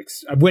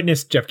 I've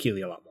witnessed Jeff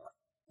Keighley a lot more.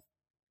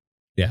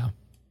 Yeah.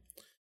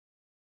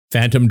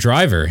 Phantom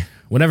Driver.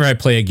 Whenever I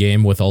play a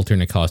game with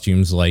alternate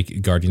costumes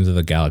like Guardians of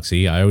the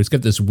Galaxy, I always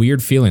get this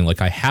weird feeling like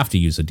I have to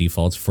use the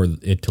defaults for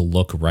it to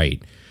look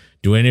right.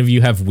 Do any of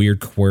you have weird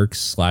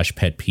quirks /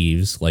 pet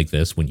peeves like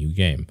this when you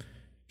game?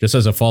 Just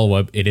as a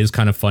follow-up, it is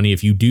kind of funny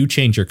if you do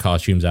change your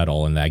costumes at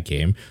all in that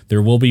game.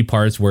 There will be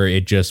parts where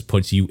it just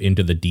puts you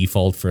into the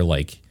default for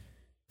like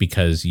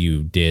because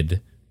you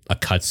did a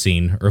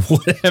cutscene or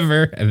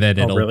whatever, and then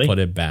it'll put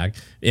it back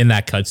in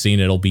that cutscene.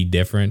 It'll be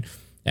different.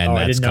 And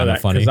that's kind of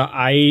funny.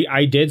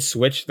 I did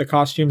switch the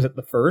costumes at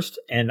the first,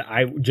 and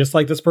I just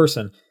like this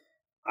person.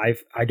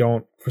 I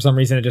don't, for some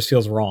reason, it just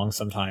feels wrong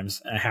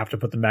sometimes. And I have to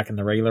put them back in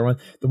the regular one.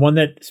 The one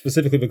that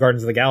specifically with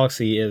Guardians of the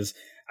Galaxy is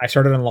I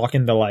started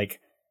unlocking the like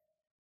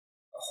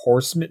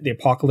horseman, the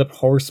Apocalypse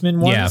Horseman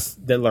ones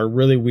that are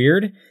really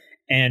weird.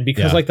 And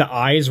because like the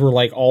eyes were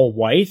like all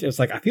white, it's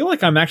like I feel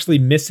like I'm actually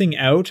missing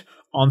out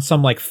on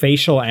some like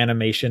facial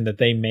animation that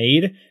they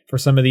made for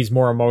some of these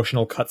more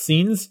emotional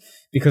cutscenes,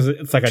 because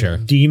it's like a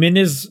demon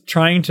is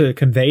trying to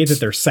convey that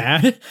they're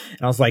sad.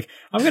 And I was like,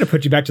 I'm going to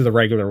put you back to the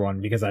regular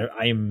one because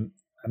I'm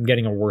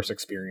getting a worse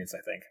experience, I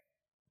think.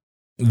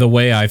 The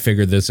way I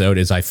figured this out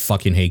is I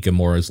fucking hate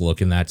Gamora's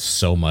look in that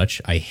so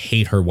much. I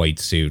hate her white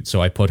suit.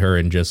 So I put her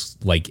in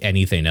just like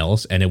anything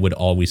else, and it would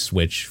always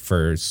switch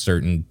for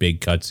certain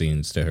big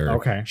cutscenes to her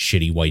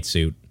shitty white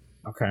suit.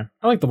 Okay.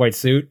 I like the white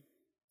suit.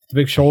 The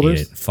big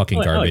shoulders.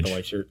 Fucking garbage. I like the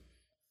white shirt.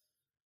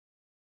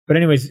 But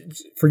anyways,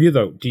 for you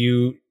though, do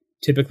you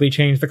typically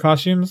change the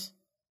costumes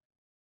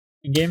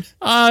in games?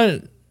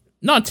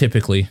 Not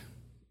typically,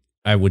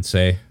 I would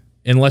say.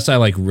 Unless I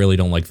like really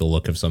don't like the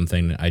look of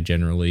something, I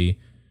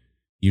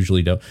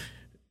usually don't.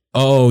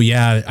 Oh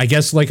yeah, I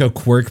guess like a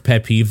quirk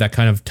pet peeve that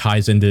kind of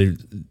ties into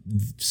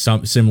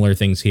some similar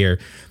things here.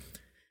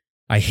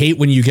 I hate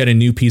when you get a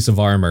new piece of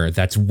armor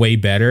that's way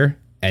better,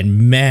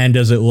 and man,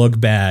 does it look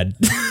bad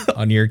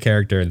on your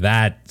character.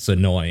 That's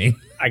annoying.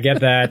 I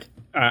get that.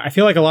 I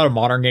feel like a lot of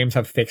modern games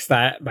have fixed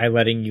that by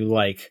letting you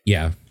like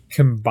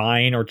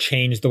combine or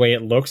change the way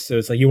it looks. So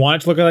it's like you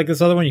want it to look like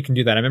this other one, you can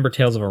do that. I remember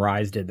Tales of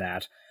Arise did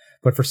that.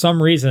 But for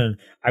some reason,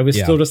 I was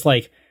still just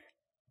like,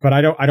 but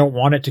I don't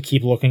want it to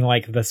keep looking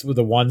like this with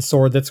the one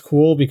sword that's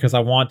cool, because I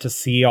want to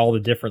see all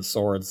the different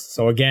swords.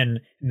 So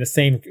again, in the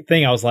same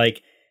thing, I was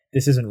like,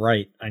 this isn't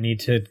right. I need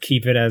to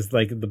keep it as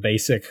like the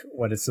basic,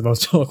 what it's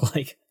supposed to look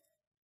like.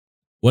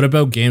 What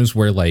about games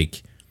where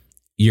like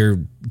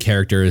your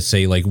character is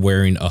say like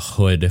wearing a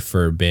hood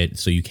for a bit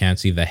so you can't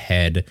see the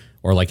head,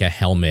 or like a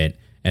helmet,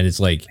 and it's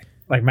like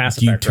Mass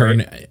Effect,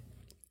 right?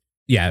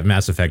 Yeah,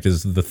 Mass Effect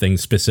is the thing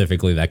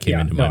specifically that came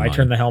into my mind. I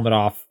turned the helmet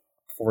off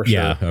for sure.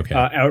 Yeah, okay.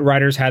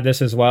 Outriders had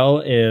this as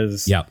well,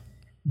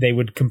 they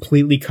would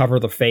completely cover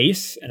the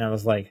face, and I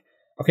was like,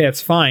 okay,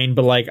 that's fine,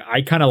 but like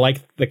I kind of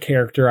like the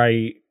character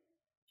I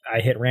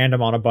hit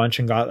random on a bunch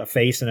and got a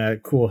face and a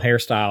cool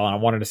hairstyle, and I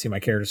wanted to see my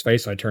character's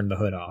face, so I turned the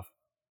hood off.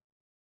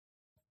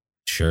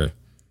 Sure.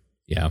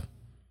 Yeah.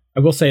 I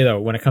will say though,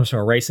 when it comes to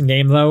a racing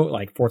game though,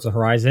 like Forza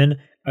Horizon,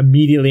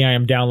 immediately I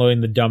am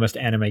downloading the dumbest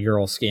anime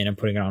girl skin and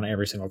putting it on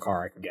every single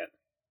car I can get.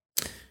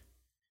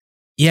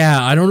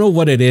 Yeah, I don't know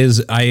what it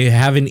is. I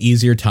have an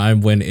easier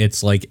time when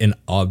it's like an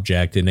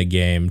object in a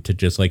game to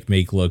just like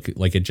make look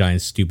like a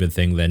giant stupid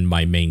thing than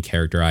my main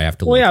character I have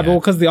to look at. Well,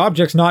 because the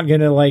object's not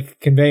going to like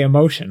convey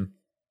emotion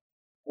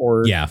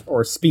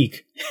or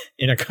speak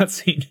in a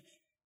cutscene.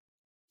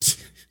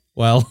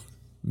 Well,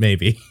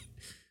 maybe.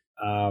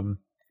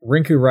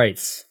 Rinku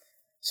writes,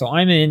 so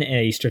I'm in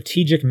a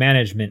strategic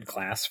management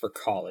class for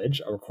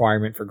college, a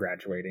requirement for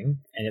graduating,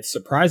 and it's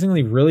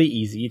surprisingly really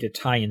easy to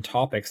tie in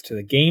topics to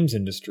the games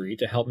industry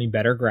to help me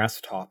better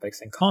grasp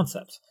topics and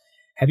concepts.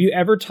 Have you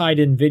ever tied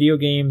in video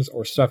games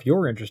or stuff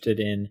you're interested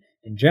in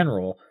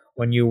general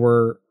when you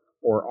were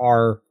or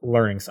are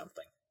learning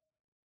something?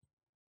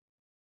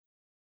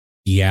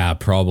 Yeah,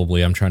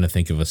 probably. I'm trying to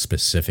think of a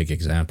specific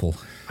example.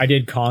 I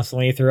did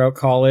constantly throughout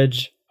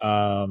college.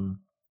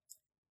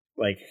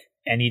 Like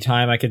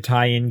anytime I could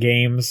tie in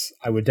games,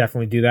 I would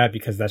definitely do that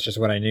because that's just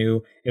what I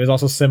knew. It was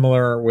also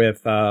similar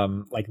with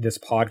like this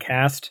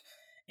podcast.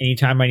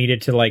 Anytime I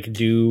needed to like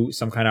do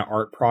some kind of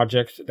art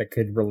project that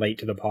could relate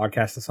to the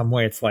podcast in some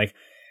way, it's like,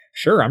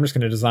 sure, I'm just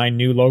going to design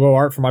new logo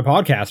art for my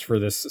podcast for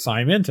this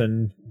assignment,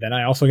 and then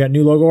I also got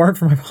new logo art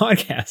for my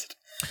podcast.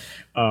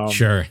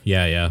 Sure,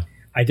 yeah.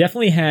 I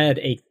definitely had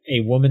a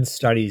women's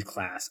studies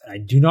class, and I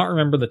do not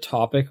remember the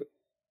topic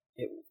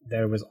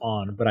that it was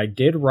on, but I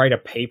did write a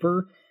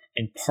paper,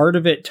 and part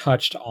of it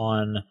touched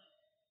on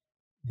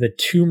the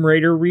Tomb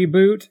Raider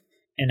reboot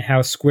and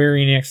how Square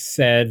Enix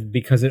said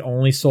because it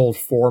only sold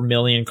 4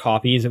 million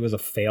copies, it was a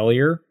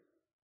failure.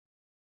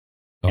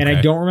 Okay. And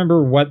I don't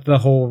remember what the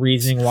whole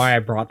reasoning why I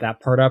brought that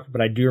part up,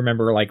 but I do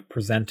remember like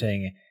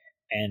presenting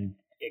and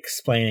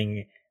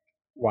explaining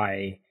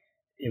why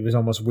it was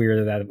almost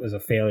weird that it was a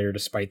failure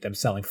despite them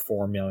selling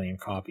 4 million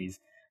copies.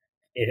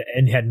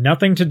 It had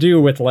nothing to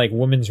do with like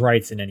women's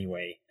rights in any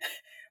way.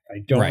 I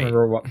don't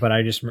remember what, but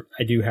I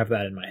do have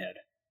that in my head.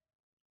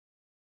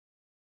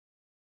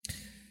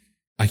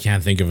 I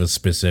can't think of a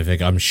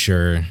specific. I'm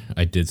sure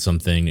I did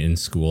something in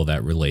school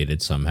that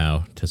related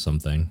somehow to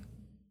something.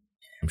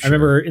 Sure. I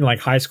remember in like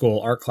high school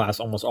art class,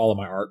 almost all of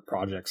my art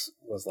projects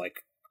was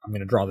like, I'm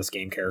going to draw this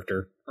game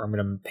character, or I'm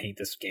going to paint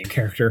this game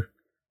character.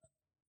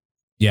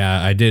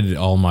 Yeah, I did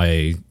all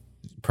my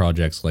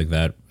projects like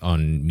that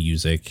on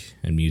music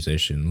and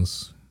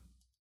musicians.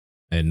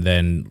 And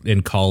then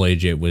in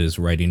college, it was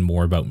writing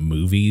more about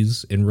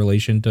movies in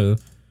relation to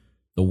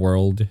the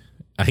world,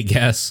 I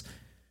guess.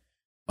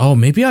 Oh,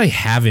 maybe I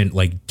haven't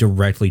like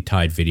directly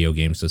tied video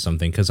games to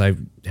something because I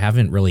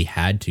haven't really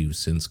had to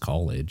since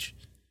college.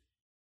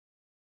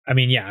 I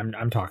mean, yeah,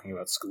 I'm talking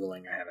about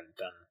schooling. I haven't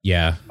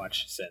done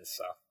much since.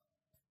 So.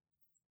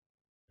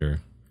 Sure.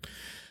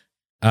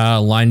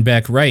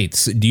 Lineback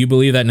writes, do you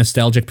believe that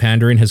nostalgic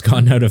pandering has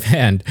gone out of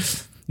hand?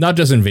 Not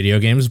just in video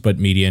games, but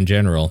media in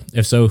general.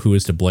 If so, who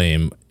is to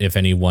blame, if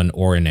anyone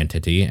or an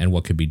entity, and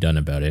what could be done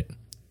about it?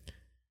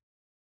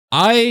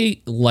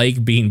 I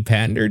like being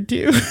pandered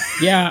to.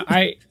 Yeah,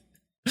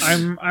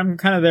 I'm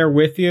kind of there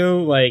with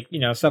you. Like, you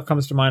know, stuff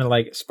comes to mind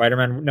like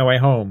Spider-Man No Way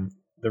Home.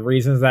 The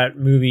reasons that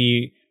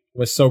movie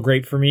was so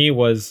great for me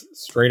was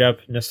straight up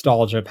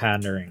nostalgia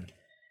pandering.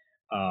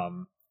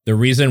 The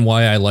reason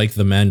why I like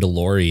The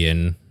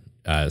Mandalorian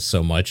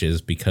so much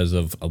is because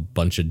of a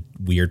bunch of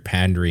weird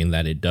pandering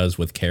that it does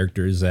with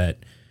characters that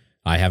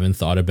I haven't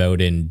thought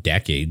about in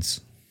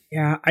decades.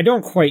 Yeah, I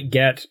don't quite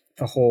get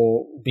the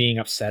whole being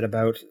upset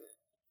about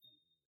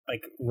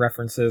like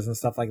references and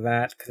stuff like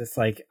that, because it's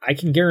like I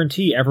can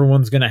guarantee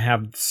everyone's going to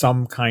have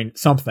some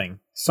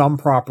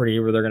property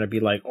where they're going to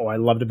be like, oh, I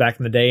loved it back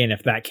in the day, and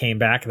if that came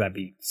back, that'd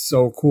be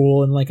so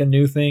cool and like a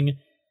new thing,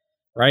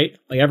 right?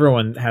 Like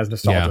everyone has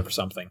nostalgia for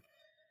something.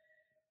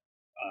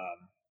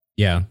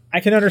 Yeah, I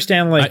can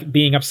understand like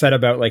being upset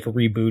about like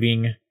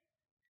rebooting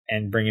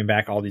and bringing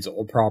back all these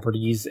old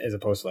properties as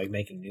opposed to like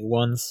making new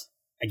ones.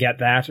 I get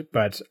that,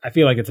 but I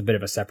feel like it's a bit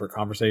of a separate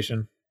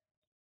conversation.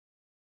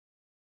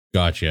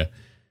 Gotcha.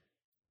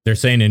 They're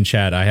saying in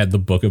chat, I had the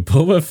Book of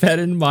Boba Fett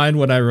in mind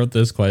when I wrote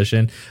this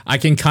question. I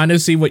can kind of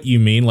see what you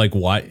mean. Like,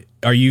 why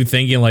are you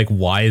thinking like,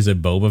 why is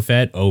it Boba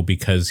Fett? Oh,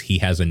 because he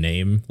has a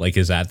name. Like,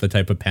 is that the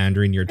type of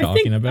pandering you're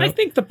talking about? I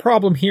think the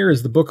problem here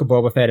is the Book of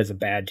Boba Fett is a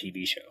bad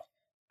TV show.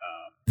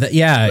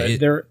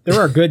 There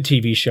are good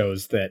TV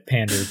shows that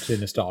pander to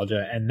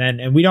nostalgia,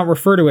 and we don't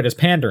refer to it as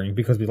pandering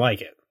because we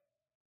like it.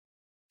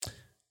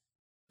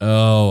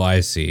 Oh, I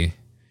see.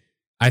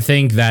 I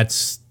think that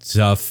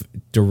stuff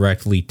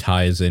directly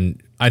ties in.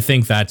 I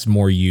think that's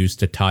more used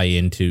to tie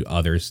into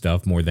other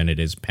stuff more than it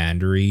is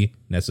pandery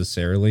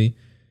necessarily.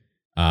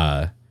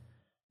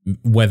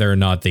 Whether or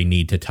not they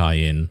need to tie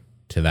in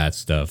to that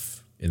stuff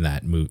in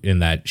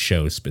that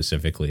show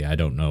specifically, I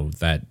don't know.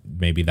 That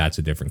maybe that's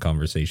a different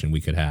conversation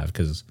we could have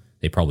because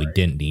they probably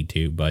didn't need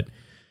to. But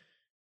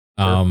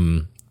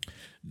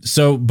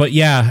but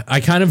yeah, I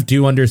kind of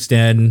do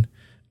understand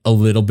a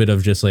little bit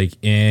of just like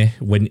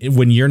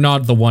when you're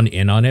not the one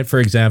in on it.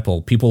 For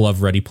example, people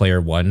love Ready Player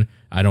One.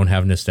 I don't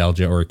have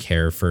nostalgia or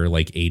care for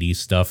like 80s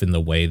stuff in the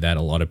way that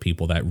a lot of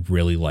people that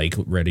really like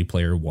Ready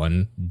Player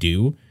One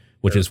do,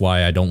 which is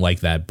why I don't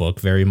like that book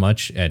very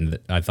much. And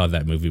I thought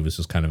that movie was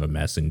just kind of a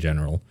mess in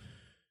general.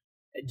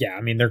 Yeah,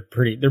 I mean, they're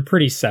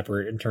pretty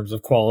separate in terms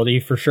of quality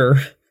for sure.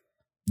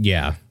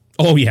 Yeah.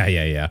 Oh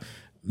yeah.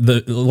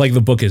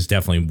 The book is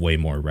definitely way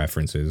more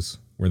references,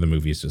 where the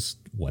movie is just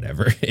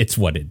whatever. It's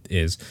what it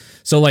is.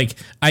 So like,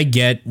 I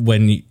get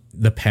when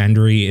the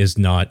pandery is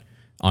not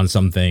on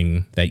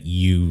something that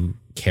you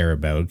care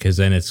about, because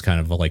then it's kind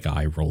of like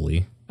eye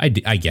rolly. I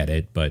get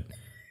it, but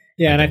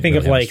yeah, and I think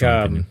of like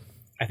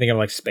I think of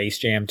like Space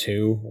Jam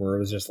 2, where it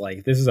was just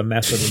like, this is a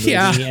mess of a movie.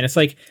 Yeah. And it's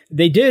like,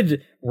 they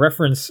did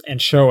reference and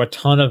show a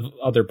ton of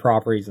other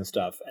properties and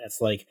stuff. And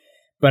it's like,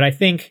 but I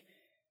think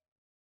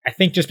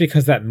just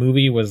because that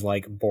movie was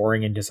like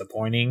boring and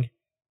disappointing,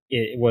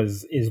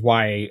 is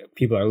why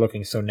people are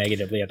looking so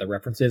negatively at the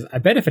references. I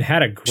bet if it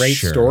had a great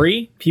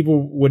story,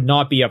 people would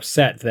not be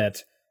upset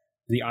that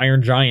the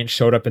Iron Giant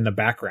showed up in the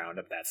background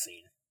of that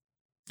scene.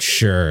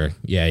 Sure.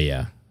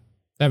 Yeah.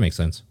 That makes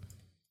sense.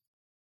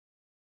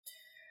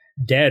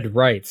 Dead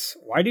writes,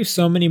 why do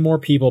so many more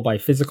people buy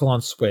physical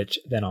on Switch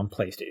than on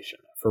PlayStation?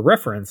 For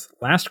reference,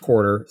 last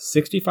quarter,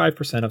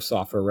 65% of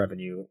software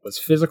revenue was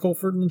physical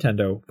for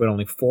Nintendo, but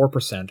only 4%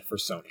 for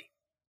Sony.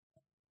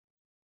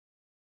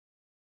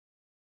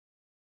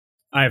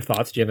 I have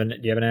thoughts. Do you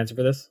have an answer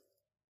for this?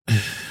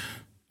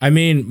 I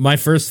mean, my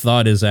first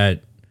thought is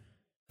that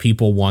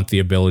people want the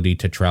ability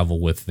to travel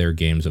with their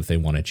games if they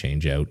want to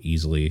change out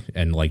easily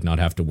and like not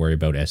have to worry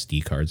about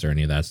SD cards or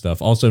any of that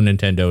stuff. Also,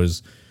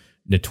 Nintendo's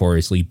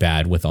notoriously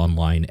bad with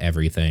online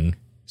everything.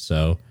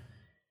 So,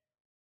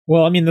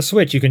 well, I mean, the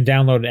Switch, you can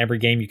download every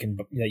game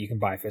that you can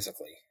buy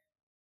physically.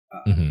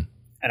 And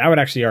I would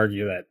actually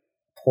argue that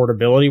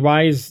portability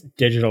wise,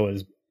 digital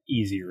is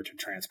easier to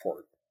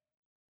transport.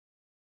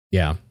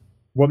 Yeah.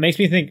 What makes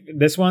me think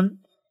this one,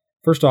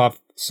 first off,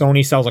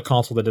 Sony sells a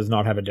console that does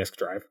not have a disk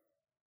drive.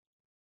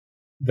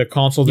 The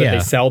console that they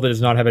sell that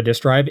does not have a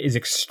disk drive is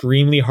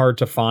extremely hard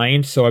to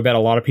find. So I bet a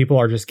lot of people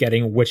are just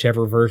getting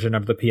whichever version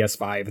of the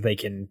PS5 they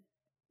can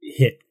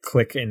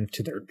click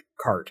into their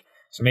cart.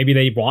 So maybe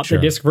they want the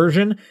disc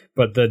version,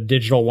 but the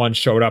digital one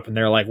showed up and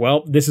they're like,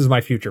 well, this is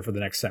my future for the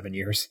next 7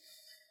 years.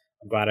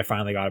 I'm glad I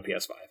finally got a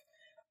PS5.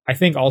 I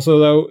think also,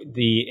 though,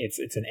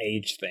 it's an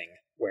age thing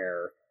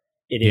where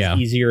it is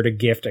easier to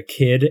gift a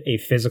kid a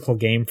physical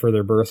game for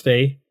their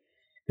birthday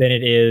than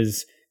it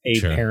is a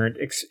parent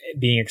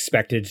being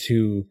expected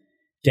to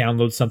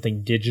download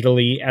something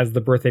digitally as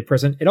the birthday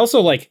present. It also,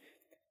 like,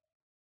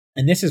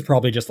 and this is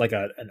probably just like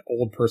an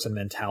old person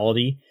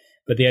mentality,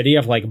 but the idea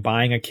of like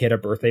buying a kid a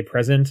birthday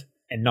present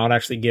and not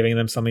actually giving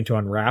them something to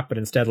unwrap, but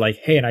instead like,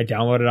 hey, and I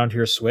download it onto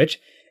your Switch,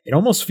 it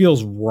almost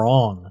feels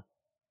wrong.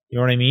 You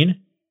know what I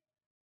mean?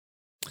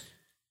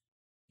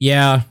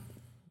 Yeah.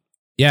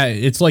 Yeah,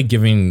 it's like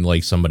giving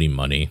like somebody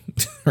money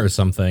or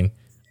something.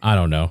 I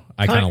don't know.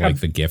 I kind of like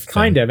the gift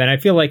kind thing. of, and I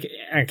feel like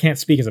I can't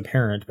speak as a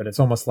parent, but it's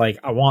almost like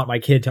I want my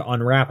kid to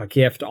unwrap a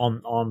gift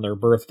on their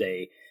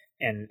birthday,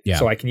 and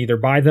so I can either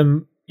buy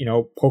them,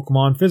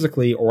 Pokemon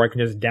physically, or I can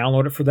just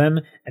download it for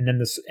them, and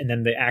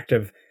then the act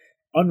of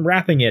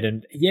unwrapping it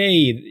and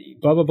yay,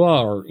 blah blah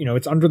blah, or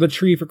it's under the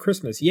tree for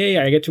Christmas, yay,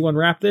 I get to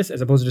unwrap this,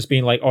 as opposed to just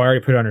being like, oh, I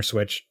already put it on your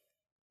Switch,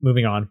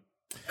 moving on.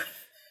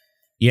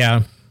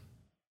 Yeah.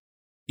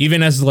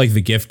 Even as like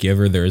the gift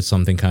giver, there is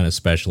something kind of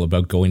special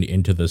about going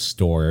into the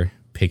store,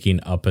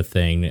 picking up a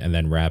thing, and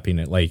then wrapping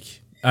it.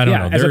 Like, I don't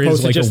know. There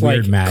is like just a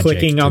weird magic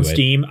clicking on to it.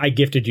 Steam. I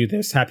gifted you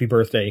this. Happy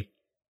birthday.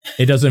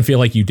 It doesn't feel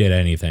like you did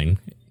anything.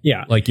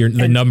 Yeah, like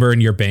the number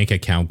in your bank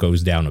account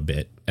goes down a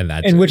bit,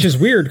 and which is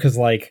weird because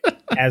like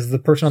as the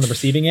person on the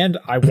receiving end,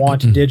 I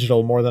want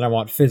digital more than I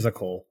want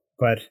physical.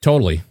 But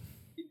totally,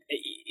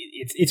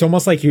 it's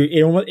almost like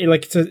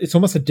it's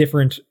almost a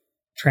different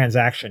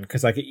transaction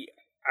because like.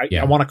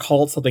 I want to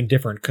call it something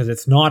different because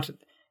it's not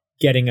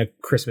getting a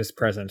Christmas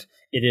present.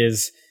 It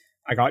is,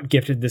 I got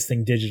gifted this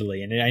thing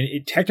digitally, and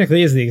it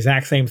technically is the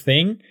exact same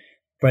thing,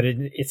 but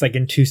it's like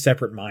in two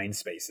separate mind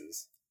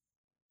spaces.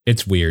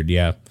 It's weird.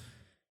 Yeah.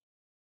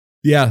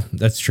 Yeah,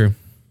 that's true.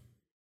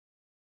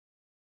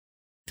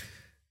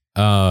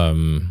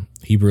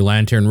 Hebrew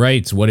Lantern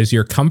writes, what is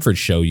your comfort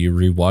show you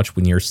rewatch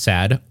when you're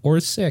sad or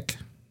sick?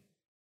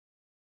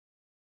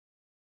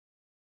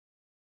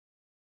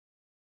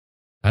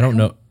 I don't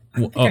know. I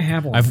don't think I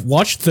have one. I've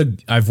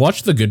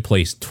watched The Good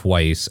Place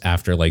twice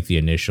after like the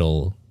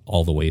initial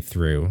all the way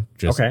through,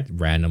 just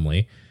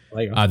randomly.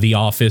 The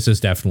Office is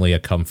definitely a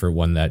comfort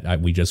one that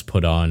we just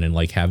put on and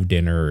like have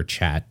dinner or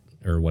chat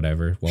or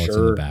whatever while it's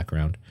in the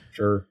background.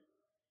 Sure.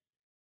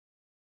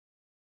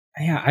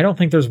 Yeah, I don't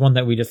think there's one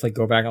that we just like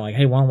go back and like,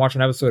 hey, want to watch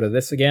an episode of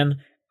this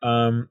again?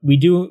 We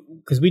do,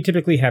 because we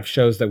typically have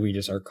shows that we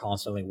just are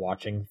constantly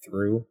watching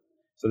through.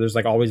 So there's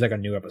like always like a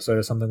new episode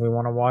of something we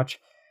want to watch.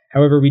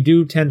 However, we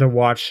do tend to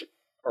watch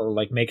or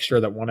like make sure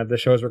that one of the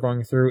shows we're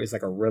going through is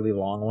like a really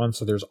long one.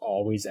 So there's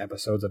always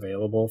episodes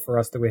available for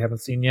us that we haven't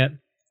seen yet.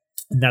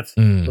 And that's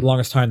for the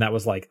longest time that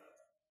was like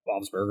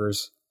Bob's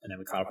Burgers. And then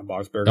we caught up on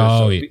Bob's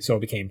Burgers. So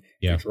it became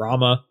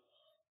drama.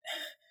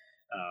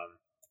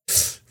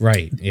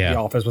 Right. Yeah. The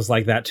Office was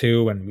like that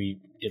too. When we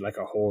did like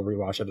a whole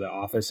rewatch of The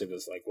Office, it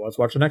was like, well, let's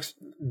watch the next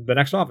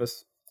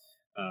Office.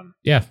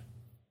 Yeah.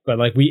 But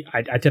like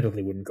I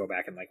typically wouldn't go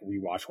back and like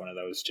rewatch one of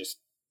those just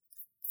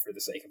for the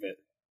sake of it.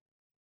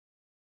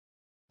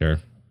 Sure.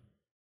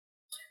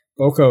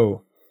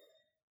 Boko,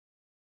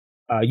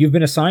 you've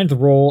been assigned the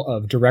role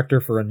of director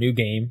for a new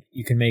game.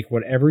 You can make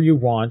whatever you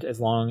want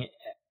as long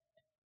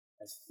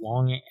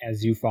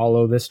as you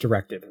follow this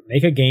directive.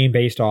 Make a game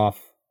based off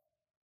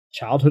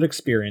childhood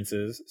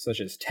experiences such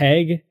as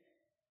tag,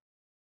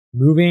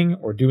 moving,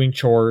 or doing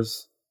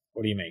chores.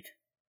 What do you make?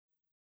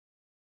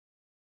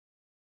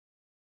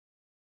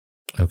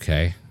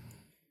 Okay.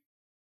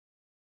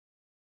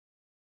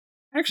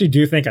 I actually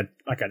do think an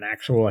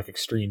actual like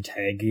extreme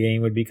tag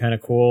game would be kind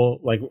of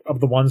cool. Like of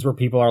the ones where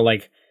people are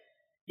like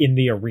in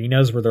the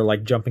arenas where they're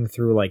like jumping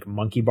through like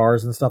monkey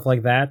bars and stuff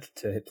like that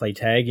to play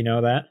tag. You know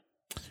that?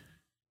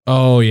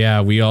 Oh yeah,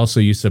 we also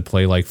used to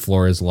play like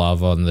Floor is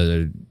Lava on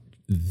the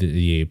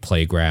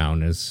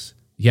playground.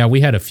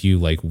 We had a few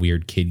like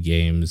weird kid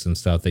games and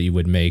stuff that you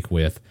would make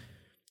with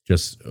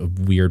just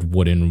weird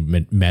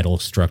wooden metal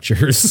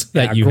structures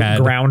that you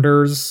had.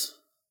 Grounders,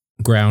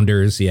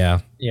 yeah.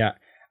 Yeah.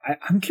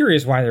 I'm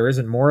curious why there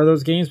isn't more of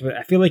those games, but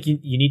I feel like you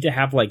need to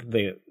have like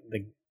the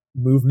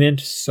movement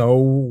so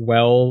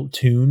well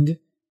tuned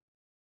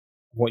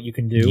what you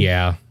can do.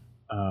 Yeah.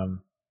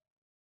 I'm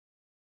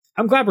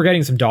glad we're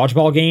getting some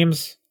dodgeball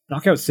games.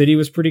 Knockout City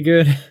was pretty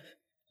good.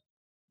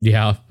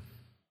 Yeah.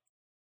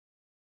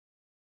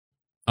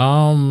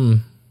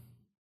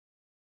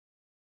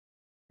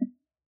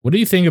 What do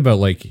you think about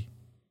like,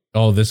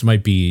 oh, this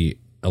might be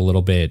a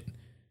little bit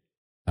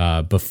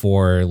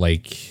before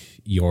like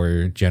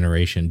your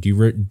generation.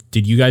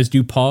 Did you guys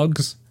do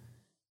Pogs?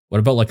 What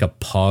about like a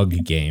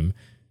Pog game?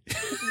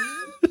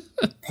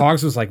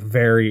 Pogs was like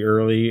very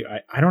early.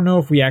 I don't know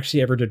if we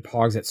actually ever did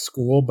Pogs at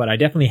school, but I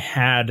definitely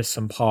had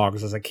some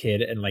Pogs as a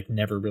kid and like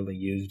never really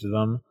used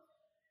them.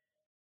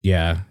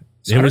 Yeah.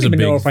 So I don't even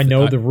know if I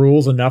know the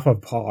rules enough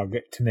of Pog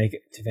to make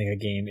a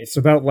game. It's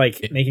about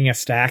like making a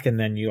stack and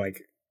then you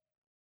like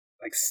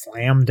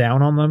slam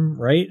down on them,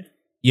 right?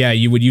 Yeah,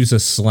 you would use a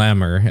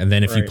slammer, and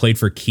then if you played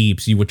for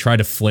keeps, you would try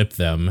to flip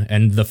them.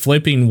 And the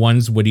flipping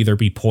ones would either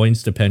be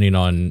points, depending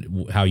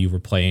on how you were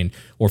playing,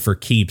 or for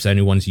keeps,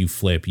 any ones you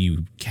flip,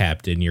 you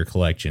kept in your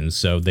collection.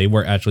 So they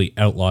were actually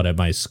outlawed at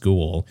my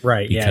school,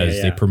 right?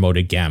 Because they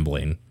promoted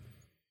gambling.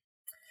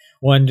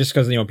 One, just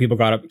because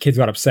kids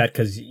got upset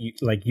because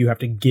you have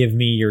to give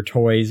me your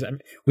toys.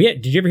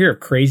 Did you ever hear of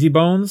Crazy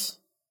Bones?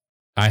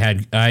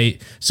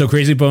 So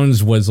Crazy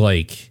Bones was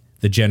like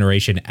the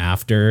generation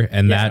after,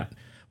 and that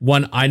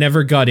one I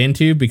never got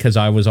into because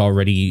I was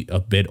already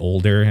a bit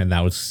older and that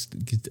was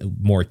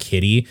more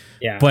kiddie.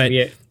 Yeah, but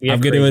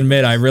I'm going to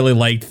admit I really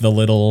liked the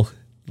little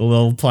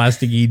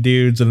plasticky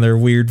dudes and their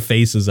weird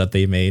faces that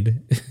they made.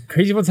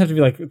 Crazy Bones have to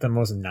be like the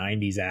most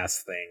 90s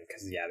ass thing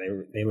because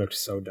they looked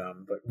so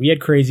dumb. But we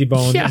had Crazy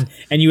Bones,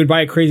 and you would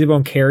buy a Crazy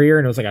Bone carrier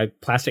and it was like a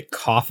plastic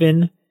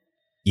coffin.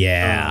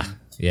 Yeah.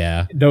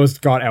 Yeah. Those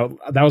got out.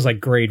 That was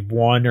like grade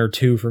 1 or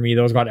 2 for me.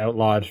 Those got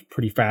outlawed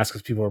pretty fast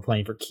because people were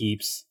playing for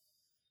keeps.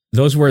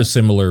 Those were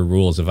similar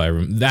rules, if I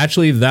remember.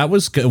 Actually, that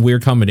was a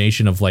weird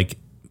combination of like,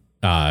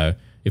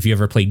 if you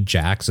ever played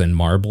jacks and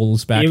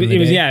marbles back in the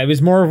day. It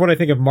was more of what I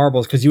think of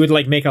marbles because you would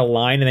like make a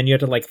line and then you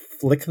had to like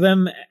flick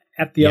them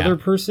at the other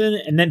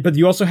person, and then but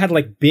you also had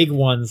like big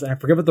ones. And I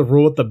forget what the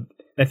rule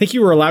I think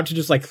you were allowed to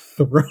just like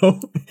throw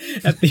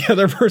at the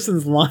other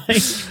person's line.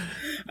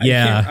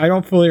 I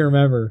don't fully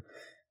remember.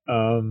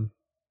 I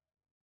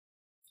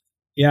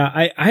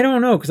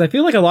don't know, because I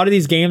feel like a lot of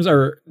these games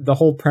the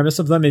whole premise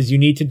of them is you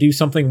need to do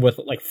something with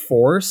like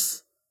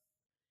force.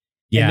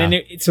 Yeah. And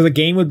then so the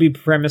game would be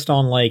premised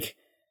on like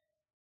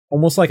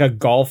almost like a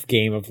golf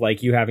game of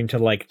like you having to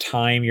like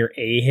time your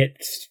A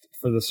hits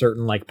for the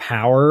certain like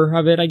power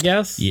of it, I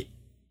guess.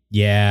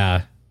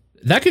 Yeah.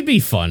 That could be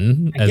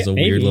fun as a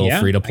weird little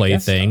free to play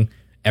thing. So.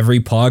 Every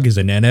Pog is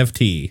an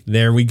NFT.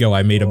 There we go.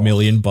 I made $1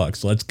 million.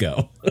 Let's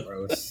go.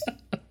 Gross.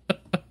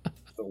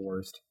 The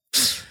worst.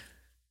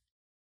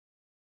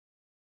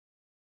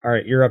 All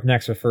right, you're up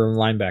next for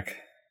Lineback.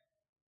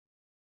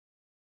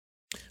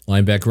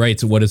 Lineback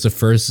writes, what is the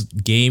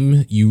first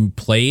game you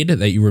played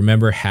that you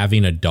remember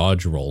having a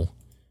dodge roll?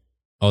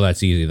 Oh,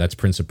 that's easy. That's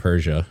Prince of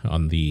Persia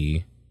on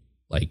the,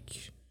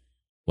 like,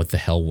 what the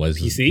hell was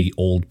PC? The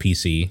old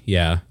PC.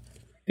 Yeah.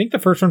 I think the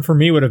first one for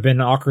me would have been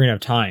Ocarina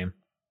of Time.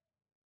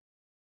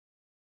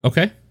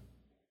 Okay.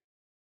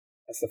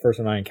 That's the first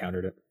one I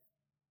encountered it.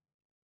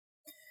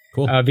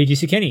 Cool.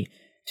 VGC Kenny.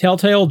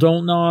 Telltale,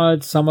 Don't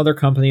Nod, some other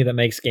company that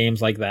makes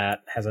games like that,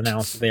 has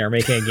announced that they are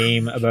making a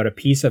game about a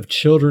piece of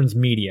children's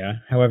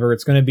media. However,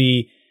 it's going to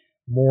be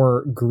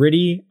more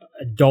gritty,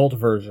 adult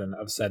version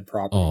of said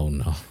property. Oh,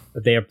 no.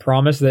 But they have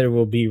promised that it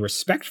will be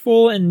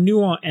respectful and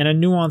a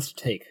nuanced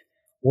take.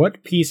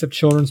 What piece of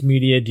children's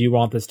media do you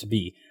want this to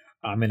be?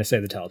 I'm going to say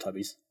the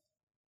Teletubbies.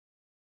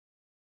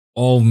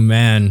 Oh,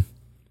 man.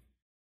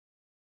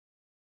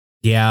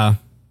 Yeah.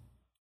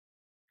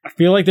 I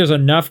feel like there's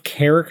enough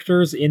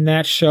characters in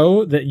that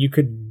show that you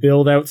could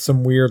build out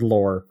some weird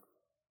lore.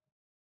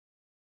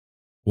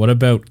 What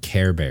about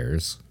Care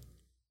Bears?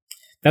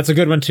 That's a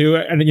good one too,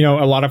 and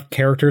a lot of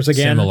characters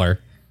again. Similar,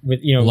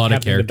 with a lot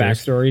of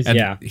characters, the backstories.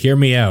 And hear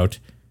me out.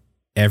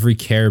 Every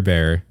Care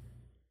Bear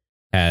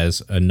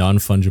has a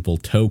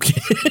non-fungible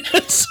token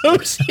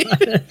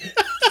associated.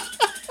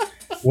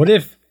 What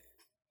if?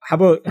 How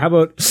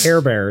about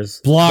Care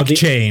Bears?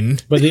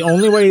 Blockchain. But the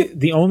only way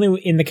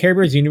in the Care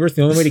Bears universe,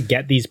 the only way to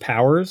get these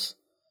powers,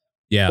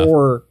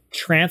 or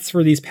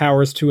transfer these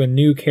powers to a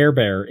new Care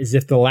Bear, is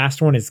if the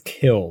last one is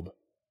killed.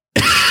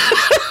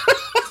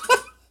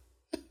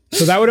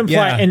 So that would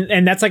imply,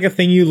 and that's like a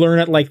thing you learn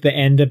at like the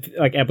end of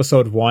like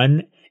episode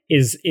 1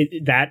 is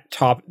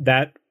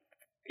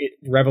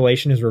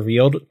revelation is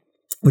revealed,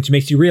 which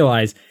makes you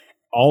realize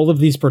all of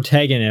these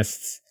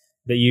protagonists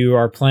that you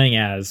are playing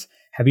as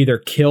have either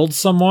killed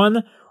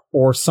someone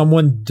or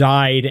someone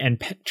died and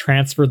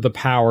transferred the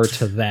power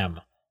to them.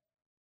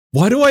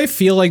 Why do I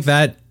feel like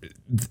that?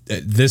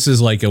 This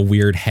is like a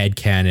weird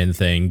headcanon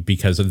thing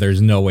because there's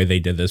no way they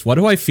did this. Why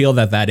do I feel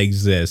that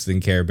exists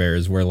in Care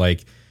Bears where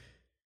like,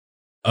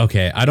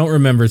 okay, I don't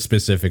remember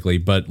specifically,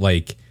 but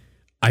like,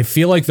 I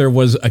feel like there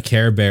was a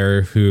Care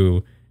Bear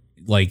who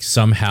like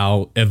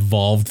somehow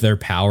evolved their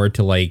power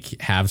to like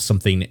have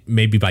something,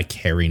 maybe by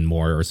caring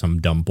more or some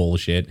dumb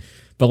bullshit.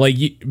 But like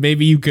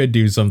maybe you could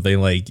do something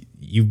like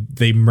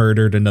they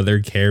murdered another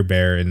Care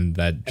Bear and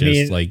that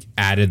just like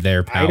added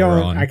their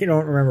power on. I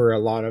don't remember a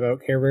lot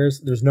about Care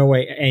Bears. There's no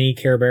way any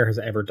Care Bear has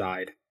ever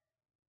died.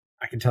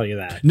 I can tell you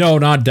that. No,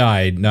 not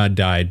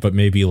died, but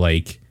maybe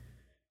like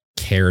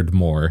cared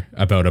more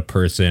about a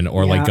person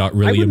or like got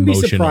really emotional. I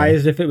wouldn't be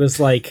surprised if it was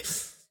like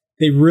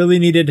they really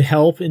needed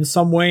help in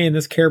some way, and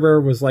this Care Bear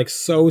was like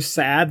so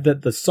sad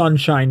that the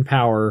sunshine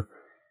power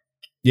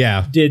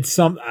did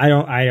some.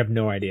 I have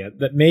no idea.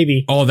 But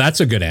maybe. Oh, that's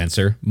a good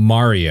answer.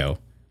 Mario.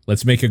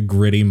 Let's make a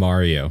gritty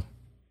Mario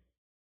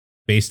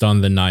based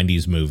on the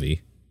 90s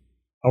movie.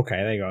 Okay,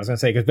 there you go. I was gonna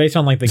say, because based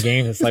on like the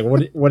game, it's like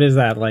what is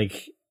that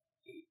like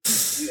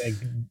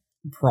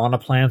piranha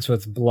plants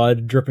with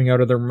blood dripping out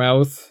of their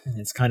mouth? And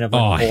it's kind of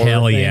like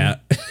hell thing. Yeah.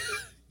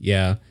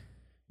 Yeah.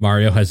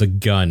 Mario has a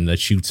gun that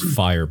shoots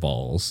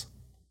fireballs.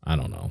 I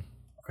don't know.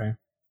 Okay.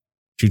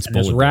 Shoots and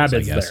bullet there's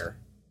balls, rabbids there.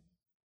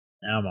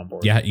 Now I'm on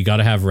board. Yeah, you got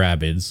to have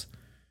rabbids.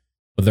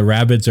 But the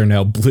rabbids are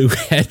now blue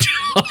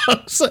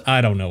hedgehogs.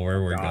 I don't know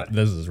where we're going.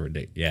 This is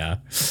ridiculous. Yeah.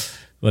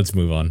 Let's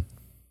move on.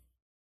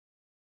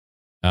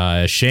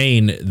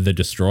 Shane the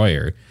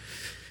Destroyer.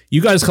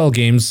 You guys call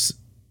games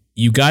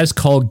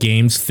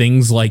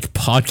things like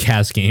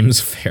podcast games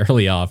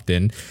fairly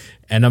often.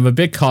 And I'm a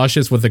bit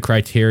cautious with the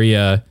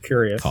criteria.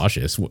 Curious.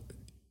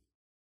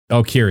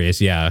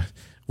 Curious, yeah.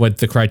 What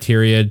the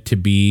criteria to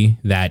be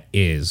that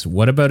is.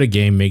 What about a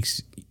game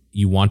makes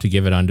you want to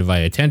give it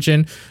undivided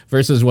attention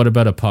versus what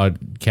about a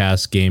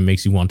podcast game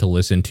makes you want to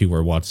listen to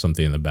or watch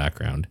something in the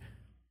background?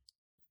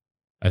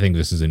 I think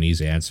this is an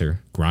easy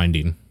answer.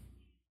 Grinding.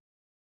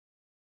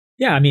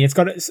 Yeah, I mean,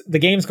 the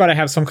game's got to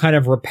have some kind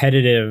of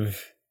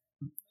repetitive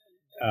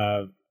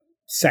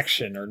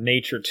section or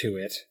nature to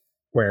it,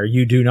 where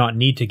you do not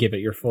need to give it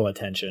your full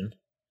attention.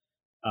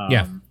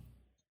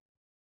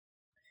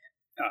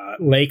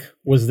 Lake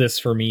was this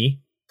for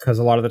me, because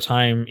a lot of the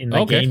time in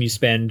the game you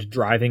spend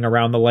driving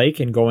around the lake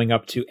and going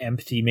up to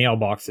empty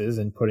mailboxes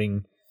and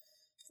putting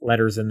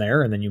letters in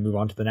there, and then you move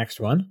on to the next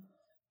one.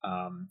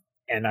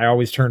 And I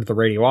always turned the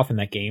radio off in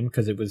that game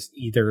because it was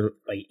either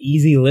like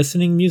easy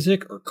listening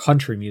music or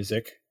country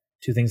music,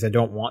 two things I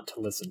don't want to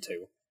listen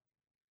to.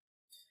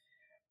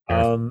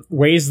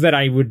 Ways that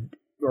I would,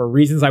 or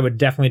reasons I would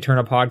definitely turn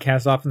a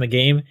podcast off in the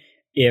game,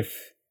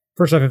 if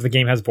the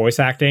game has voice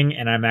acting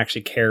and I'm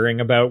actually caring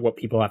about what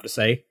people have to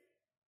say.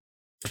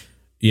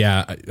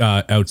 Yeah,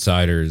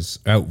 Outriders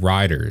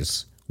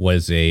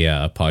was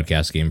a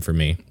podcast game for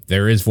me.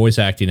 There is voice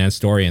acting and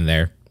story in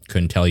there.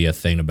 Couldn't tell you a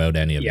thing about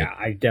any of it. Yeah,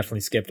 I definitely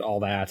skipped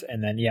all that.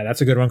 And then,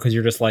 that's a good one because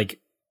you're just like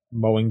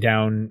mowing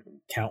down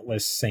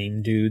countless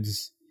same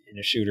dudes in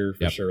a shooter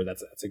for sure.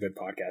 That's a good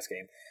podcast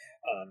game.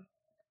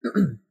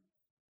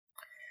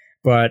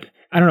 But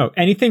I don't know,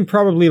 anything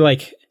probably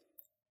like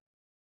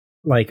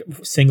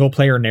single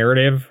player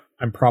narrative,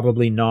 I'm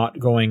probably not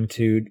going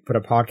to put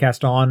a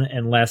podcast on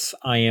unless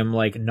I am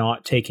like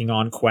not taking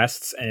on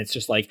quests and it's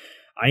just like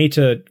I need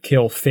to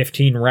kill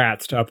 15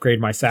 rats to upgrade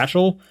my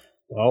satchel.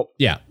 Well,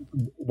 yeah,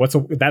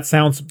 that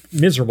sounds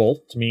miserable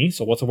to me.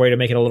 So what's a way to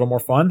make it a little more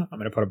fun? I'm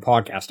going to put a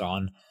podcast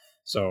on.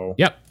 So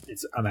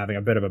I'm having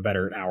a bit of a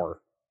better hour.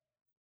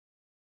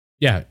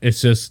 Yeah, it's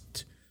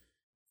just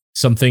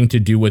something to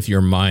do with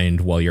your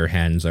mind while your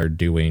hands are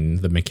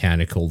doing the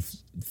mechanical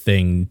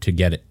thing to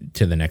get it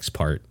to the next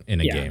part in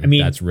a game. I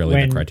mean, that's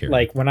really the criteria.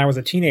 Like when I was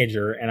a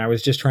teenager and I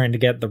was just trying to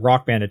get the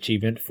Rock Band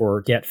achievement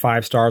for get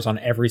 5 stars on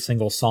every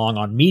single song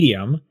on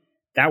Medium,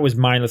 that was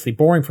mindlessly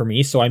boring for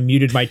me. So I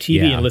muted my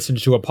TV and listened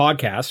to a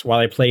podcast while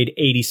I played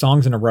 80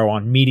 songs in a row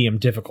on medium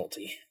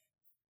difficulty.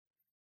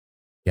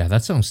 Yeah,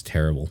 that sounds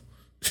terrible.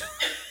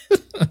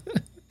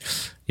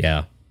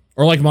 Yeah.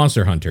 Or like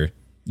Monster Hunter.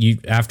 You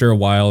after a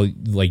while,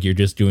 like you're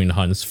just doing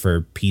hunts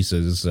for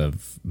pieces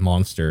of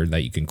monster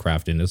that you can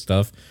craft into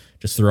stuff.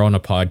 Just throw on a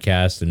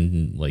podcast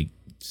and like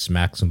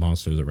smack some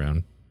monsters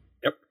around.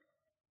 Yep.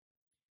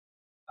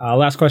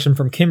 Last question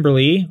from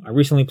Kimberly. I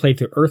recently played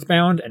through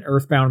Earthbound and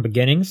Earthbound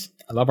Beginnings.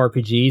 I love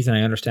RPGs and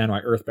I understand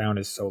why Earthbound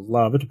is so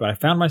loved, but I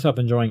found myself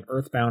enjoying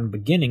Earthbound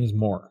Beginnings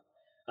more.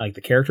 I like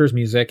the characters,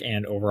 music,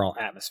 and overall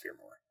atmosphere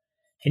more.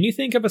 Can you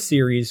think of a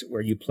series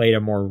where you played a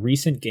more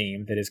recent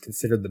game that is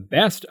considered the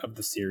best of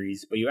the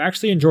series, but you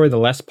actually enjoy the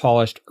less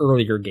polished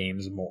earlier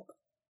games more?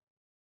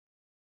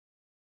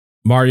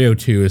 Mario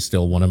 2 is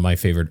still one of my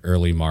favorite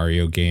early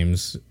Mario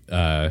games,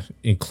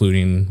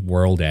 including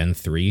World and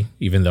 3,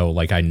 even though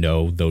like I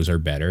know those are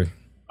better.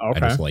 Okay.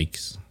 I just like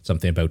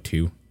something about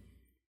 2.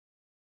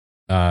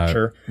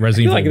 Sure.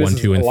 Resident Evil 1,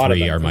 2, and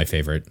 3 are my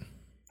favorite.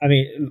 I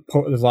mean,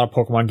 there's a lot of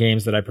Pokemon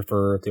games that I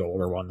prefer the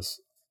older ones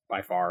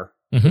by far,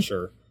 for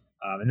sure.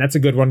 And that's a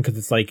good one because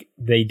it's like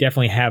they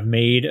definitely have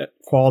made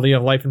quality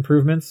of life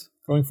improvements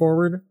going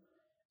forward.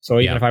 So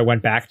even if I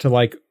went back to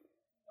like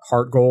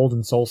Heart Gold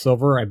and Soul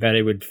Silver, I bet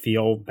it would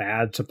feel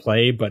bad to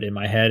play, but in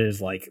my head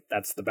is like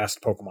that's the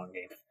best Pokemon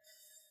game.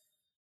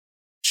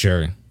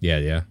 Sure.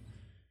 Yeah.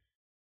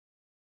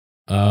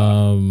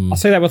 I'll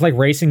say that with like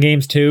racing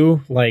games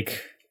too.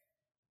 Like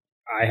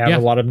I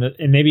have a lot of,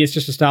 and maybe it's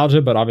just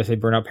nostalgia, but obviously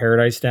Burnout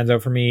Paradise stands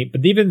out for me.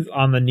 But even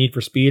on the Need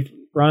for Speed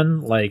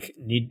run, like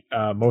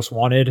Most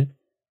Wanted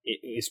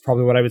is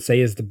probably what I would say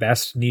is the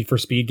best Need for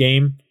Speed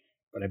game,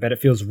 but I bet it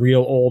feels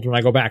real old when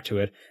I go back to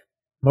it.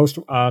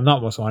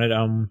 Not Most Wanted,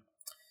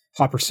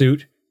 Hot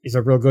Pursuit is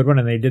a real good one,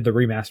 and they did the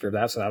remaster of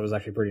that, so that was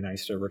actually pretty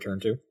nice to return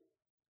to.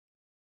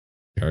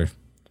 Sure.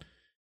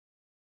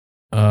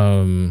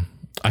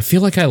 I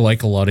feel like I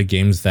like a lot of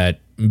games that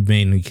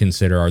mainly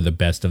consider are the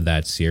best of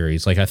that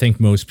series. Like I think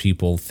most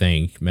people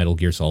think Metal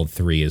Gear Solid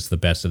 3 is the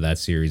best of that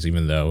series,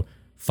 even though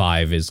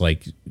 5 is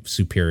like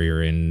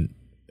superior in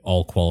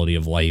all quality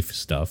of life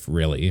stuff,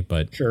 really.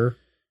 But sure.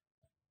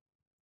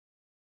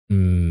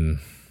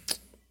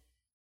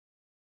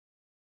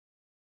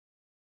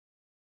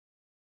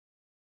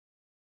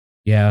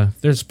 Yeah,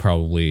 there's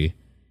probably.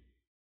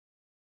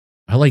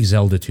 I like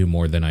Zelda 2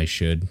 more than I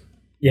should.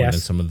 Yes, more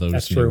than some of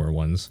those newer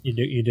ones.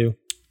 You do.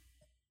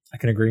 I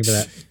can agree to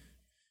that.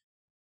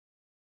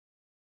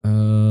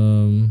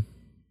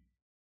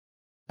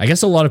 I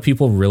guess a lot of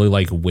people really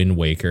like Wind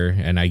Waker,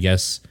 and I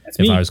guess That's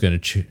if me. I was going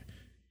to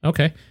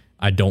okay,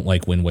 I don't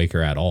like Wind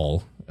Waker at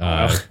all.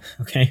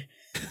 Okay.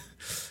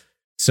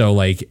 So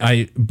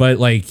but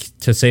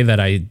to say that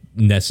I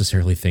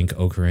necessarily think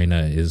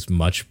Ocarina is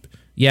much,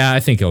 I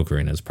think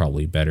Ocarina is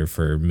probably better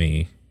for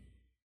me.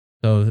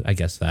 So I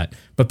guess that,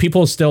 but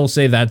people still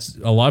say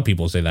a lot of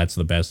people say that's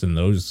the best in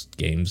those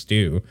games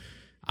too.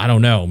 I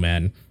don't know,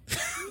 man.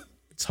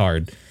 It's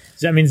hard.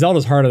 I mean,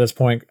 Zelda's hard at this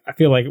point. I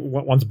feel like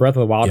once Breath of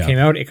the Wild came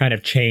out, it kind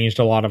of changed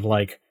a lot of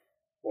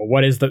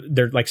what is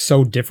they're like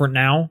so different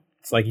now.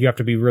 It's like you have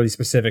to be really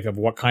specific of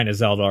what kind of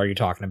Zelda are you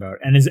talking about.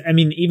 And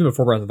even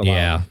before Breath of the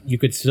Wild, you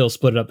could still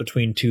split it up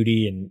between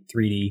 2D and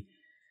 3D.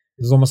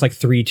 There's almost like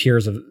 3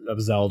 tiers of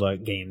Zelda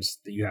games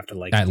that you have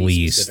to at be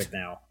least specific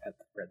now.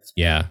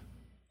 Yeah,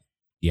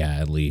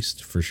 at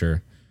least for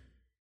sure.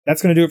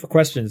 That's going to do it for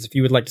questions. If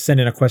you would like to send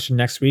in a question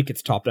next week,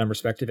 it's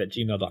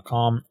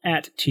topdownperspective@gmail.com,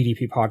 at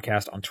TDP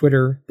Podcast on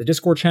Twitter, the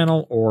Discord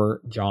channel, or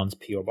John's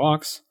P.O.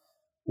 Box.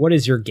 What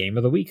is your game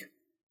of the week?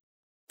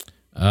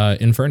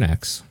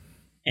 Infernax.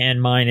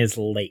 And mine is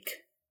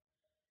Lake.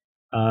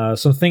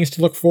 Some things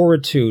to look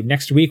forward to.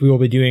 Next week, we will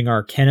be doing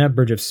our Kena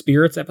Bridge of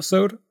Spirits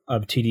episode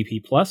of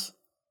TDP Plus.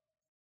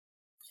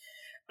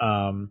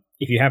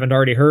 If you haven't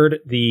already heard,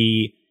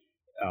 the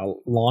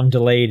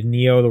long-delayed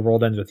Neo, The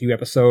World Ends With You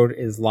episode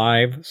is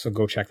live, so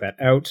go check that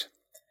out.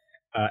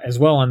 As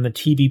well, on the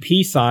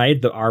TBP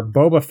side, our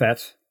Boba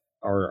Fett,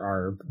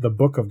 or the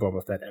Book of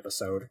Boba Fett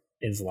episode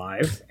is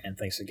live, and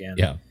thanks again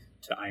to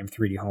I Am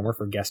 3D Homer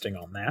for guesting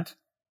on that.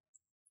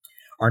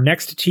 Our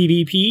next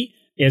TBP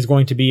is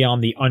going to be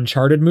on the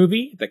Uncharted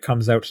movie that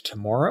comes out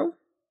tomorrow.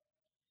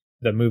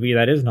 The movie,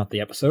 that is, not the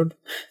episode.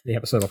 The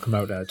episode will come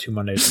out 2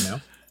 Mondays from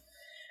now.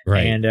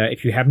 Right. And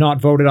if you have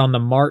not voted on the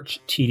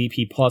March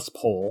TDP Plus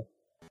poll,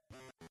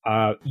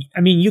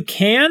 you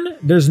can.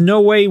 There's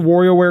no way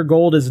WarioWare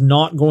Gold is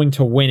not going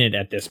to win it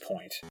at this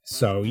point.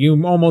 So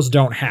you almost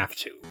don't have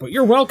to. But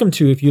you're welcome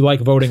to if you like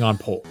voting on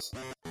polls.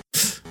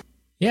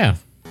 Yeah.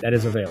 That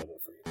is available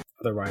for you.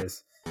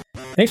 Otherwise,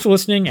 thanks for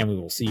listening, and we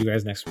will see you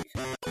guys next week.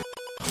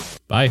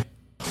 Bye.